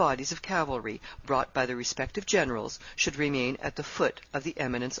these bodies of cavalry, brought by the respective generals, should remain at the foot of the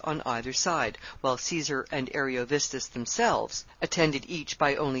eminence on either side, while Caesar and Ariovistus themselves, attended each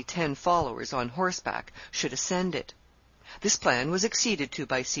by only 10 followers on horseback, should ascend it. This plan was acceded to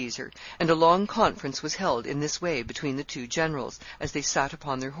by Caesar, and a long conference was held in this way between the two generals, as they sat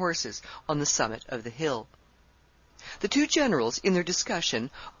upon their horses on the summit of the hill. The two generals, in their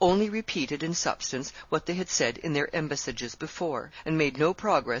discussion, only repeated in substance what they had said in their embassages before, and made no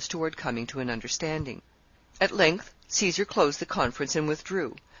progress toward coming to an understanding. At length Caesar closed the conference and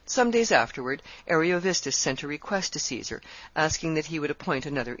withdrew. Some days afterward, Ariovistus sent a request to Caesar, asking that he would appoint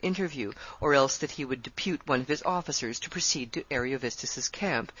another interview, or else that he would depute one of his officers to proceed to Ariovistus's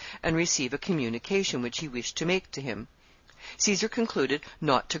camp and receive a communication which he wished to make to him. Caesar concluded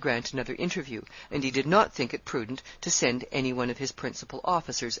not to grant another interview, and he did not think it prudent to send any one of his principal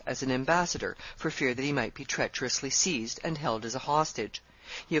officers as an ambassador, for fear that he might be treacherously seized and held as a hostage.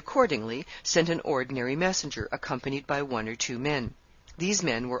 He accordingly sent an ordinary messenger, accompanied by 1 or 2 men. These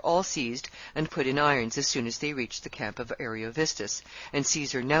men were all seized and put in irons as soon as they reached the camp of Ariovistus, and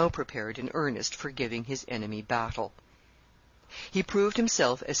Caesar now prepared in earnest for giving his enemy battle. He proved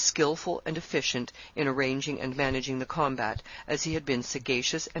himself as skillful and efficient in arranging and managing the combat as he had been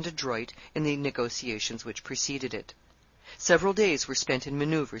sagacious and adroit in the negotiations which preceded it. Several days were spent in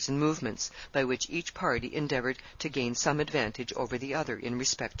maneuvers and movements, by which each party endeavored to gain some advantage over the other in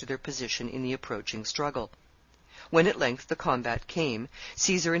respect to their position in the approaching struggle. When at length the combat came,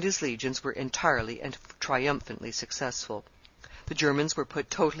 Caesar and his legions were entirely and triumphantly successful. The Germans were put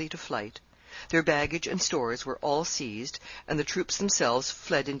totally to flight. Their baggage and stores were all seized, and the troops themselves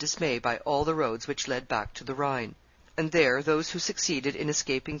fled in dismay by all the roads which led back to the Rhine. And there those who succeeded in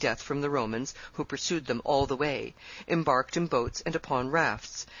escaping death from the Romans, who pursued them all the way, embarked in boats and upon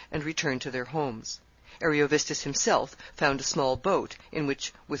rafts, and returned to their homes. Ariovistus himself found a small boat, in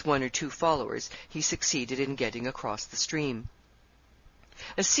which, with 1 or 2 followers, he succeeded in getting across the stream.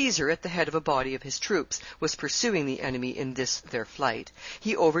 As Caesar, at the head of a body of his troops, was pursuing the enemy in this their flight,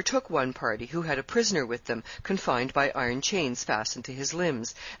 he overtook one party who had a prisoner with them, confined by iron chains fastened to his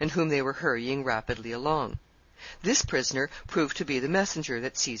limbs, and whom they were hurrying rapidly along. This prisoner proved to be the messenger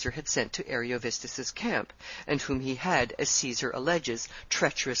that Caesar had sent to Ariovistus's camp, and whom he had, as Caesar alleges,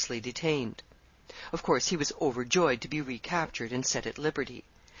 treacherously detained. Of course, he was overjoyed to be recaptured and set at liberty.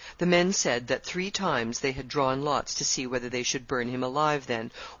 The men said that 3 times they had drawn lots to see whether they should burn him alive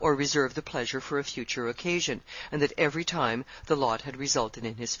then, or reserve the pleasure for a future occasion, and that every time the lot had resulted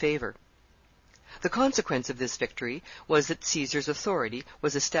in his favor. The consequence of this victory was that Caesar's authority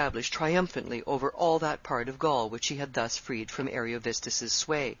was established triumphantly over all that part of Gaul which he had thus freed from Ariovistus's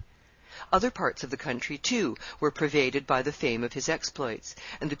sway. Other parts of the country, too, were pervaded by the fame of his exploits,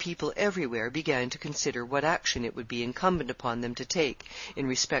 and the people everywhere began to consider what action it would be incumbent upon them to take in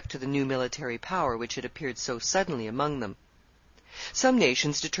respect to the new military power which had appeared so suddenly among them. Some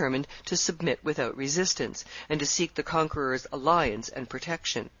nations determined to submit without resistance, and to seek the conqueror's alliance and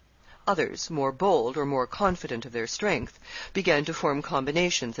protection. Others, more bold or more confident of their strength, began to form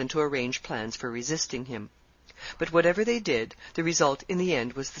combinations and to arrange plans for resisting him. But whatever they did, the result in the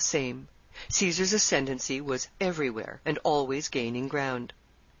end was the same. Caesar's ascendancy was everywhere, and always gaining ground.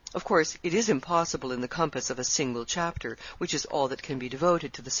 Of course, it is impossible in the compass of a single chapter, which is all that can be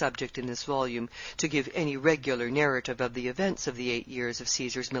devoted to the subject in this volume, to give any regular narrative of the events of the 8 years of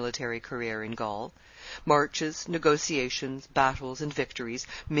Caesar's military career in Gaul. Marches, negotiations, battles, and victories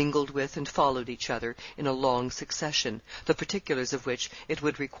mingled with and followed each other in a long succession, the particulars of which it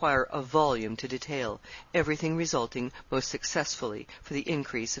would require a volume to detail, everything resulting most successfully for the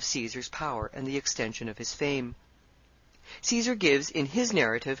increase of Caesar's power and the extension of his fame. Caesar gives in his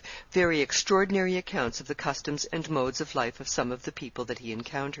narrative very extraordinary accounts of the customs and modes of life of some of the people that he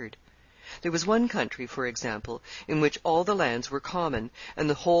encountered. There was one country, for example, in which all the lands were common, and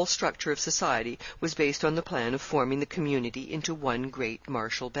the whole structure of society was based on the plan of forming the community into one great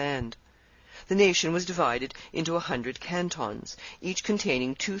martial band. The nation was divided into 100 cantons, each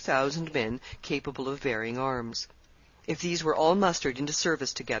containing 2,000 men capable of bearing arms. If these were all mustered into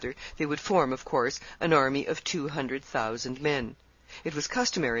service together, they would form, of course, an army of 200,000 men. It was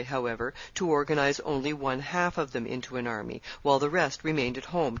customary, however, to organize only 1/2 of them into an army, while the rest remained at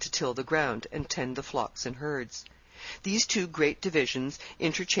home to till the ground and tend the flocks and herds. These 2 great divisions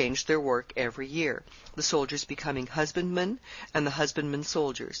interchanged their work every year, the soldiers becoming husbandmen and the husbandmen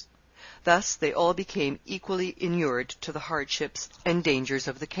soldiers. Thus they all became equally inured to the hardships and dangers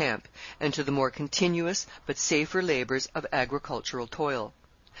of the camp, and to the more continuous but safer labors of agricultural toil.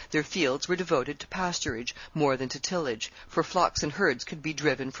 Their fields were devoted to pasturage more than to tillage, for flocks and herds could be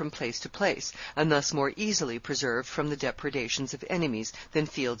driven from place to place, and thus more easily preserved from the depredations of enemies than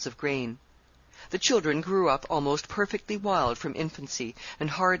fields of grain. The children grew up almost perfectly wild from infancy,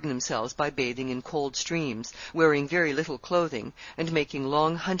 and hardened themselves by bathing in cold streams, wearing very little clothing, and making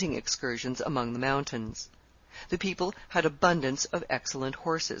long hunting excursions among the mountains. The people had abundance of excellent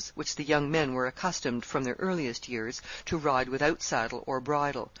horses, which the young men were accustomed from their earliest years to ride without saddle or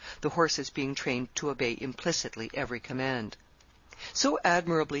bridle, the horses being trained to obey implicitly every command. So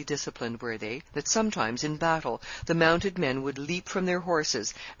admirably disciplined were they, that sometimes in battle the mounted men would leap from their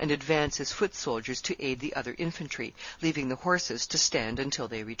horses and advance as foot soldiers to aid the other infantry, leaving the horses to stand until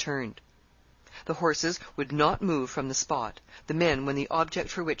they returned. The horses would not move from the spot. The men, when the object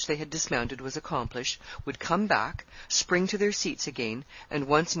for which they had dismounted was accomplished, would come back, spring to their seats again, and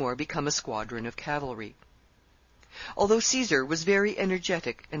once more become a squadron of cavalry. Although Caesar was very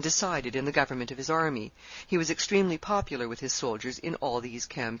energetic and decided in the government of his army, he was extremely popular with his soldiers in all these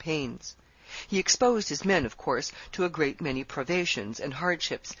campaigns. He exposed his men, of course, to a great many privations and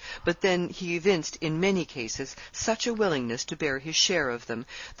hardships, but then he evinced in many cases such a willingness to bear his share of them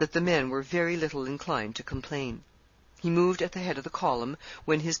that the men were very little inclined to complain. He moved at the head of the column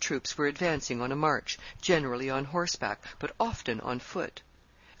when his troops were advancing on a march, generally on horseback, but often on foot.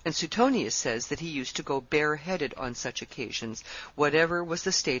 And Suetonius says that he used to go bareheaded on such occasions, whatever was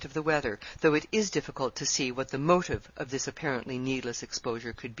the state of the weather, though it is difficult to see what the motive of this apparently needless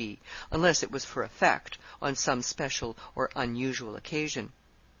exposure could be, unless it was for effect, on some special or unusual occasion.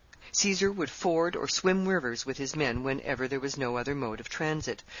 Caesar would ford or swim rivers with his men whenever there was no other mode of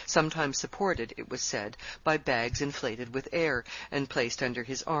transit, sometimes supported, it was said, by bags inflated with air, and placed under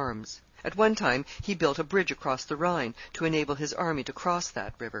his arms. At one time he built a bridge across the Rhine to enable his army to cross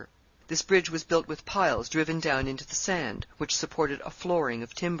that river. This bridge was built with piles driven down into the sand, which supported a flooring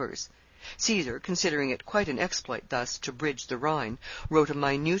of timbers. Caesar, considering it quite an exploit thus to bridge the Rhine, wrote a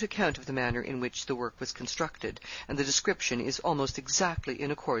minute account of the manner in which the work was constructed, and the description is almost exactly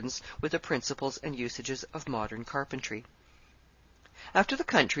in accordance with the principles and usages of modern carpentry. After the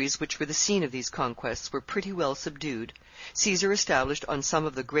countries which were the scene of these conquests were pretty well subdued, Caesar established on some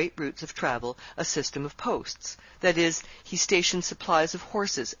of the great routes of travel a system of posts. That is, he stationed supplies of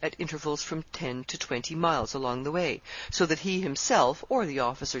horses at intervals from 10 to 20 miles along the way, so that he himself, or the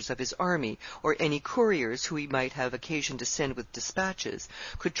officers of his army, or any couriers who he might have occasion to send with dispatches,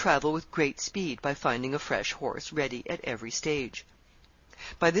 could travel with great speed by finding a fresh horse ready at every stage.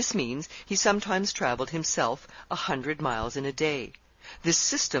 By this means he sometimes traveled himself 100 miles in a day. This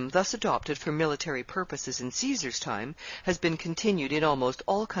system, thus adopted for military purposes in Caesar's time, has been continued in almost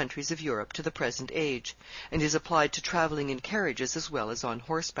all countries of Europe to the present age, and is applied to traveling in carriages as well as on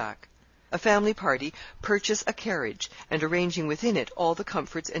horseback. A family party purchase a carriage, and arranging within it all the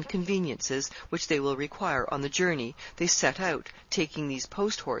comforts and conveniences which they will require on the journey, they set out, taking these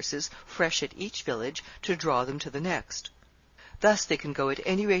post-horses, fresh at each village, to draw them to the next. Thus they can go at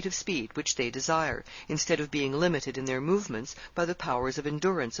any rate of speed which they desire, instead of being limited in their movements by the powers of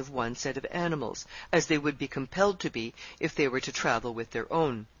endurance of one set of animals, as they would be compelled to be if they were to travel with their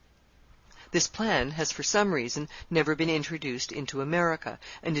own. This plan has for some reason never been introduced into America,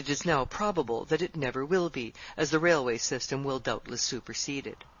 and it is now probable that it never will be, as the railway system will doubtless supersede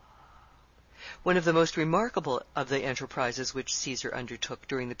it. One of the most remarkable of the enterprises which Caesar undertook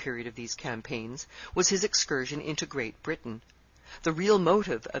during the period of these campaigns was his excursion into Great Britain. The real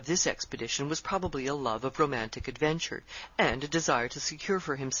motive of this expedition was probably a love of romantic adventure, and a desire to secure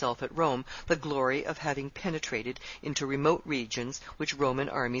for himself at Rome the glory of having penetrated into remote regions which Roman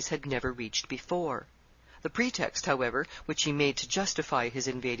armies had never reached before. The pretext, however, which he made to justify his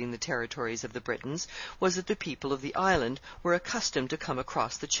invading the territories of the Britons was that the people of the island were accustomed to come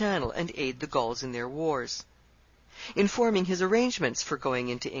across the Channel and aid the Gauls in their wars. In forming his arrangements for going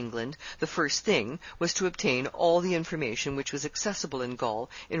into England, the first thing was to obtain all the information which was accessible in Gaul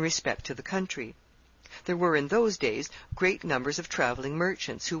in respect to the country. There were in those days great numbers of traveling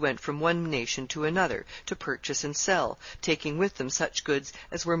merchants who went from one nation to another to purchase and sell, taking with them such goods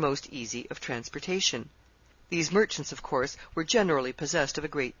as were most easy of transportation. These merchants, of course, were generally possessed of a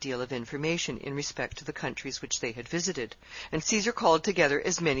great deal of information in respect to the countries which they had visited, and Caesar called together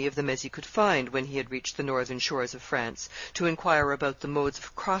as many of them as he could find when he had reached the northern shores of France, to inquire about the modes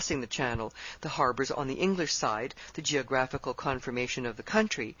of crossing the Channel, the harbors on the English side, the geographical conformation of the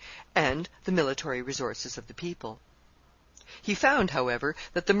country, and the military resources of the people. He found, however,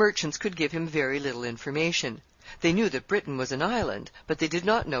 that the merchants could give him very little information. They knew that Britain was an island, but they did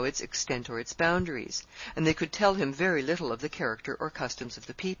not know its extent or its boundaries, and they could tell him very little of the character or customs of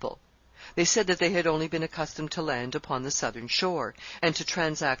the people. They said that they had only been accustomed to land upon the southern shore, and to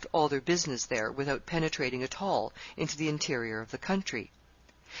transact all their business there without penetrating at all into the interior of the country.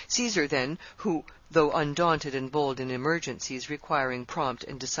 Caesar, then, who, though undaunted and bold in emergencies requiring prompt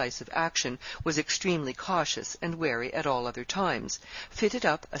and decisive action, was extremely cautious and wary at all other times, fitted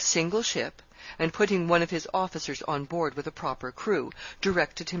up a single ship, and, putting one of his officers on board with a proper crew,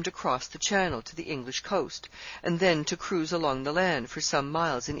 directed him to cross the Channel to the English coast, and then to cruise along the land for some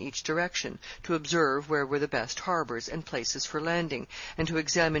miles in each direction, to observe where were the best harbors and places for landing, and to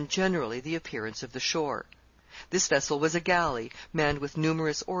examine generally the appearance of the shore. This vessel was a galley, manned with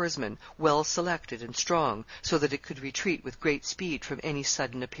numerous oarsmen, well selected and strong, so that it could retreat with great speed from any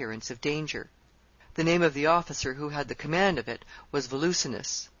sudden appearance of danger. The name of the officer who had the command of it was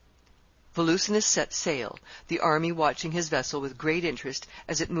Volusinus. Volusinus set sail, the army watching his vessel with great interest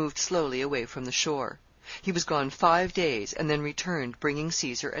as it moved slowly away from the shore. He was gone 5 days, and then returned, bringing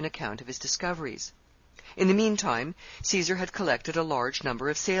Caesar an account of his discoveries. In the meantime, Caesar had collected a large number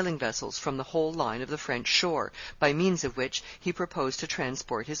of sailing vessels from the whole line of the French shore, by means of which he proposed to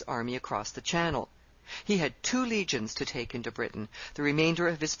transport his army across the Channel. He had 2 legions to take into Britain, the remainder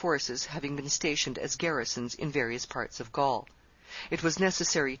of his forces having been stationed as garrisons in various parts of Gaul. It was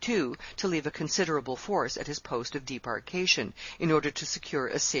necessary, too, to leave a considerable force at his post of debarkation, in order to secure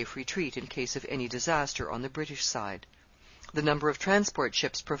a safe retreat in case of any disaster on the British side. The number of transport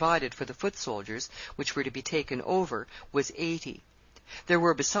ships provided for the foot soldiers, which were to be taken over, was 80. There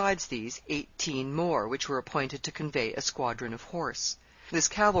were, besides these, 18 more, which were appointed to convey a squadron of horse. This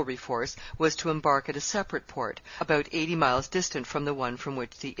cavalry force was to embark at a separate port, about 80 miles distant from the one from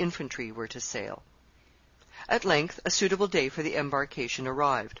which the infantry were to sail. At length a suitable day for the embarkation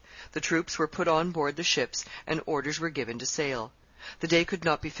arrived. The troops were put on board the ships, and orders were given to sail. The day could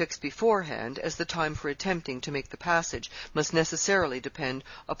not be fixed beforehand, as the time for attempting to make the passage must necessarily depend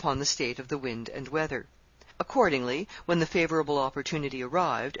upon the state of the wind and weather. Accordingly, when the favorable opportunity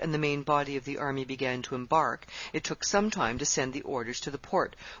arrived, and the main body of the army began to embark, it took some time to send the orders to the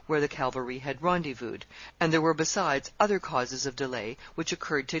port where the cavalry had rendezvoused, and there were besides other causes of delay which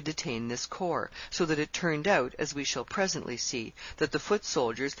occurred to detain this corps, so that it turned out, as we shall presently see, that the foot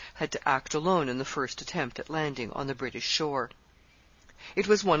soldiers had to act alone in the first attempt at landing on the British shore. It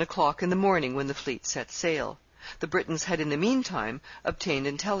was 1 o'clock in the morning when the fleet set sail. The Britons had in the meantime obtained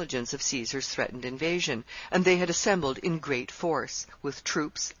intelligence of Caesar's threatened invasion, and they had assembled in great force, with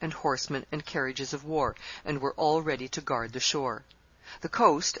troops and horsemen and carriages of war, and were all ready to guard the shore. The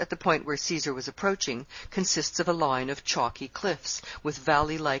coast, at the point where Caesar was approaching, consists of a line of chalky cliffs, with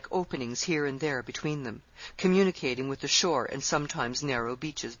valley-like openings here and there between them, communicating with the shore and sometimes narrow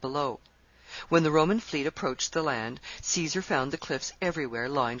beaches below. When the Roman fleet approached the land, Caesar found the cliffs everywhere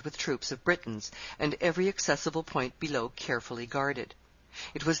lined with troops of Britons, and every accessible point below carefully guarded.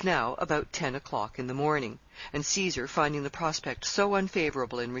 It was now about 10 o'clock in the morning, and Caesar, finding the prospect so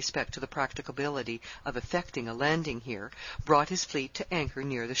unfavorable in respect to the practicability of effecting a landing here, brought his fleet to anchor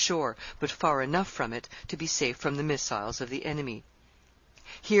near the shore, but far enough from it to be safe from the missiles of the enemy.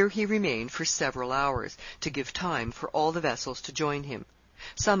 Here he remained for several hours, to give time for all the vessels to join him.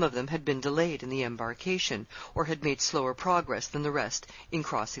 Some of them had been delayed in the embarkation, or had made slower progress than the rest in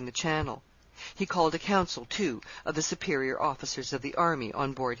crossing the Channel. He called a council, too, of the superior officers of the army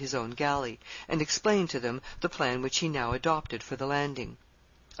on board his own galley, and explained to them the plan which he now adopted for the landing.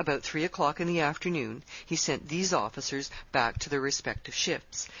 About 3 o'clock in the afternoon he sent these officers back to their respective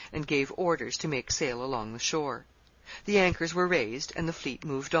ships, and gave orders to make sail along the shore. The anchors were raised, and the fleet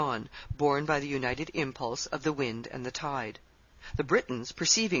moved on, borne by the united impulse of the wind and the tide. The Britons,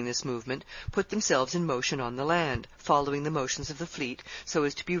 perceiving this movement, put themselves in motion on the land, following the motions of the fleet, so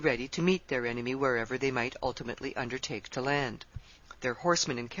as to be ready to meet their enemy wherever they might ultimately undertake to land. Their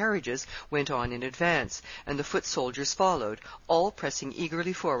horsemen and carriages went on in advance, and the foot soldiers followed, all pressing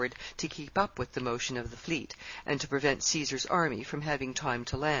eagerly forward to keep up with the motion of the fleet, and to prevent Caesar's army from having time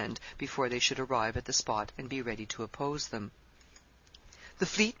to land before they should arrive at the spot and be ready to oppose them. The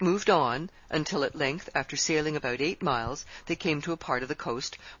fleet moved on until at length, after sailing about 8 miles, they came to a part of the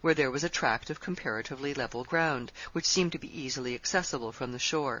coast where there was a tract of comparatively level ground, which seemed to be easily accessible from the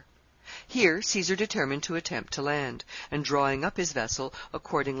shore. Here Caesar determined to attempt to land, and drawing up his vessel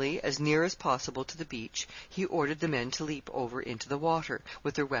accordingly as near as possible to the beach, he ordered the men to leap over into the water,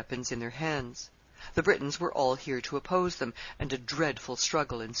 with their weapons in their hands. The Britons were all here to oppose them, and a dreadful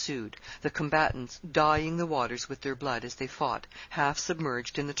struggle ensued, the combatants dyeing the waters with their blood as they fought, half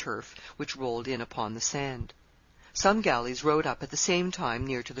submerged in the turf which rolled in upon the sand. Some galleys rowed up at the same time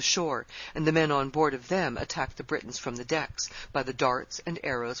near to the shore, and the men on board of them attacked the Britons from the decks by the darts and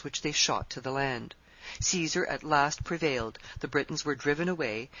arrows which they shot to the land. Caesar at last prevailed, the Britons were driven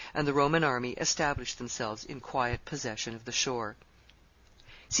away, and the Roman army established themselves in quiet possession of the shore.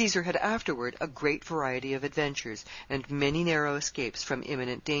 Caesar had afterward a great variety of adventures, and many narrow escapes from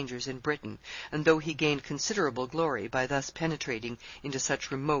imminent dangers in Britain, and though he gained considerable glory by thus penetrating into such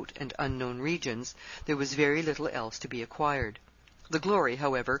remote and unknown regions, there was very little else to be acquired. The glory,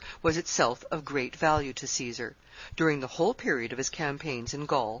 however, was itself of great value to Caesar. During the whole period of his campaigns in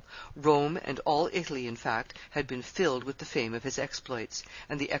Gaul, Rome, and all Italy, in fact, had been filled with the fame of his exploits,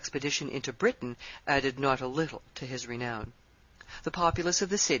 and the expedition into Britain added not a little to his renown. The populace of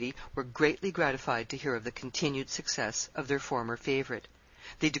the city were greatly gratified to hear of the continued success of their former favorite.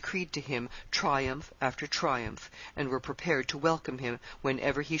 They decreed to him triumph after triumph, and were prepared to welcome him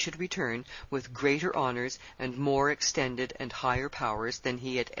whenever he should return with greater honors and more extended and higher powers than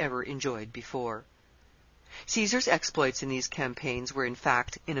he had ever enjoyed before. Caesar's exploits in these campaigns were, in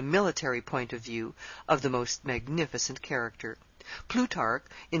fact, in a military point of view, of the most magnificent character. Plutarch,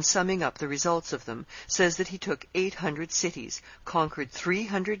 in summing up the results of them, says that he took 800 cities, conquered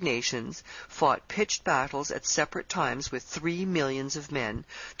 300 nations, fought pitched battles at separate times with 3 millions of men,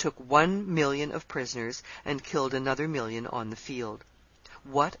 took 1 million of prisoners, and killed another million on the field.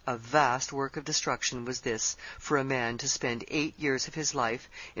 What a vast work of destruction was this for a man to spend 8 years of his life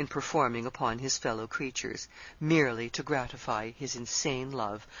in performing upon his fellow creatures, merely to gratify his insane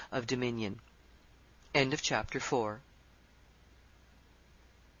love of dominion. End of chapter 4.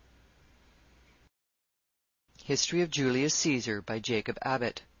 History of Julius Caesar by Jacob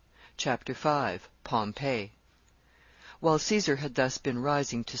Abbott. Chapter 5. Pompey. While Caesar had thus been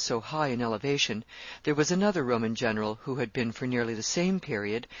rising to so high an elevation, there was another Roman general who had been for nearly the same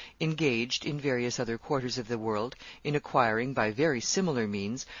period engaged in various other quarters of the world in acquiring by very similar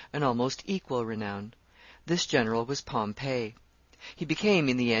means an almost equal renown. This general was Pompey. He became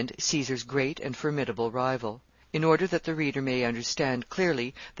in the end Caesar's great and formidable rival. In order that the reader may understand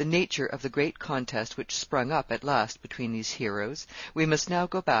clearly the nature of the great contest which sprung up at last between these heroes, we must now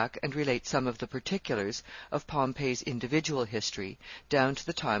go back and relate some of the particulars of Pompey's individual history, down to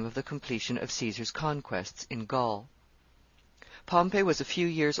the time of the completion of Caesar's conquests in Gaul. Pompey was a few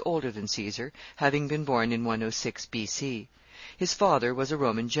years older than Caesar, having been born in 106 B.C. His father was a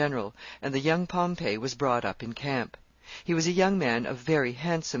Roman general, and the young Pompey was brought up in camp. He was a young man of very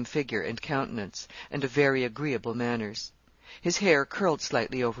handsome figure and countenance, and of very agreeable manners. His hair curled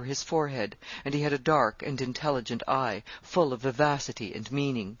slightly over his forehead, and he had a dark and intelligent eye, full of vivacity and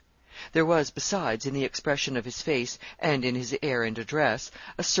meaning. There was, besides, in the expression of his face and in his air and address,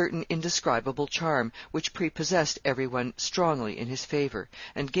 a certain indescribable charm which prepossessed every one strongly in his favor,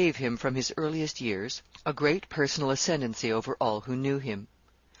 and gave him, from his earliest years, a great personal ascendancy over all who knew him.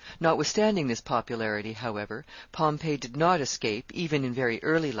 Notwithstanding this popularity, however, Pompey did not escape, even in very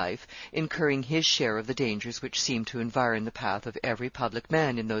early life, incurring his share of the dangers which seemed to environ the path of every public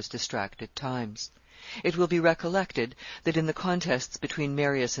man in those distracted times. It will be recollected that in the contests between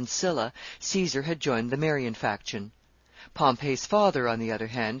Marius and Sylla, Caesar had joined the Marian faction. Pompey's father, on the other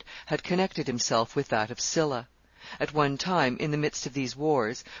hand, had connected himself with that of Sylla. At one time, in the midst of these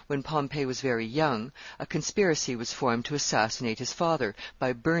wars, when Pompey was very young, a conspiracy was formed to assassinate his father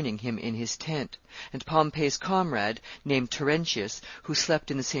by burning him in his tent, and Pompey's comrade, named Terentius, who slept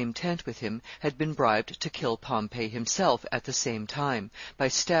in the same tent with him, had been bribed to kill Pompey himself at the same time, by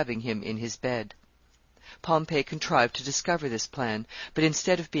stabbing him in his bed. Pompey contrived to discover this plan, but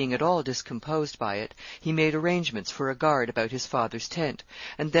instead of being at all discomposed by it, he made arrangements for a guard about his father's tent,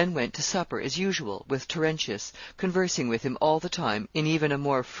 and then went to supper as usual with Terentius, conversing with him all the time in even a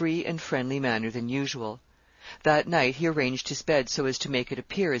more free and friendly manner than usual. That night he arranged his bed so as to make it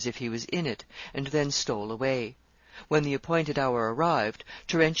appear as if he was in it, and then stole away. When the appointed hour arrived,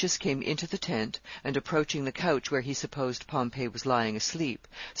 Terentius came into the tent, and, approaching the couch where he supposed Pompey was lying asleep,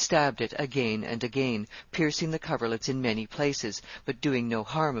 stabbed it again and again, piercing the coverlets in many places, but doing no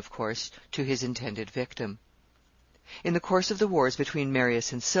harm, of course, to his intended victim. In the course of the wars between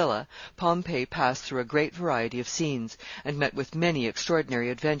Marius and Sylla, Pompey passed through a great variety of scenes, and met with many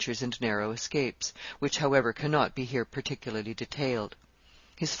extraordinary adventures and narrow escapes, which, however, cannot be here particularly detailed.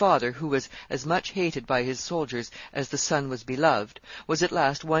 His father, who was as much hated by his soldiers as the son was beloved, was at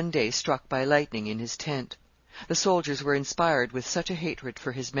last one day struck by lightning in his tent. The soldiers were inspired with such a hatred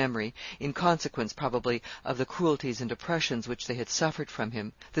for his memory, in consequence probably of the cruelties and oppressions which they had suffered from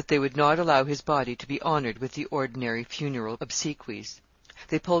him, that they would not allow his body to be honored with the ordinary funeral obsequies.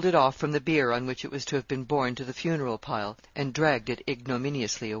 They pulled it off from the bier on which it was to have been borne to the funeral pile, and dragged it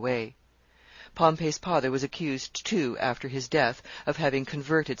ignominiously away. Pompey's father was accused, too, after his death, of having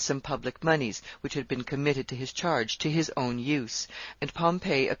converted some public moneys which had been committed to his charge to his own use, and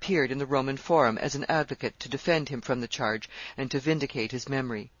Pompey appeared in the Roman Forum as an advocate to defend him from the charge and to vindicate his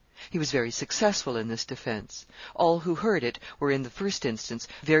memory. He was very successful in this defense. All who heard it were, in the first instance,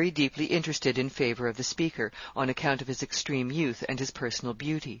 very deeply interested in favor of the speaker, on account of his extreme youth and his personal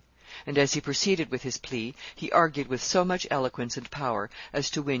beauty. And as he proceeded with his plea, he argued with so much eloquence and power as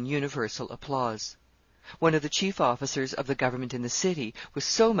to win universal applause. One of the chief officers of the government in the city was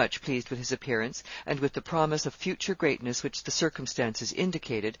so much pleased with his appearance, and with the promise of future greatness which the circumstances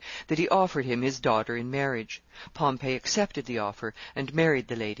indicated, that he offered him his daughter in marriage. Pompey accepted the offer, and married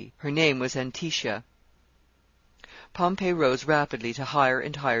the lady. Her name was Antitia. Pompey rose rapidly to higher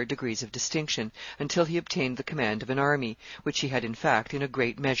and higher degrees of distinction, until he obtained the command of an army, which he had in fact in a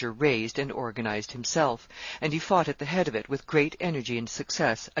great measure raised and organized himself, and he fought at the head of it with great energy and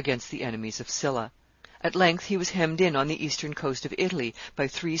success against the enemies of Sylla. At length he was hemmed in on the eastern coast of Italy by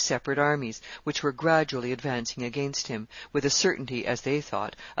 3 separate armies, which were gradually advancing against him, with a certainty, as they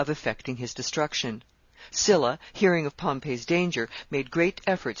thought, of effecting his destruction. Sylla, hearing of Pompey's danger, made great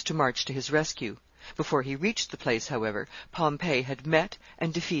efforts to march to his rescue. Before he reached the place, however, Pompey had met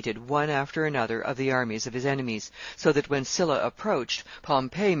and defeated one after another of the armies of his enemies, so that when Sylla approached,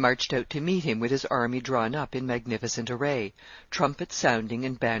 Pompey marched out to meet him with his army drawn up in magnificent array, trumpets sounding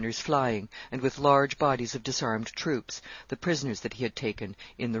and banners flying, and with large bodies of disarmed troops, the prisoners that he had taken,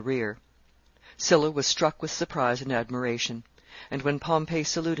 in the rear. Sylla was struck with surprise and admiration, and when Pompey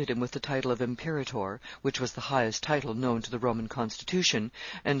saluted him with the title of Imperator, which was the highest title known to the Roman constitution,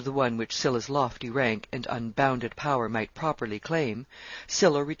 and the one which Sylla's lofty rank and unbounded power might properly claim,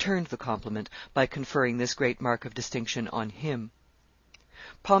 Sylla returned the compliment by conferring this great mark of distinction on him.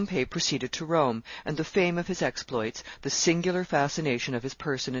 Pompey proceeded to Rome, and the fame of his exploits, the singular fascination of his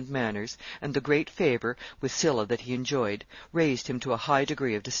person and manners, and the great favor with Sylla that he enjoyed, raised him to a high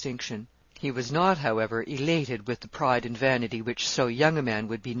degree of distinction. He was not, however, elated with the pride and vanity which so young a man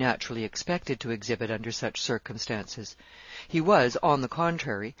would be naturally expected to exhibit under such circumstances. He was, on the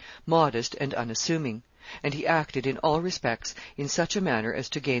contrary, modest and unassuming, and he acted in all respects in such a manner as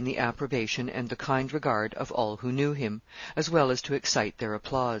to gain the approbation and the kind regard of all who knew him, as well as to excite their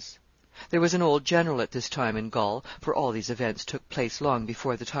applause. There was an old general at this time in Gaul, for all these events took place long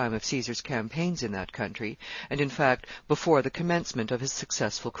before the time of Caesar's campaigns in that country, and in fact before the commencement of his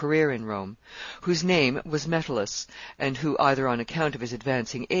successful career in Rome, whose name was Metellus, and who, either on account of his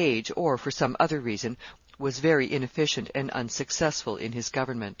advancing age or for some other reason, was very inefficient and unsuccessful in his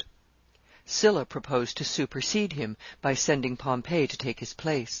government. Sylla proposed to supersede him by sending Pompey to take his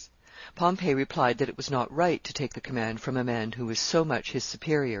place. Pompey replied that it was not right to take the command from a man who was so much his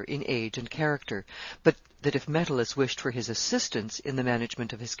superior in age and character, but that if Metellus wished for his assistance in the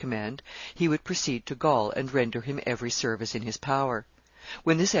management of his command, he would proceed to Gaul and render him every service in his power.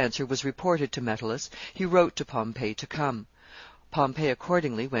 When this answer was reported to Metellus, he wrote to Pompey to come. Pompey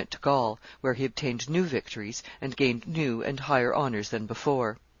accordingly went to Gaul, where he obtained new victories and gained new and higher honors than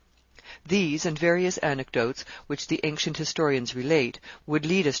before. These and various anecdotes which the ancient historians relate would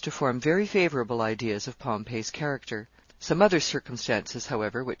lead us to form very favorable ideas of Pompey's character. Some other circumstances,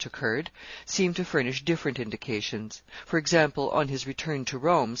 however, which occurred, seem to furnish different indications. For example, on his return to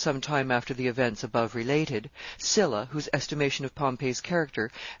Rome, some time after the events above related, Sylla, whose estimation of Pompey's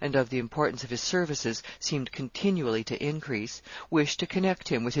character and of the importance of his services seemed continually to increase, wished to connect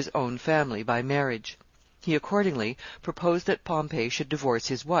him with his own family by marriage. He accordingly proposed that Pompey should divorce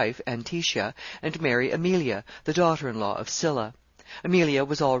his wife, Anticia, and marry Aemilia, the daughter-in-law of Sylla. Aemilia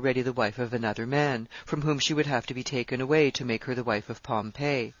was already the wife of another man, from whom she would have to be taken away to make her the wife of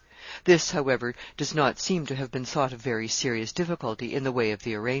Pompey. This, however, does not seem to have been thought a very serious difficulty in the way of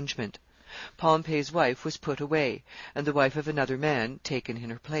the arrangement. Pompey's wife was put away, and the wife of another man taken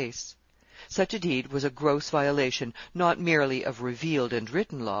in her place. Such a deed was a gross violation not merely of revealed and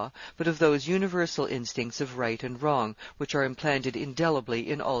written law, but of those universal instincts of right and wrong which are implanted indelibly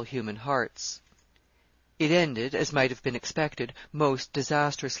in all human hearts. It ended, as might have been expected, most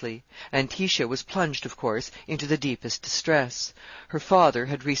disastrously. Anticia was plunged, of course, into the deepest distress. Her father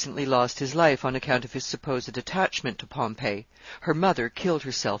had recently lost his life on account of his supposed attachment to Pompey. Her mother killed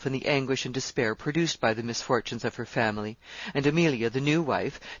herself in the anguish and despair produced by the misfortunes of her family, and Aemilia, the new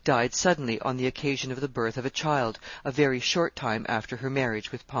wife, died suddenly on the occasion of the birth of a child, a very short time after her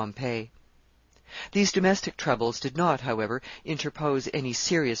marriage with Pompey. These domestic troubles did not, however, interpose any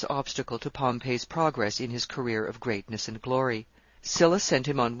serious obstacle to Pompey's progress in his career of greatness and glory. Sylla sent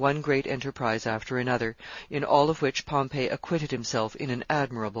him on one great enterprise after another, in all of which Pompey acquitted himself in an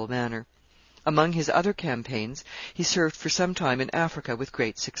admirable manner. Among his other campaigns, he served for some time in Africa with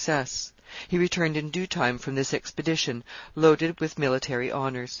great success. He returned in due time from this expedition, loaded with military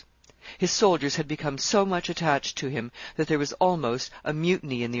honors. His soldiers had become so much attached to him that there was almost a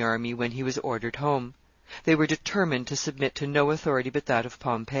mutiny in the army when he was ordered home. They were determined to submit to no authority but that of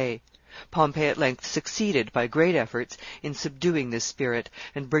Pompey. Pompey at length succeeded, by great efforts, in subduing this spirit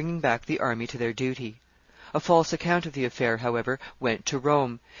and bringing back the army to their duty. A false account of the affair, however, went to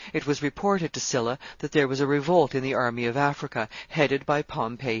Rome. It was reported to Sylla that there was a revolt in the army of Africa, headed by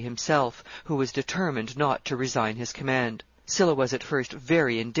Pompey himself, who was determined not to resign his command. Sylla was at first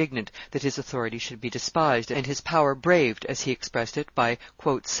very indignant that his authority should be despised, and his power braved, as he expressed it, by,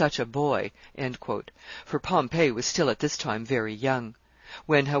 quote, such a boy, end quote, for Pompey was still at this time very young.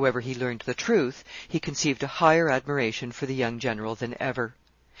 When, however, he learned the truth, he conceived a higher admiration for the young general than ever.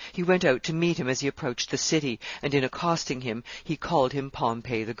 He went out to meet him as he approached the city, and in accosting him he called him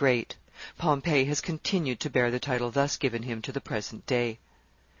Pompey the Great. Pompey has continued to bear the title thus given him to the present day.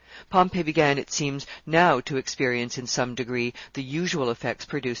 Pompey began, it seems, now to experience in some degree the usual effects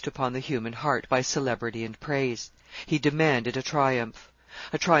produced upon the human heart by celebrity and praise. He demanded a triumph.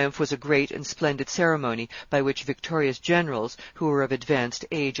 A triumph was a great and splendid ceremony by which victorious generals, who were of advanced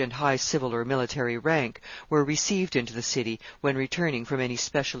age and high civil or military rank, were received into the city when returning from any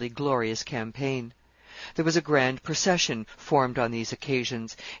specially glorious campaign. There was a grand procession formed on these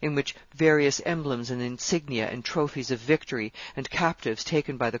occasions, in which various emblems and insignia and trophies of victory and captives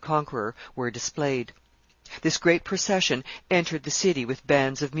taken by the conqueror were displayed. This great procession entered the city with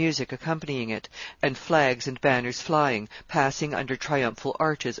bands of music accompanying it, and flags and banners flying, passing under triumphal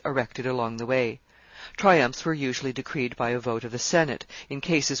arches erected along the way. Triumphs were usually decreed by a vote of the Senate, in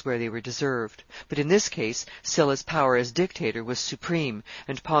cases where they were deserved, but in this case Sylla's power as dictator was supreme,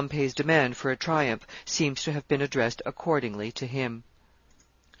 and Pompey's demand for a triumph seems to have been addressed accordingly to him.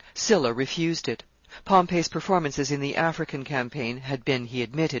 Sylla refused it. Pompey's performances in the African campaign had been, he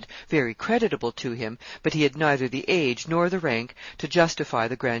admitted, very creditable to him, but he had neither the age nor the rank to justify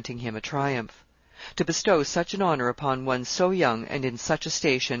the granting him a triumph. To bestow such an honor upon one so young and in such a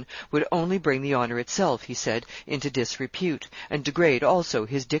station would only bring the honor itself, he said, into disrepute, and degrade also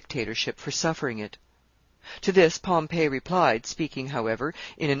his dictatorship for suffering it. To this Pompey replied, speaking, however,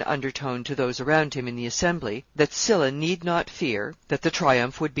 in an undertone to those around him in the assembly, that Sylla need not fear that the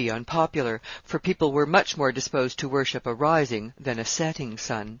triumph would be unpopular, for people were much more disposed to worship a rising than a setting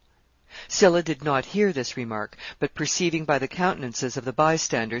sun. Sylla did not hear this remark, but perceiving by the countenances of the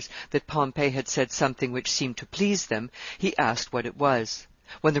bystanders that Pompey had said something which seemed to please them, he asked what it was.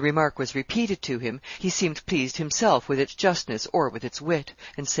 When the remark was repeated to him, he seemed pleased himself with its justness or with its wit,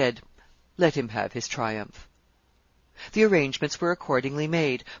 and said, "Let him have his triumph." The arrangements were accordingly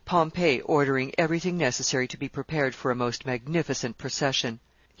made, Pompey ordering everything necessary to be prepared for a most magnificent procession.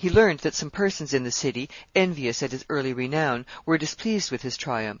 He learned that some persons in the city, envious at his early renown, were displeased with his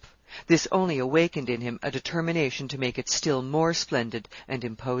triumph. This only awakened in him a determination to make it still more splendid and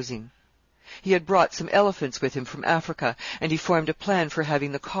imposing. He had brought some elephants with him from Africa, and he formed a plan for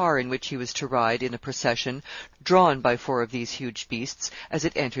having the car in which he was to ride in the procession drawn by 4 of these huge beasts as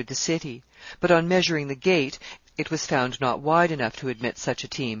it entered the city. But on measuring the gate, it was found not wide enough to admit such a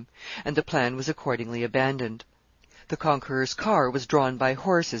team, and the plan was accordingly abandoned. The conqueror's car was drawn by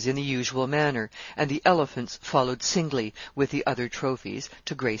horses in the usual manner, and the elephants followed singly, with the other trophies,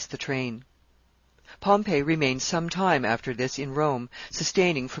 to grace the train. Pompey remained some time after this in Rome,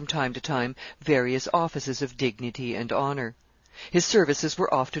 sustaining from time to time various offices of dignity and honor. His services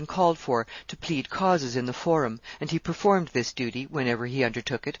were often called for to plead causes in the Forum, and he performed this duty, whenever he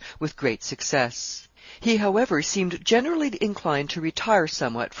undertook it, with great success. He, however, seemed generally inclined to retire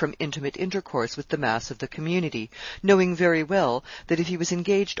somewhat from intimate intercourse with the mass of the community, knowing very well that if he was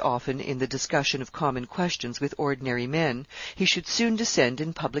engaged often in the discussion of common questions with ordinary men, he should soon descend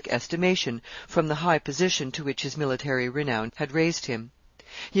in public estimation from the high position to which his military renown had raised him.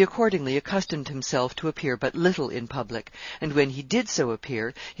 He accordingly accustomed himself to appear but little in public, and when he did so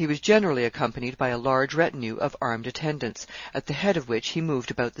appear, he was generally accompanied by a large retinue of armed attendants, at the head of which he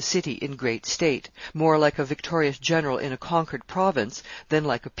moved about the city in great state, more like a victorious general in a conquered province than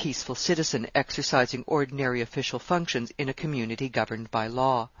like a peaceful citizen exercising ordinary official functions in a community governed by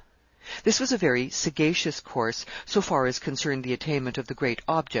law. This was a very sagacious course, so far as concerned the attainment of the great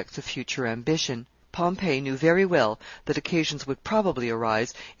objects of future ambition. Pompey knew very well that occasions would probably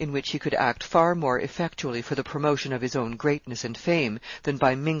arise in which he could act far more effectually for the promotion of his own greatness and fame than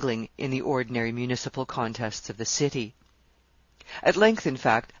by mingling in the ordinary municipal contests of the city. At length, in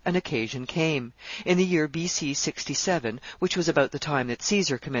fact, an occasion came. In the year B.C. 67, which was about the time that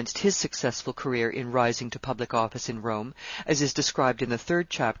Caesar commenced his successful career in rising to public office in Rome, as is described in the 3rd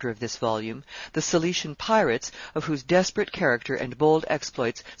chapter of this volume, the Cilician pirates, of whose desperate character and bold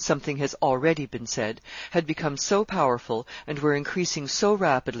exploits something has already been said, had become so powerful and were increasing so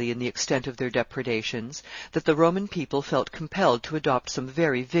rapidly in the extent of their depredations, that the Roman people felt compelled to adopt some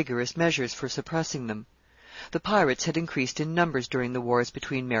very vigorous measures for suppressing them. The pirates had increased in numbers during the wars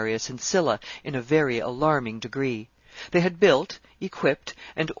between Marius and Sylla in a very alarming degree. They had built, equipped,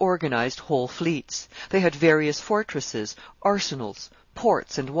 and organized whole fleets. They had various fortresses, arsenals,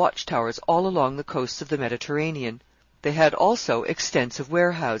 ports, and watchtowers all along the coasts of the Mediterranean. They had also extensive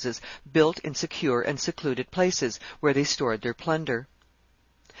warehouses, built in secure and secluded places, where they stored their plunder.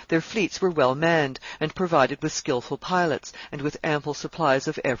 Their fleets were well manned, and provided with skilful pilots, and with ample supplies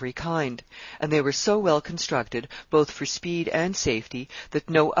of every kind, and they were so well constructed, both for speed and safety, that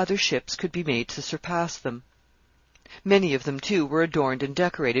no other ships could be made to surpass them. Many of them, too, were adorned and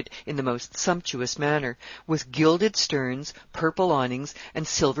decorated in the most sumptuous manner, with gilded sterns, purple awnings, and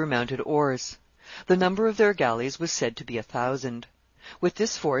silver-mounted oars. The number of their galleys was said to be 1,000. With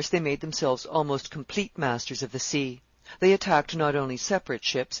this force they made themselves almost complete masters of the sea. They attacked not only separate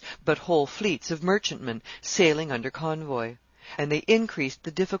ships, but whole fleets of merchantmen sailing under convoy, and they increased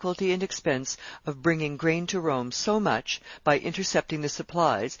the difficulty and expense of bringing grain to Rome so much, by intercepting the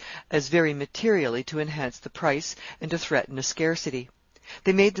supplies, as very materially to enhance the price and to threaten a scarcity.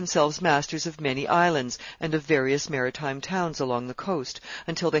 They made themselves masters of many islands and of various maritime towns along the coast,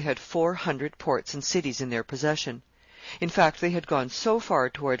 until they had 400 ports and cities in their possession. In fact, they had gone so far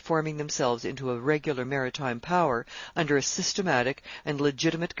toward forming themselves into a regular maritime power, under a systematic and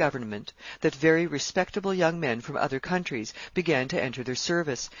legitimate government, that very respectable young men from other countries began to enter their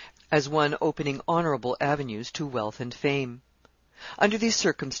service, as one opening honorable avenues to wealth and fame. Under these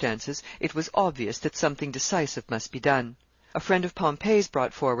circumstances, it was obvious that something decisive must be done. A friend of Pompey's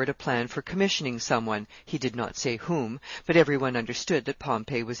brought forward a plan for commissioning someone, he did not say whom, but everyone understood that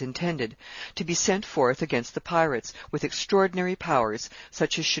Pompey was intended, to be sent forth against the pirates with extraordinary powers,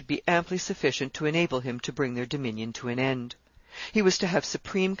 such as should be amply sufficient to enable him to bring their dominion to an end. He was to have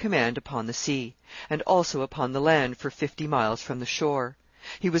supreme command upon the sea, and also upon the land for 50 miles from the shore.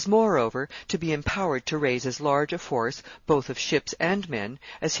 He was, moreover, to be empowered to raise as large a force, both of ships and men,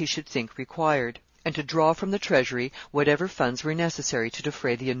 as he should think required, and to draw from the treasury whatever funds were necessary to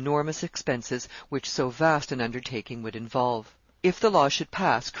defray the enormous expenses which so vast an undertaking would involve. If the law should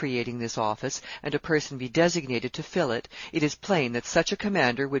pass creating this office, and a person be designated to fill it, it is plain that such a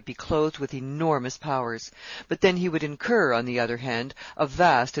commander would be clothed with enormous powers, but then he would incur, on the other hand, a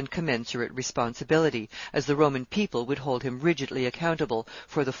vast and commensurate responsibility, as the Roman people would hold him rigidly accountable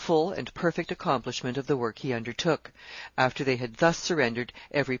for the full and perfect accomplishment of the work he undertook, after they had thus surrendered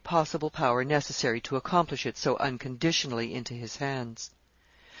every possible power necessary to accomplish it so unconditionally into his hands.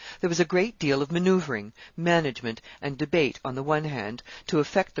 There was a great deal of manoeuvring, management, and debate on the one hand to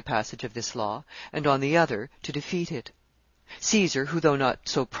effect the passage of this law, and on the other to defeat it. Caesar, who, though not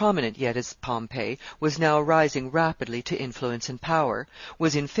so prominent yet as Pompey, was now rising rapidly to influence and power,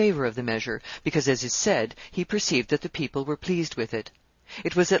 was in favor of the measure, because, as is said, he perceived that the people were pleased with it.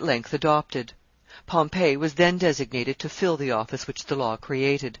 It was at length adopted. Pompey was then designated to fill the office which the law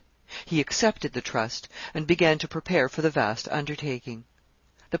created. He accepted the trust, and began to prepare for the vast undertaking.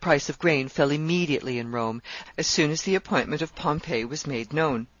 The price of grain fell immediately in Rome, as soon as the appointment of Pompey was made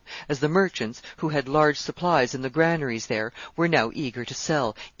known, as the merchants, who had large supplies in the granaries there, were now eager to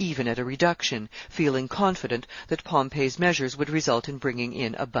sell, even at a reduction, feeling confident that Pompey's measures would result in bringing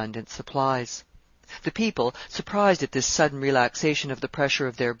in abundant supplies. The people, surprised at this sudden relaxation of the pressure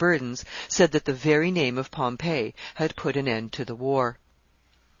of their burdens, said that the very name of Pompey had put an end to the war.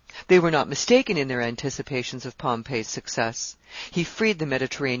 They were not mistaken in their anticipations of Pompey's success. He freed the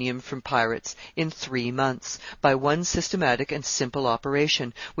Mediterranean from pirates in 3 months, by one systematic and simple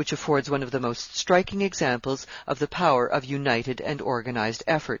operation, which affords one of the most striking examples of the power of united and organized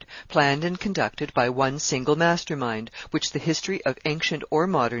effort, planned and conducted by one single mastermind, which the history of ancient or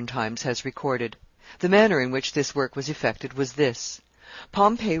modern times has recorded. The manner in which this work was effected was this.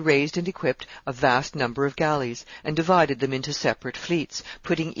 Pompey raised and equipped a vast number of galleys, and divided them into separate fleets,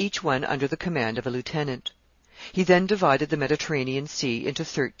 putting each one under the command of a lieutenant. He then divided the Mediterranean Sea into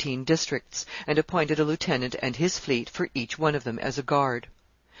 13 districts, and appointed a lieutenant and his fleet for each one of them as a guard.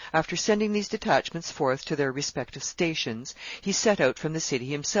 After sending these detachments forth to their respective stations, he set out from the city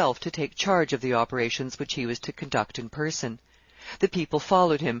himself to take charge of the operations which he was to conduct in person. The people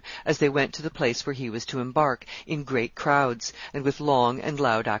followed him, as they went to the place where he was to embark, in great crowds, and with long and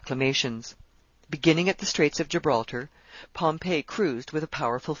loud acclamations. Beginning at the Straits of Gibraltar, Pompey cruised with a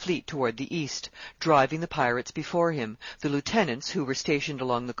powerful fleet toward the east, driving the pirates before him, the lieutenants, who were stationed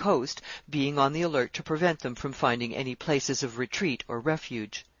along the coast, being on the alert to prevent them from finding any places of retreat or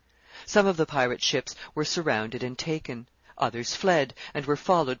refuge. Some of the pirate ships were surrounded and taken. Others fled, and were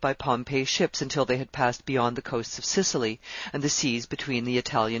followed by Pompey's ships until they had passed beyond the coasts of Sicily and the seas between the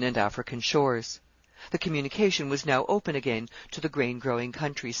Italian and African shores. The communication was now open again to the grain-growing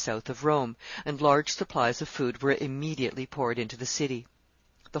countries south of Rome, and large supplies of food were immediately poured into the city.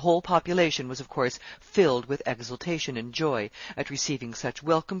 The whole population was, of course, filled with exultation and joy at receiving such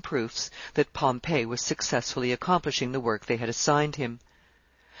welcome proofs that Pompey was successfully accomplishing the work they had assigned him.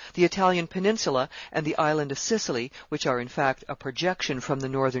 The Italian peninsula and the island of Sicily, which are in fact a projection from the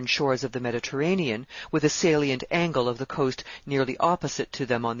northern shores of the Mediterranean, with a salient angle of the coast nearly opposite to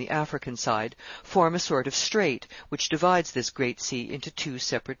them on the African side, form a sort of strait which divides this great sea into two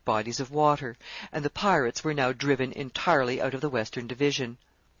separate bodies of water, and the pirates were now driven entirely out of the western division.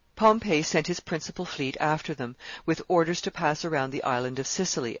 Pompey sent his principal fleet after them, with orders to pass around the island of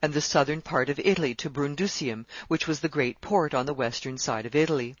Sicily and the southern part of Italy to Brundusium, which was the great port on the western side of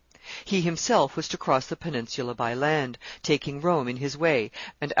Italy. He himself was to cross the peninsula by land, taking Rome in his way,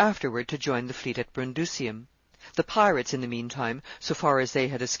 and afterward to join the fleet at Brundusium. The pirates, in the meantime, so far as they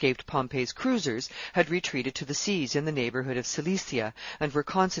had escaped Pompey's cruisers, had retreated to the seas in the neighborhood of Cilicia, and were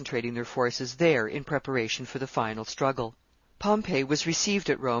concentrating their forces there in preparation for the final struggle. Pompey was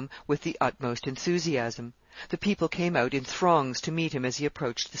received at Rome with the utmost enthusiasm. The people came out in throngs to meet him as he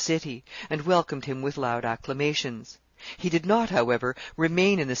approached the city, and welcomed him with loud acclamations. He did not, however,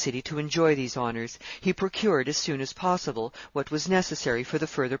 remain in the city to enjoy these honors. He procured as soon as possible what was necessary for the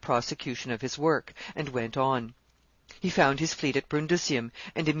further prosecution of his work, and went on. He found his fleet at Brundusium,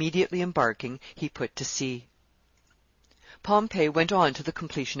 and immediately embarking, he put to sea. Pompey went on to the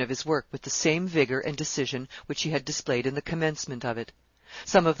completion of his work with the same vigor and decision which he had displayed in the commencement of it.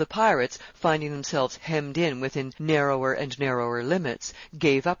 Some of the pirates, finding themselves hemmed in within narrower and narrower limits,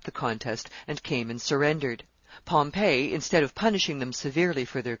 gave up the contest and came and surrendered. Pompey, instead of punishing them severely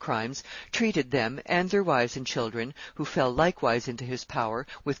for their crimes, treated them and their wives and children, who fell likewise into his power,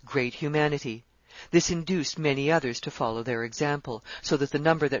 with great humanity. This induced many others to follow their example, so that the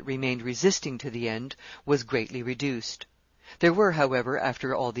number that remained resisting to the end was greatly reduced. There were, however,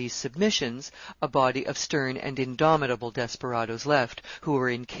 after all these submissions, a body of stern and indomitable desperadoes left, who were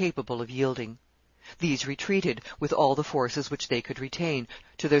incapable of yielding. These retreated, with all the forces which they could retain,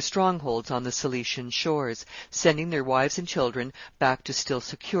 to their strongholds on the Cilician shores, sending their wives and children back to still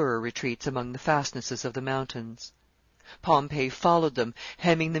securer retreats among the fastnesses of the mountains. Pompey followed them,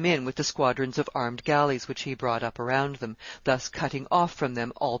 hemming them in with the squadrons of armed galleys which he brought up around them, thus cutting off from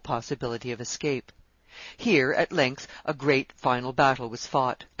them all possibility of escape. Here, at length, a great final battle was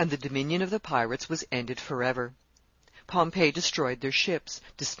fought, and the dominion of the pirates was ended forever. Pompey destroyed their ships,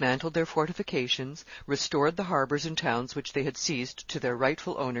 dismantled their fortifications, restored the harbors and towns which they had seized to their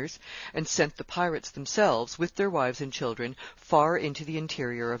rightful owners, and sent the pirates themselves, with their wives and children, far into the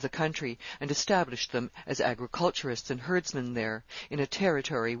interior of the country, and established them as agriculturists and herdsmen there, in a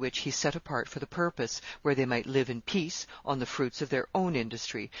territory which he set apart for the purpose, where they might live in peace on the fruits of their own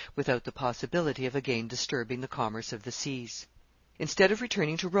industry, without the possibility of again disturbing the commerce of the seas. Instead of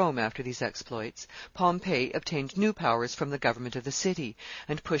returning to Rome after these exploits, Pompey obtained new powers from the government of the city,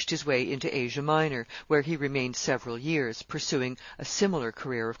 and pushed his way into Asia Minor, where he remained several years, pursuing a similar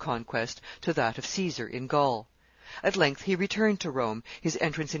career of conquest to that of Caesar in Gaul. At length he returned to Rome, his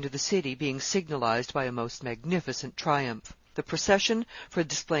entrance into the city being signalized by a most magnificent triumph. The procession, for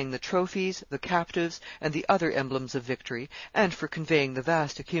displaying the trophies, the captives, and the other emblems of victory, and for conveying the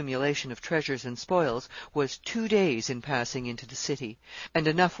vast accumulation of treasures and spoils, was 2 days in passing into the city, and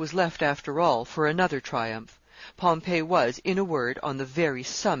enough was left, after all, for another triumph. Pompey was, in a word, on the very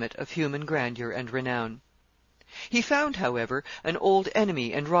summit of human grandeur and renown. He found, however, an old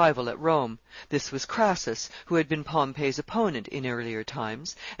enemy and rival at Rome. This was Crassus, who had been Pompey's opponent in earlier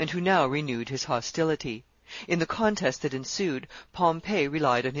times, and who now renewed his hostility. In the contest that ensued, Pompey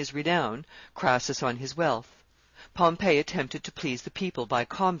relied on his renown, Crassus on his wealth. Pompey attempted to please the people by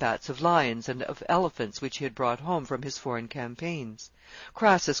combats of lions and of elephants which he had brought home from his foreign campaigns.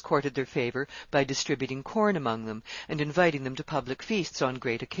 Crassus courted their favor by distributing corn among them, and inviting them to public feasts on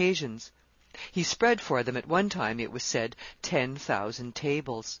great occasions. He spread for them at one time, it was said, 10,000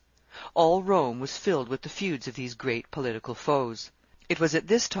 tables. All Rome was filled with the feuds of these great political foes. It was at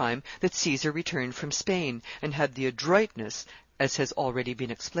this time that Caesar returned from Spain, and had the adroitness, as has already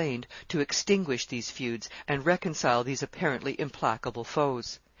been explained, to extinguish these feuds and reconcile these apparently implacable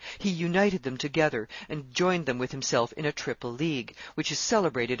foes. He united them together, and joined them with himself in a triple league, which is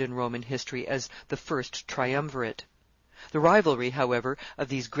celebrated in Roman history as the first triumvirate. The rivalry, however, of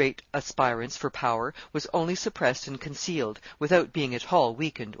these great aspirants for power was only suppressed and concealed, without being at all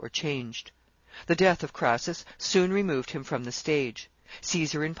weakened or changed. The death of Crassus soon removed him from the stage.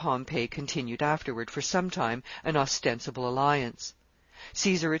 Caesar and Pompey continued afterward for some time an ostensible alliance.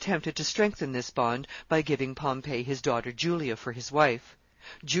 Caesar attempted to strengthen this bond by giving Pompey his daughter Julia for his wife.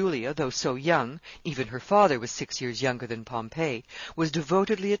 Julia, though so young, even her father was 6 years younger than Pompey, was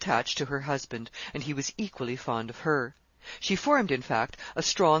devotedly attached to her husband, and he was equally fond of her. She formed, in fact, a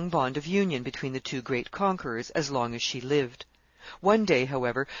strong bond of union between the two great conquerors as long as she lived. One day,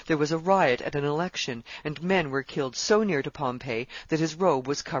 however, there was a riot at an election, and men were killed so near to Pompey that his robe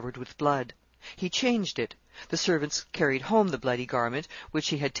was covered with blood. He changed it. The servants carried home the bloody garment which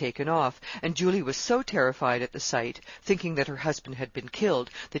he had taken off, and Julie was so terrified at the sight, thinking that her husband had been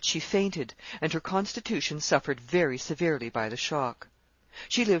killed, that she fainted, and her constitution suffered very severely by the shock.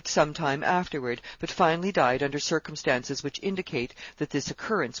 She lived some time afterward, but finally died under circumstances which indicate that this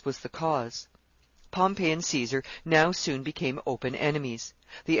occurrence was the cause. Pompey and Caesar now soon became open enemies.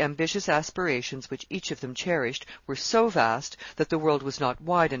 The ambitious aspirations which each of them cherished were so vast that the world was not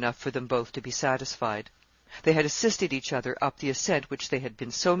wide enough for them both to be satisfied. They had assisted each other up the ascent which they had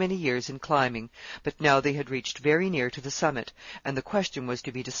been so many years in climbing, but now they had reached very near to the summit, and the question was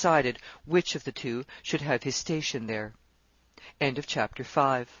to be decided which of the two should have his station there. End of chapter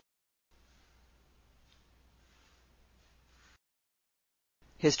 5.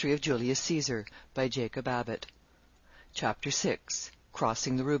 History of Julius Caesar by Jacob Abbott. Chapter 6.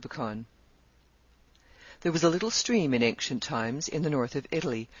 Crossing the Rubicon. There was a little stream in ancient times in the north of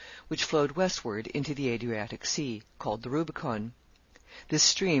Italy, which flowed westward into the Adriatic Sea, called the Rubicon. This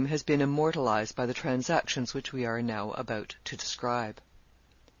stream has been immortalized by the transactions which we are now about to describe.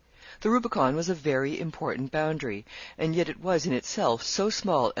 The Rubicon was a very important boundary, and yet it was in itself so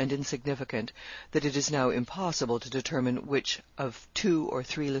small and insignificant that it is now impossible to determine which of 2 or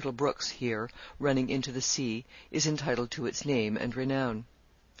 3 little brooks here, running into the sea, is entitled to its name and renown.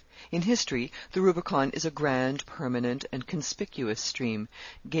 In history, the Rubicon is a grand, permanent, and conspicuous stream,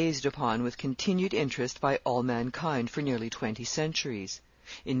 gazed upon with continued interest by all mankind for nearly 20 centuries.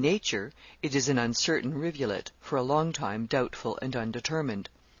 In nature, it is an uncertain rivulet, for a long time doubtful and undetermined,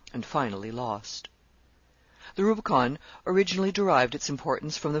 and finally lost. The Rubicon originally derived its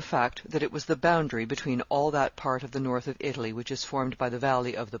importance from the fact that it was the boundary between all that part of the north of Italy which is formed by the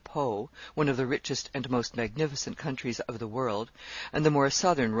valley of the Po, one of the richest and most magnificent countries of the world, and the more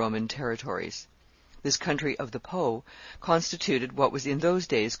southern Roman territories. This country of the Po constituted what was in those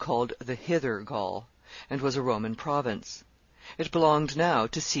days called the Hither Gaul, and was a Roman province. It belonged now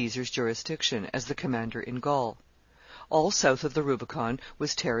to Caesar's jurisdiction as the commander in Gaul. All south of the Rubicon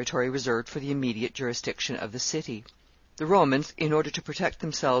was territory reserved for the immediate jurisdiction of the city. The Romans, in order to protect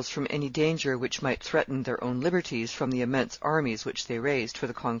themselves from any danger which might threaten their own liberties from the immense armies which they raised for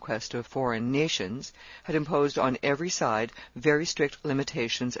the conquest of foreign nations, had imposed on every side very strict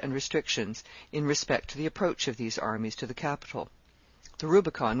limitations and restrictions in respect to the approach of these armies to the capital. The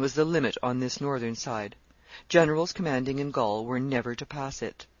Rubicon was the limit on this northern side. Generals commanding in Gaul were never to pass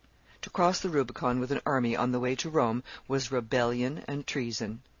it. To cross the Rubicon with an army on the way to Rome was rebellion and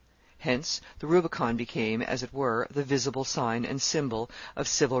treason. Hence, the Rubicon became, as it were, the visible sign and symbol of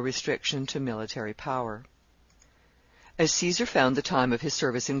civil restriction to military power. As Caesar found the time of his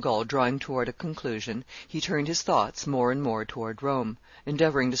service in Gaul drawing toward a conclusion, he turned his thoughts more and more toward Rome,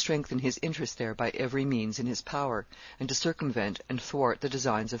 endeavoring to strengthen his interest there by every means in his power, and to circumvent and thwart the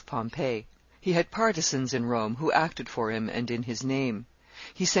designs of Pompey. He had partisans in Rome who acted for him and in his name.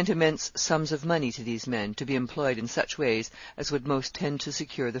 He sent immense sums of money to these men, to be employed in such ways as would most tend to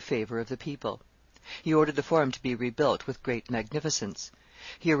secure the favor of the people. He ordered the Forum to be rebuilt with great magnificence.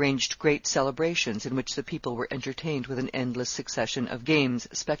 He arranged great celebrations in which the people were entertained with an endless succession of games,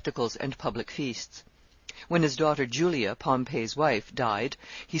 spectacles, and public feasts. When his daughter Julia, Pompey's wife, died,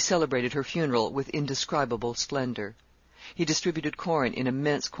 he celebrated her funeral with indescribable splendor. He distributed corn in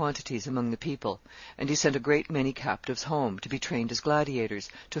immense quantities among the people, and he sent a great many captives home, to be trained as gladiators,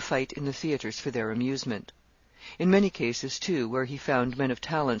 to fight in the theaters for their amusement. In many cases, too, where he found men of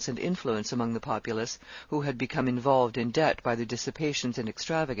talents and influence among the populace, who had become involved in debt by their dissipations and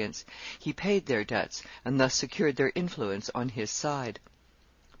extravagance, he paid their debts, and thus secured their influence on his side.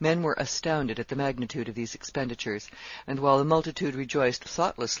 Men were astounded at the magnitude of these expenditures, and while the multitude rejoiced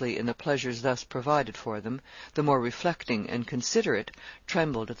thoughtlessly in the pleasures thus provided for them, the more reflecting and considerate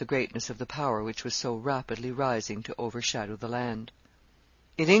trembled at the greatness of the power which was so rapidly rising to overshadow the land.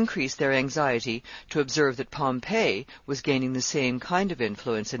 It increased their anxiety to observe that Pompey was gaining the same kind of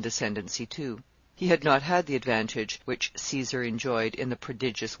influence and ascendancy too. He had not had the advantage which Caesar enjoyed in the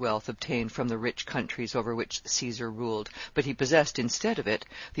prodigious wealth obtained from the rich countries over which Caesar ruled, but he possessed, instead of it,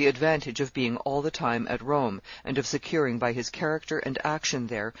 the advantage of being all the time at Rome, and of securing by his character and action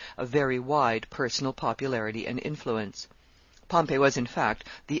there a very wide personal popularity and influence. Pompey was, in fact,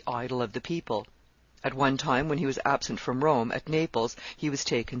 the idol of the people. At one time, when he was absent from Rome, at Naples, he was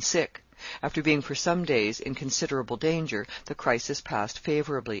taken sick. After being for some days in considerable danger, the crisis passed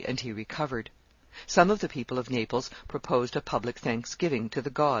favorably, and he recovered. Some of the people of Naples proposed a public thanksgiving to the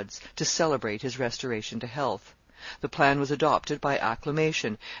gods to celebrate his restoration to health. The plan was adopted by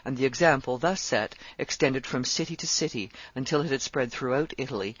acclamation, and the example thus set extended from city to city until it had spread throughout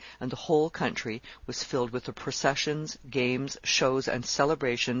Italy, and the whole country was filled with the processions, games, shows, and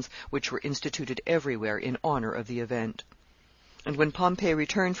celebrations which were instituted everywhere in honor of the event. And when Pompey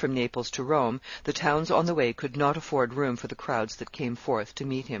returned from Naples to Rome, the towns on the way could not afford room for the crowds that came forth to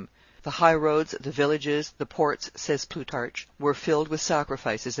meet him. The high roads, the villages, the ports, says Plutarch, were filled with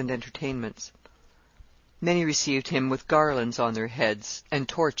sacrifices and entertainments. Many received him with garlands on their heads and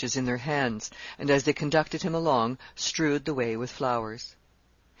torches in their hands, and as they conducted him along, strewed the way with flowers.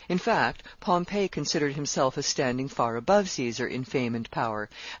 In fact, Pompey considered himself as standing far above Caesar in fame and power,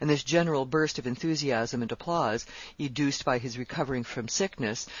 and this general burst of enthusiasm and applause, educed by his recovering from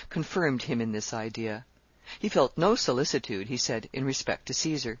sickness, confirmed him in this idea. He felt no solicitude, he said, in respect to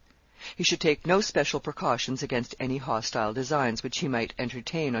Caesar. He should take no special precautions against any hostile designs which he might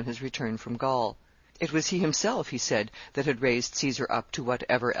entertain on his return from Gaul. It was he himself, he said, that had raised Caesar up to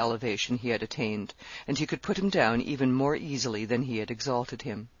whatever elevation he had attained, and he could put him down even more easily than he had exalted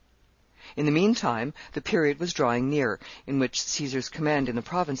him. In the meantime, the period was drawing near in which Caesar's command in the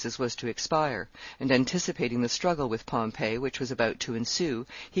provinces was to expire, and anticipating the struggle with Pompey which was about to ensue,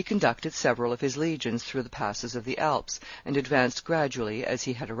 he conducted several of his legions through the passes of the Alps, and advanced gradually, as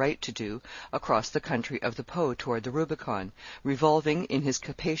he had a right to do, across the country of the Po toward the Rubicon, revolving in his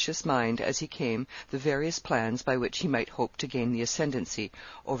capacious mind as he came the various plans by which he might hope to gain the ascendancy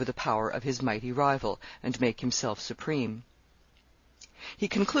over the power of his mighty rival, and make himself supreme. He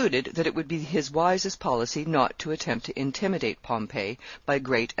concluded that it would be his wisest policy not to attempt to intimidate Pompey by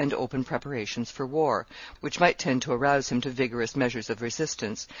great and open preparations for war, which might tend to arouse him to vigorous measures of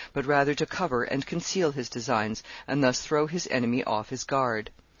resistance, but rather to cover and conceal his designs, and thus throw his enemy off his guard.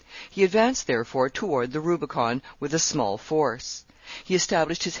 He advanced, therefore, toward the Rubicon with a small force. He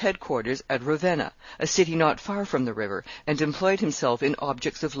established his headquarters at Ravenna, a city not far from the river, and employed himself in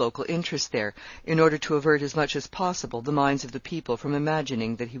objects of local interest there, in order to avert as much as possible the minds of the people from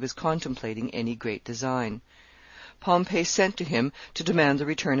imagining that he was contemplating any great design. Pompey sent to him to demand the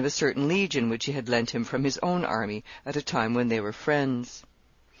return of a certain legion which he had lent him from his own army at a time when they were friends.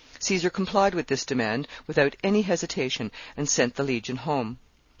 Caesar complied with this demand without any hesitation, and sent the legion home.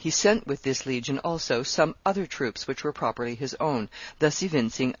 He sent with this legion also some other troops which were properly his own, thus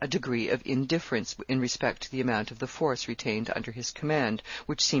evincing a degree of indifference in respect to the amount of the force retained under his command,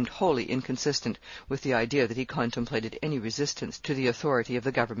 which seemed wholly inconsistent with the idea that he contemplated any resistance to the authority of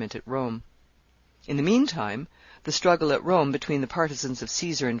the government at Rome. In the meantime, the struggle at Rome between the partisans of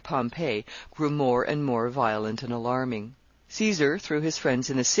Caesar and Pompey grew more and more violent and alarming. Caesar, through his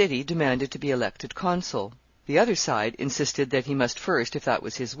friends in the city, demanded to be elected consul. The other side insisted that he must first, if that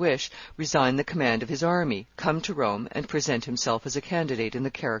was his wish, resign the command of his army, come to Rome, and present himself as a candidate in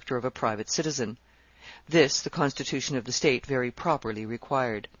the character of a private citizen. This the constitution of the state very properly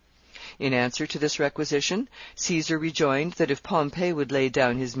required. In answer to this requisition, Caesar rejoined that if Pompey would lay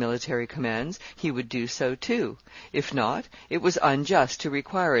down his military commands, he would do so too. If not, it was unjust to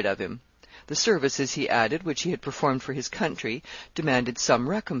require it of him. The services, he added, which he had performed for his country, demanded some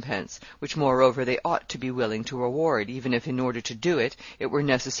recompense, which, moreover, they ought to be willing to award, even if, in order to do it, it were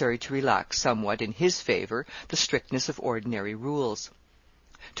necessary to relax somewhat in his favor the strictness of ordinary rules.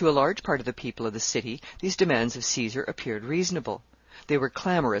 To a large part of the people of the city, these demands of Caesar appeared reasonable. They were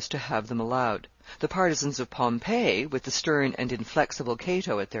clamorous to have them allowed. The partisans of Pompey, with the stern and inflexible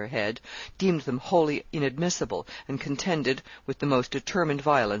Cato at their head, deemed them wholly inadmissible, and contended with the most determined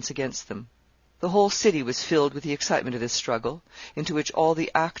violence against them. The whole city was filled with the excitement of this struggle, into which all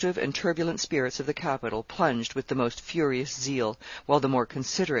the active and turbulent spirits of the capital plunged with the most furious zeal, while the more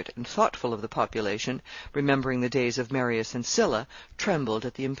considerate and thoughtful of the population, remembering the days of Marius and Sylla, trembled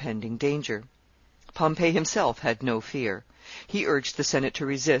at the impending danger. Pompey himself had no fear. He urged the Senate to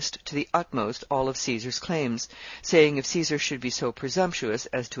resist to the utmost all of Caesar's claims, saying if Caesar should be so presumptuous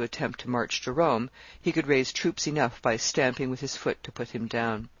as to attempt to march to Rome, he could raise troops enough by stamping with his foot to put him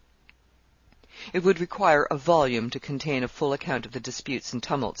down. It would require a volume to contain a full account of the disputes and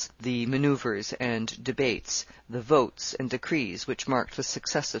tumults, the manoeuvres and debates, the votes and decrees which marked the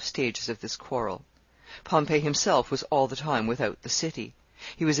successive stages of this quarrel. Pompey himself was all the time without the city.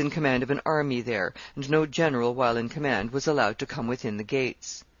 He was in command of an army there, and no general, while in command, was allowed to come within the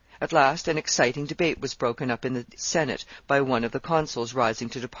gates. At last an exciting debate was broken up in the Senate by one of the consuls rising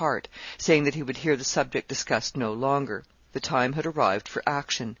to depart, saying that he would hear the subject discussed no longer. The time had arrived for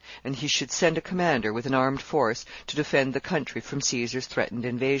action, and he should send a commander with an armed force to defend the country from Caesar's threatened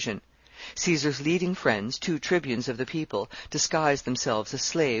invasion. Caesar's leading friends, 2 tribunes of the people, disguised themselves as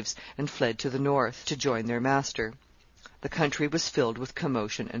slaves and fled to the north to join their master. The country was filled with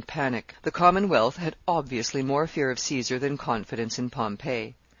commotion and panic. The Commonwealth had obviously more fear of Caesar than confidence in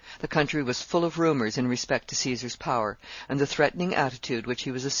Pompey. The country was full of rumors in respect to Caesar's power, and the threatening attitude which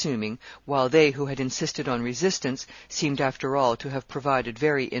he was assuming, while they who had insisted on resistance seemed after all to have provided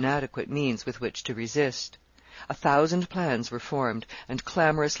very inadequate means with which to resist. 1,000 plans were formed and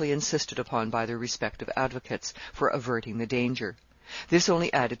clamorously insisted upon by their respective advocates for averting the danger. This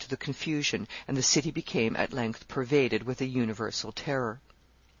only added to the confusion, and the city became at length pervaded with a universal terror.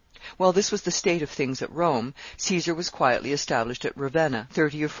 While this was the state of things at Rome, Caesar was quietly established at Ravenna,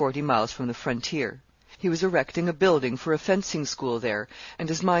 30 or 40 miles from the frontier. He was erecting a building for a fencing school there, and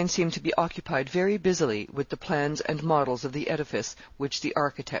his mind seemed to be occupied very busily with the plans and models of the edifice which the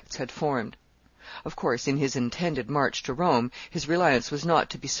architects had formed. Of course, in his intended march to Rome, his reliance was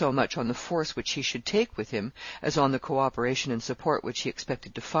not to be so much on the force which he should take with him as on the co-operation and support which he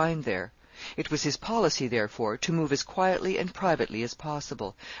expected to find there. It was his policy, therefore, to move as quietly and privately as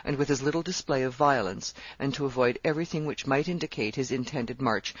possible, and with as little display of violence, and to avoid everything which might indicate his intended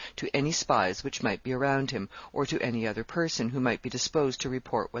march to any spies which might be around him, or to any other person who might be disposed to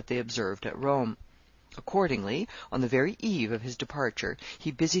report what they observed at Rome. Accordingly, on the very eve of his departure,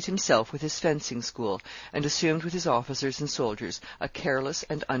 he busied himself with his fencing school, and assumed with his officers and soldiers a careless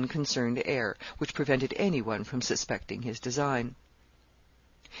and unconcerned air, which prevented any one from suspecting his design.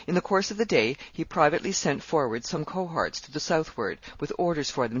 In the course of the day he privately sent forward some cohorts to the southward, with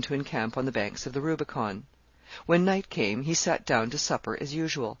orders for them to encamp on the banks of the Rubicon. When night came, he sat down to supper as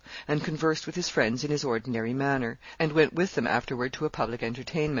usual, and conversed with his friends in his ordinary manner, and went with them afterward to a public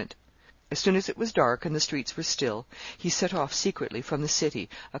entertainment. As soon as it was dark and the streets were still, he set off secretly from the city,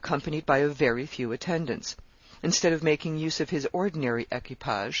 accompanied by a very few attendants. Instead of making use of his ordinary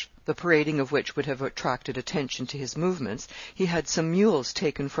equipage, the parading of which would have attracted attention to his movements, he had some mules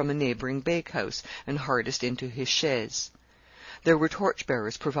taken from a neighboring bakehouse and harnessed into his chaise. There were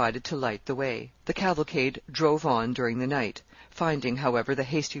torch-bearers provided to light the way. The cavalcade drove on during the night, finding, however, the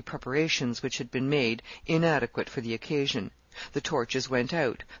hasty preparations which had been made inadequate for the occasion. The torches went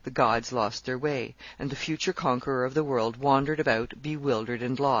out, the gods lost their way, and the future conqueror of the world wandered about bewildered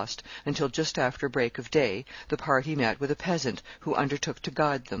and lost, until just after break of day the party met with a peasant who undertook to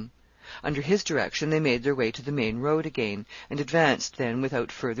guide them. Under his direction they made their way to the main road again, and advanced then without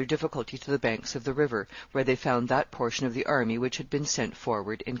further difficulty to the banks of the river, where they found that portion of the army which had been sent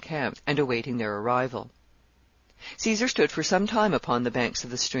forward encamped, and awaiting their arrival. Caesar stood for some time upon the banks of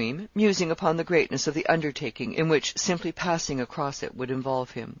the stream, musing upon the greatness of the undertaking in which simply passing across it would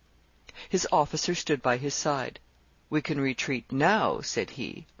involve him. His officer stood by his side. "We can retreat now," said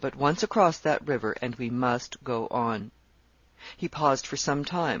he, "but once across that river, and we must go on." He paused for some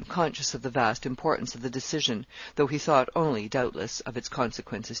time, conscious of the vast importance of the decision, though he thought only, doubtless, of its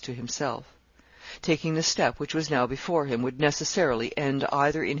consequences to himself. Taking the step which was now before him would necessarily end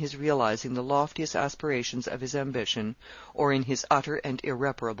either in his realizing the loftiest aspirations of his ambition, or in his utter and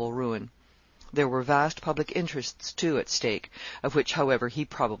irreparable ruin. There were vast public interests, too, at stake, of which, however, he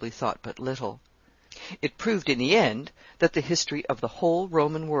probably thought but little. It proved in the end that the history of the whole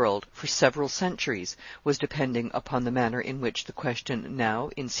Roman world for several centuries was depending upon the manner in which the question now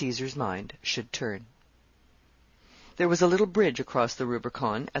in Caesar's mind should turn. There was a little bridge across the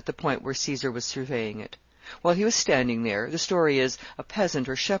Rubicon at the point where Caesar was surveying it. While he was standing there, the story is, a peasant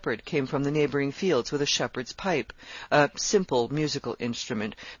or shepherd came from the neighboring fields with a shepherd's pipe, a simple musical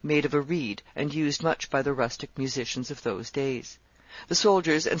instrument made of a reed and used much by the rustic musicians of those days. The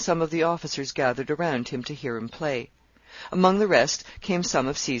soldiers and some of the officers gathered around him to hear him play. Among the rest came some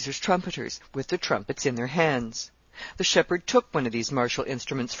of Caesar's trumpeters, with the trumpets in their hands. The shepherd took one of these martial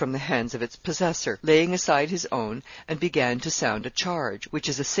instruments from the hands of its possessor, laying aside his own, and began to sound a charge, which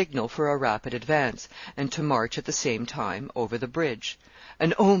is a signal for a rapid advance, and to march at the same time over the bridge.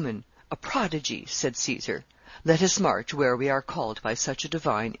 "An omen, a prodigy," said Caesar. "Let us march where we are called by such a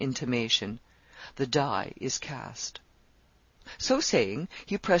divine intimation. The die is cast." So saying,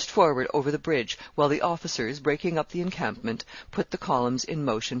 he pressed forward over the bridge, while the officers, breaking up the encampment, put the columns in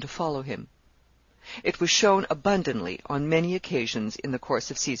motion to follow him. It was shown abundantly on many occasions in the course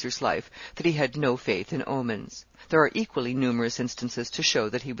of Caesar's life that he had no faith in omens. There are equally numerous instances to show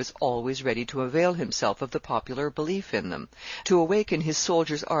that he was always ready to avail himself of the popular belief in them, to awaken his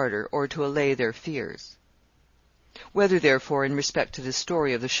soldiers' ardor or to allay their fears. Whether, therefore, in respect to the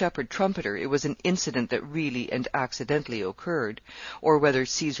story of the shepherd trumpeter, it was an incident that really and accidentally occurred, or whether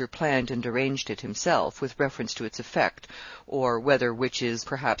Caesar planned and arranged it himself, with reference to its effect, or whether, which is,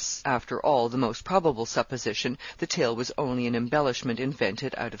 perhaps, after all, the most probable supposition, the tale was only an embellishment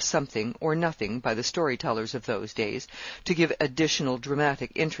invented out of something or nothing by the storytellers of those days, to give additional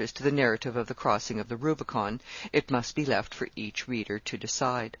dramatic interest to the narrative of the crossing of the Rubicon, it must be left for each reader to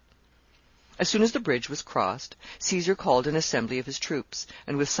decide. As soon as the bridge was crossed, Caesar called an assembly of his troops,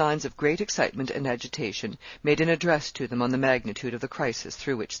 and with signs of great excitement and agitation made an address to them on the magnitude of the crisis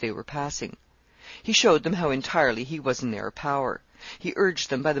through which they were passing. He showed them how entirely he was in their power. He urged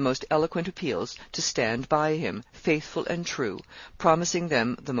them by the most eloquent appeals to stand by him, faithful and true, promising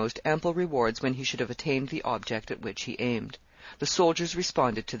them the most ample rewards when he should have attained the object at which he aimed. The soldiers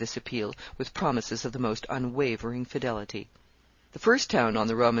responded to this appeal with promises of the most unwavering fidelity. The first town on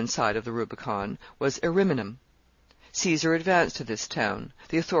the Roman side of the Rubicon was Ariminum. Caesar advanced to this town.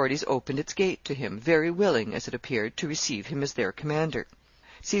 The authorities opened its gate to him, very willing, as it appeared, to receive him as their commander.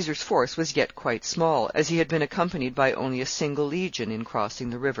 Caesar's force was yet quite small, as he had been accompanied by only a single legion in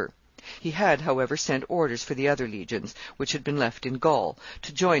crossing the river. He had, however, sent orders for the other legions, which had been left in Gaul,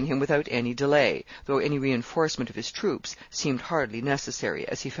 to join him without any delay, though any reinforcement of his troops seemed hardly necessary,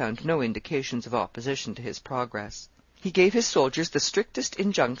 as he found no indications of opposition to his progress. He gave his soldiers the strictest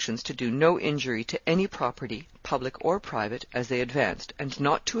injunctions to do no injury to any property, public or private, as they advanced, and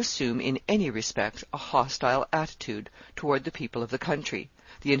not to assume in any respect a hostile attitude toward the people of the country.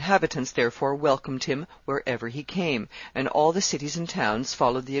 The inhabitants, therefore, welcomed him wherever he came, and all the cities and towns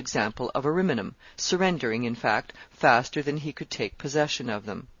followed the example of Ariminum, surrendering, in fact, faster than he could take possession of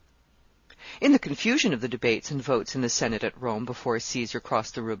them. In the confusion of the debates and votes in the Senate at Rome before Caesar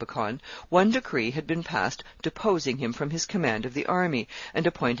crossed the Rubicon, one decree had been passed deposing him from his command of the army and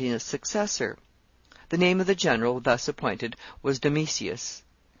appointing a successor. The name of the general thus appointed was Domitius.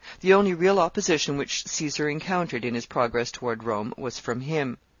 The only real opposition which Caesar encountered in his progress toward Rome was from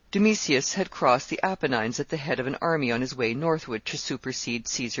him. Domitius had crossed the Apennines at the head of an army on his way northward to supersede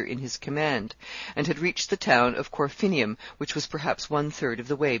Caesar in his command, and had reached the town of Corfinium, which was perhaps 1/3 of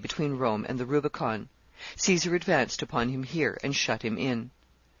the way between Rome and the Rubicon. Caesar advanced upon him here and shut him in.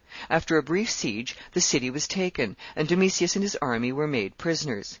 After a brief siege, the city was taken, and Domitius and his army were made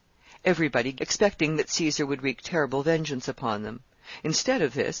prisoners, everybody expecting that Caesar would wreak terrible vengeance upon them. Instead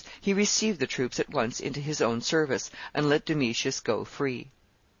of this, he received the troops at once into his own service, and let Domitius go free.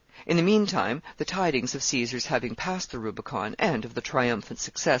 In the meantime, the tidings of Caesar's having passed the Rubicon, and of the triumphant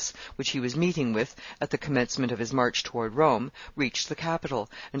success which he was meeting with at the commencement of his march toward Rome, reached the capital,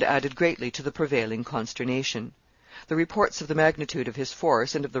 and added greatly to the prevailing consternation. The reports of the magnitude of his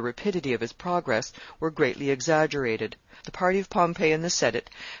force and of the rapidity of his progress were greatly exaggerated. The party of Pompey and the Senate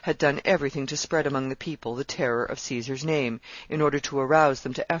had done everything to spread among the people the terror of Caesar's name, in order to arouse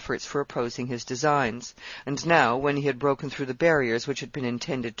them to efforts for opposing his designs, and now, when he had broken through the barriers which had been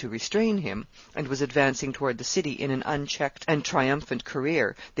intended to restrain him, and was advancing toward the city in an unchecked and triumphant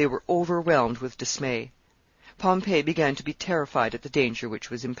career, they were overwhelmed with dismay. Pompey began to be terrified at the danger which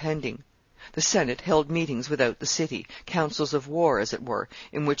was impending. The Senate held meetings without the city, councils of war, as it were,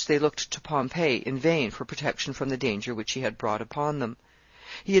 in which they looked to Pompey in vain for protection from the danger which he had brought upon them.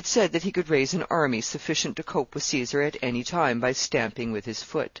 He had said that he could raise an army sufficient to cope with Caesar at any time by stamping with his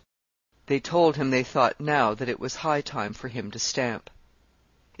foot. They told him they thought now that it was high time for him to stamp.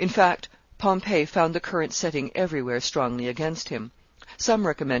 In fact, Pompey found the current setting everywhere strongly against him. Some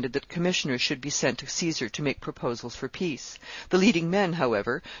recommended that commissioners should be sent to Caesar to make proposals for peace. The leading men,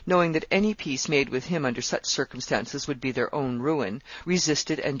 however, knowing that any peace made with him under such circumstances would be their own ruin,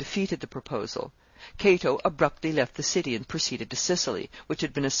 resisted and defeated the proposal. Cato abruptly left the city and proceeded to Sicily, which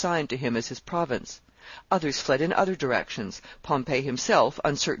had been assigned to him as his province. Others fled in other directions. Pompey himself,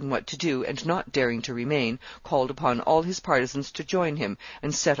 uncertain what to do, and not daring to remain, called upon all his partisans to join him,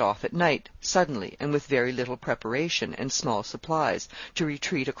 and set off at night, suddenly, and with very little preparation and small supplies, to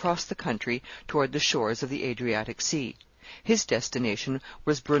retreat across the country toward the shores of the Adriatic Sea. His destination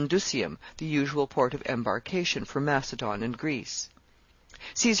was Brundusium, the usual port of embarkation for Macedon and Greece.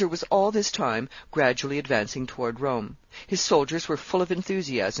 Caesar was all this time gradually advancing toward Rome. His soldiers were full of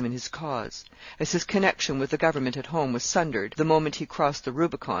enthusiasm in his cause. As his connection with the government at home was sundered the moment he crossed the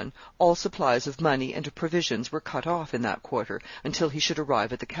Rubicon, all supplies of money and of provisions were cut off in that quarter until he should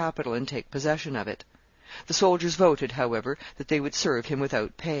arrive at the capital and take possession of it. The soldiers voted, however, that they would serve him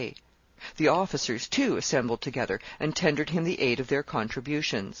without pay. The officers, too, assembled together and tendered him the aid of their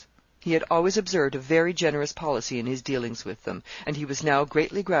contributions. He had always observed a very generous policy in his dealings with them, and he was now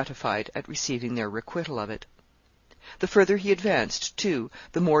greatly gratified at receiving their requital of it. The further he advanced, too,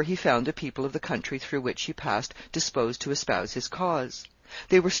 the more he found the people of the country through which he passed disposed to espouse his cause.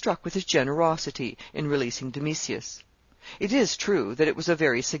 They were struck with his generosity in releasing Domitius. It is true that it was a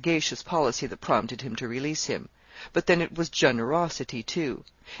very sagacious policy that prompted him to release him, but then it was generosity, too.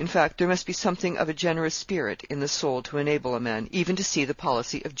 In fact, there must be something of a generous spirit in the soul to enable a man even to see the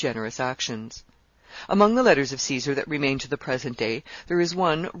policy of generous actions. Among the letters of Caesar that remain to the present day, there is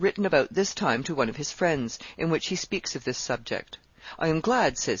one written about this time to one of his friends, in which he speaks of this subject. "I am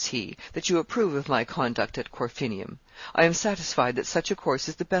glad," says he, "that you approve of my conduct at Corfinium. I am satisfied that such a course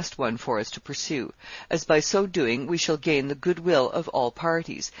is the best one for us to pursue, as by so doing we shall gain the goodwill of all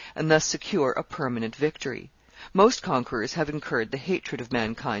parties, and thus secure a permanent victory. Most conquerors have incurred the hatred of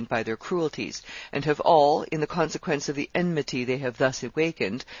mankind by their cruelties, and have all, in the consequence of the enmity they have thus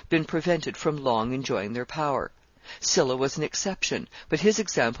awakened, been prevented from long enjoying their power. Sylla was an exception, but his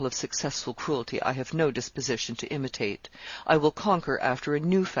example of successful cruelty I have no disposition to imitate. I will conquer after a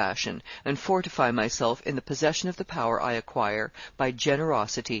new fashion, and fortify myself in the possession of the power I acquire by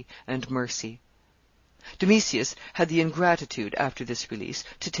generosity and mercy." Domitius had the ingratitude, after this release,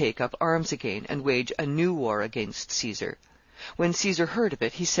 to take up arms again, and wage a new war against Caesar. When Caesar heard of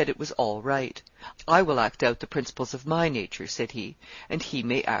it, he said it was all right. "I will act out the principles of my nature," said he, "and he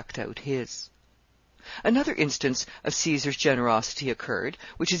may act out his." Another instance of Caesar's generosity occurred,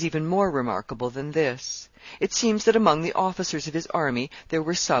 which is even more remarkable than this. It seems that among the officers of his army there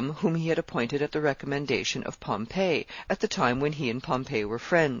were some whom he had appointed at the recommendation of Pompey, at the time when he and Pompey were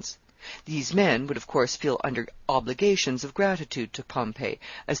friends. These men would of course feel under obligations of gratitude to Pompey,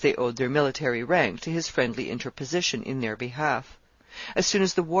 as they owed their military rank to his friendly interposition in their behalf. As soon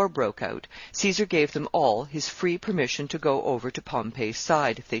as the war broke out, Caesar gave them all his free permission to go over to Pompey's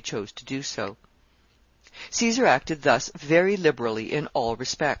side, if they chose to do so. Caesar acted thus very liberally in all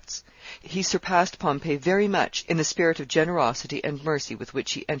respects. He surpassed Pompey very much in the spirit of generosity and mercy with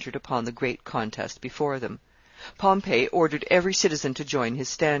which he entered upon the great contest before them. Pompey ordered every citizen to join his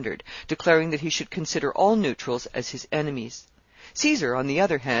standard, declaring that he should consider all neutrals as his enemies. Caesar, on the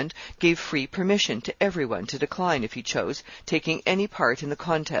other hand, gave free permission to everyone to decline, if he chose, taking any part in the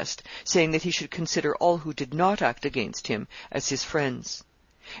contest, saying that he should consider all who did not act against him as his friends.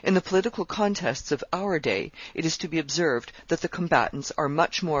 In the political contests of our day, it is to be observed that the combatants are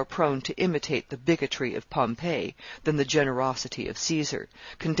much more prone to imitate the bigotry of Pompey than the generosity of Caesar,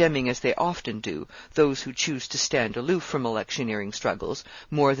 condemning, as they often do, those who choose to stand aloof from electioneering struggles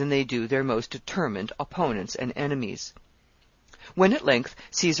more than they do their most determined opponents and enemies. When at length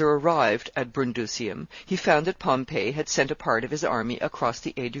Caesar arrived at Brundusium, he found that Pompey had sent a part of his army across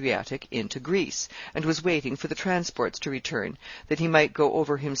the Adriatic into Greece, and was waiting for the transports to return, that he might go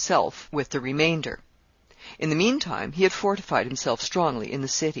over himself with the remainder. In the meantime he had fortified himself strongly in the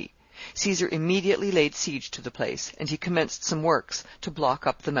city. Caesar immediately laid siege to the place, and he commenced some works to block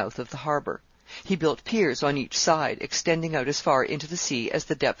up the mouth of the harbor. He built piers on each side, extending out as far into the sea as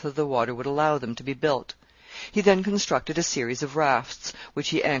the depth of the water would allow them to be built. He then constructed a series of rafts, which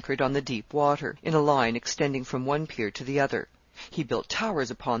he anchored on the deep water, in a line extending from one pier to the other. He built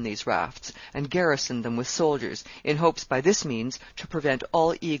towers upon these rafts, and garrisoned them with soldiers, in hopes by this means to prevent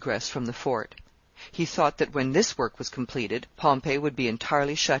all egress from the fort. He thought that when this work was completed, Pompey would be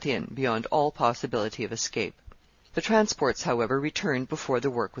entirely shut in, beyond all possibility of escape. The transports, however, returned before the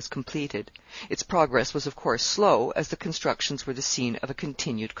work was completed. Its progress was of course slow, as the constructions were the scene of a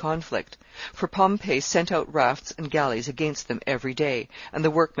continued conflict, for Pompey sent out rafts and galleys against them every day, and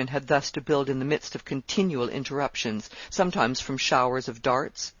the workmen had thus to build in the midst of continual interruptions, sometimes from showers of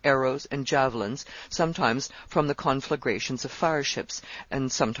darts, arrows, and javelins, sometimes from the conflagrations of fire-ships,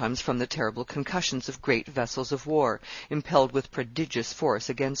 and sometimes from the terrible concussions of great vessels of war, impelled with prodigious force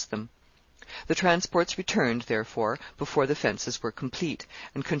against them. The transports returned, therefore, before the fences were complete,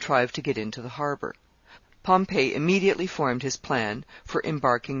 and contrived to get into the harbor. Pompey immediately formed his plan for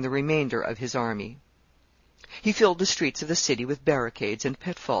embarking the remainder of his army. He filled the streets of the city with barricades and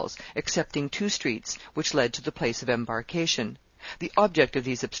pitfalls, excepting 2 streets which led to the place of embarkation. The object of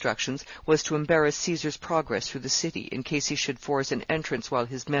these obstructions was to embarrass Caesar's progress through the city, in case he should force an entrance while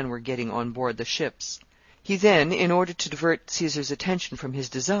his men were getting on board the ships. He then, in order to divert Caesar's attention from his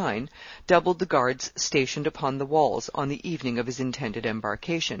design, doubled the guards stationed upon the walls on the evening of his intended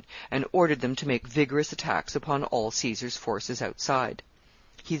embarkation, and ordered them to make vigorous attacks upon all Caesar's forces outside.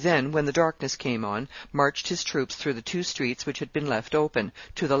 He then, when the darkness came on, marched his troops through the 2 streets which had been left open,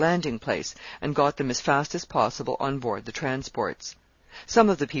 to the landing place, and got them as fast as possible on board the transports. Some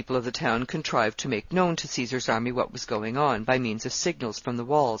of the people of the town contrived to make known to Caesar's army what was going on, by means of signals from the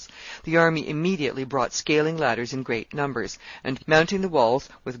walls. The army immediately brought scaling ladders in great numbers, and, mounting the walls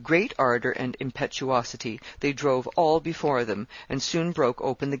with great ardor and impetuosity, they drove all before them, and soon broke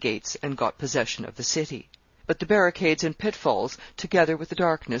open the gates and got possession of the city. But the barricades and pitfalls, together with the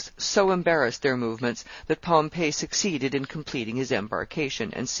darkness, so embarrassed their movements that Pompey succeeded in completing his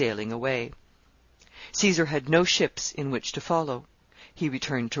embarkation and sailing away. Caesar had no ships in which to follow. He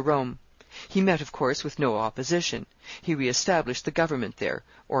returned to Rome. He met, of course, with no opposition. He re-established the government there,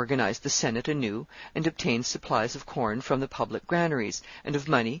 organized the Senate anew, and obtained supplies of corn from the public granaries, and of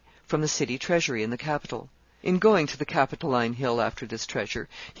money from the city treasury in the capital. In going to the Capitoline Hill after this treasure,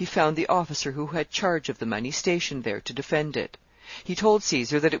 he found the officer who had charge of the money stationed there to defend it. He told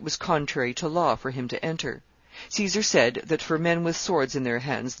Caesar that it was contrary to law for him to enter. Caesar said that for men with swords in their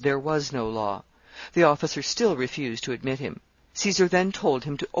hands there was no law. The officer still refused to admit him. Caesar then told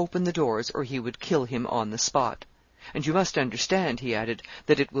him to open the doors, or he would kill him on the spot. "And you must understand," he added,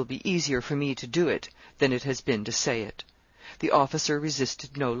 "that it will be easier for me to do it than it has been to say it." The officer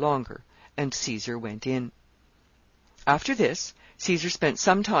resisted no longer, and Caesar went in. After this, Caesar spent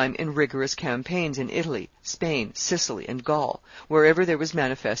some time in rigorous campaigns in Italy, Spain, Sicily, and Gaul, wherever there was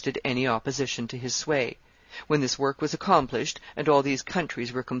manifested any opposition to his sway. When this work was accomplished, and all these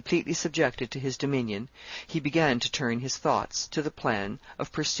countries were completely subjected to his dominion, he began to turn his thoughts to the plan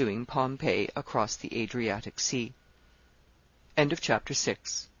of pursuing Pompey across the Adriatic Sea. End of chapter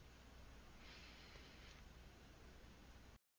 6.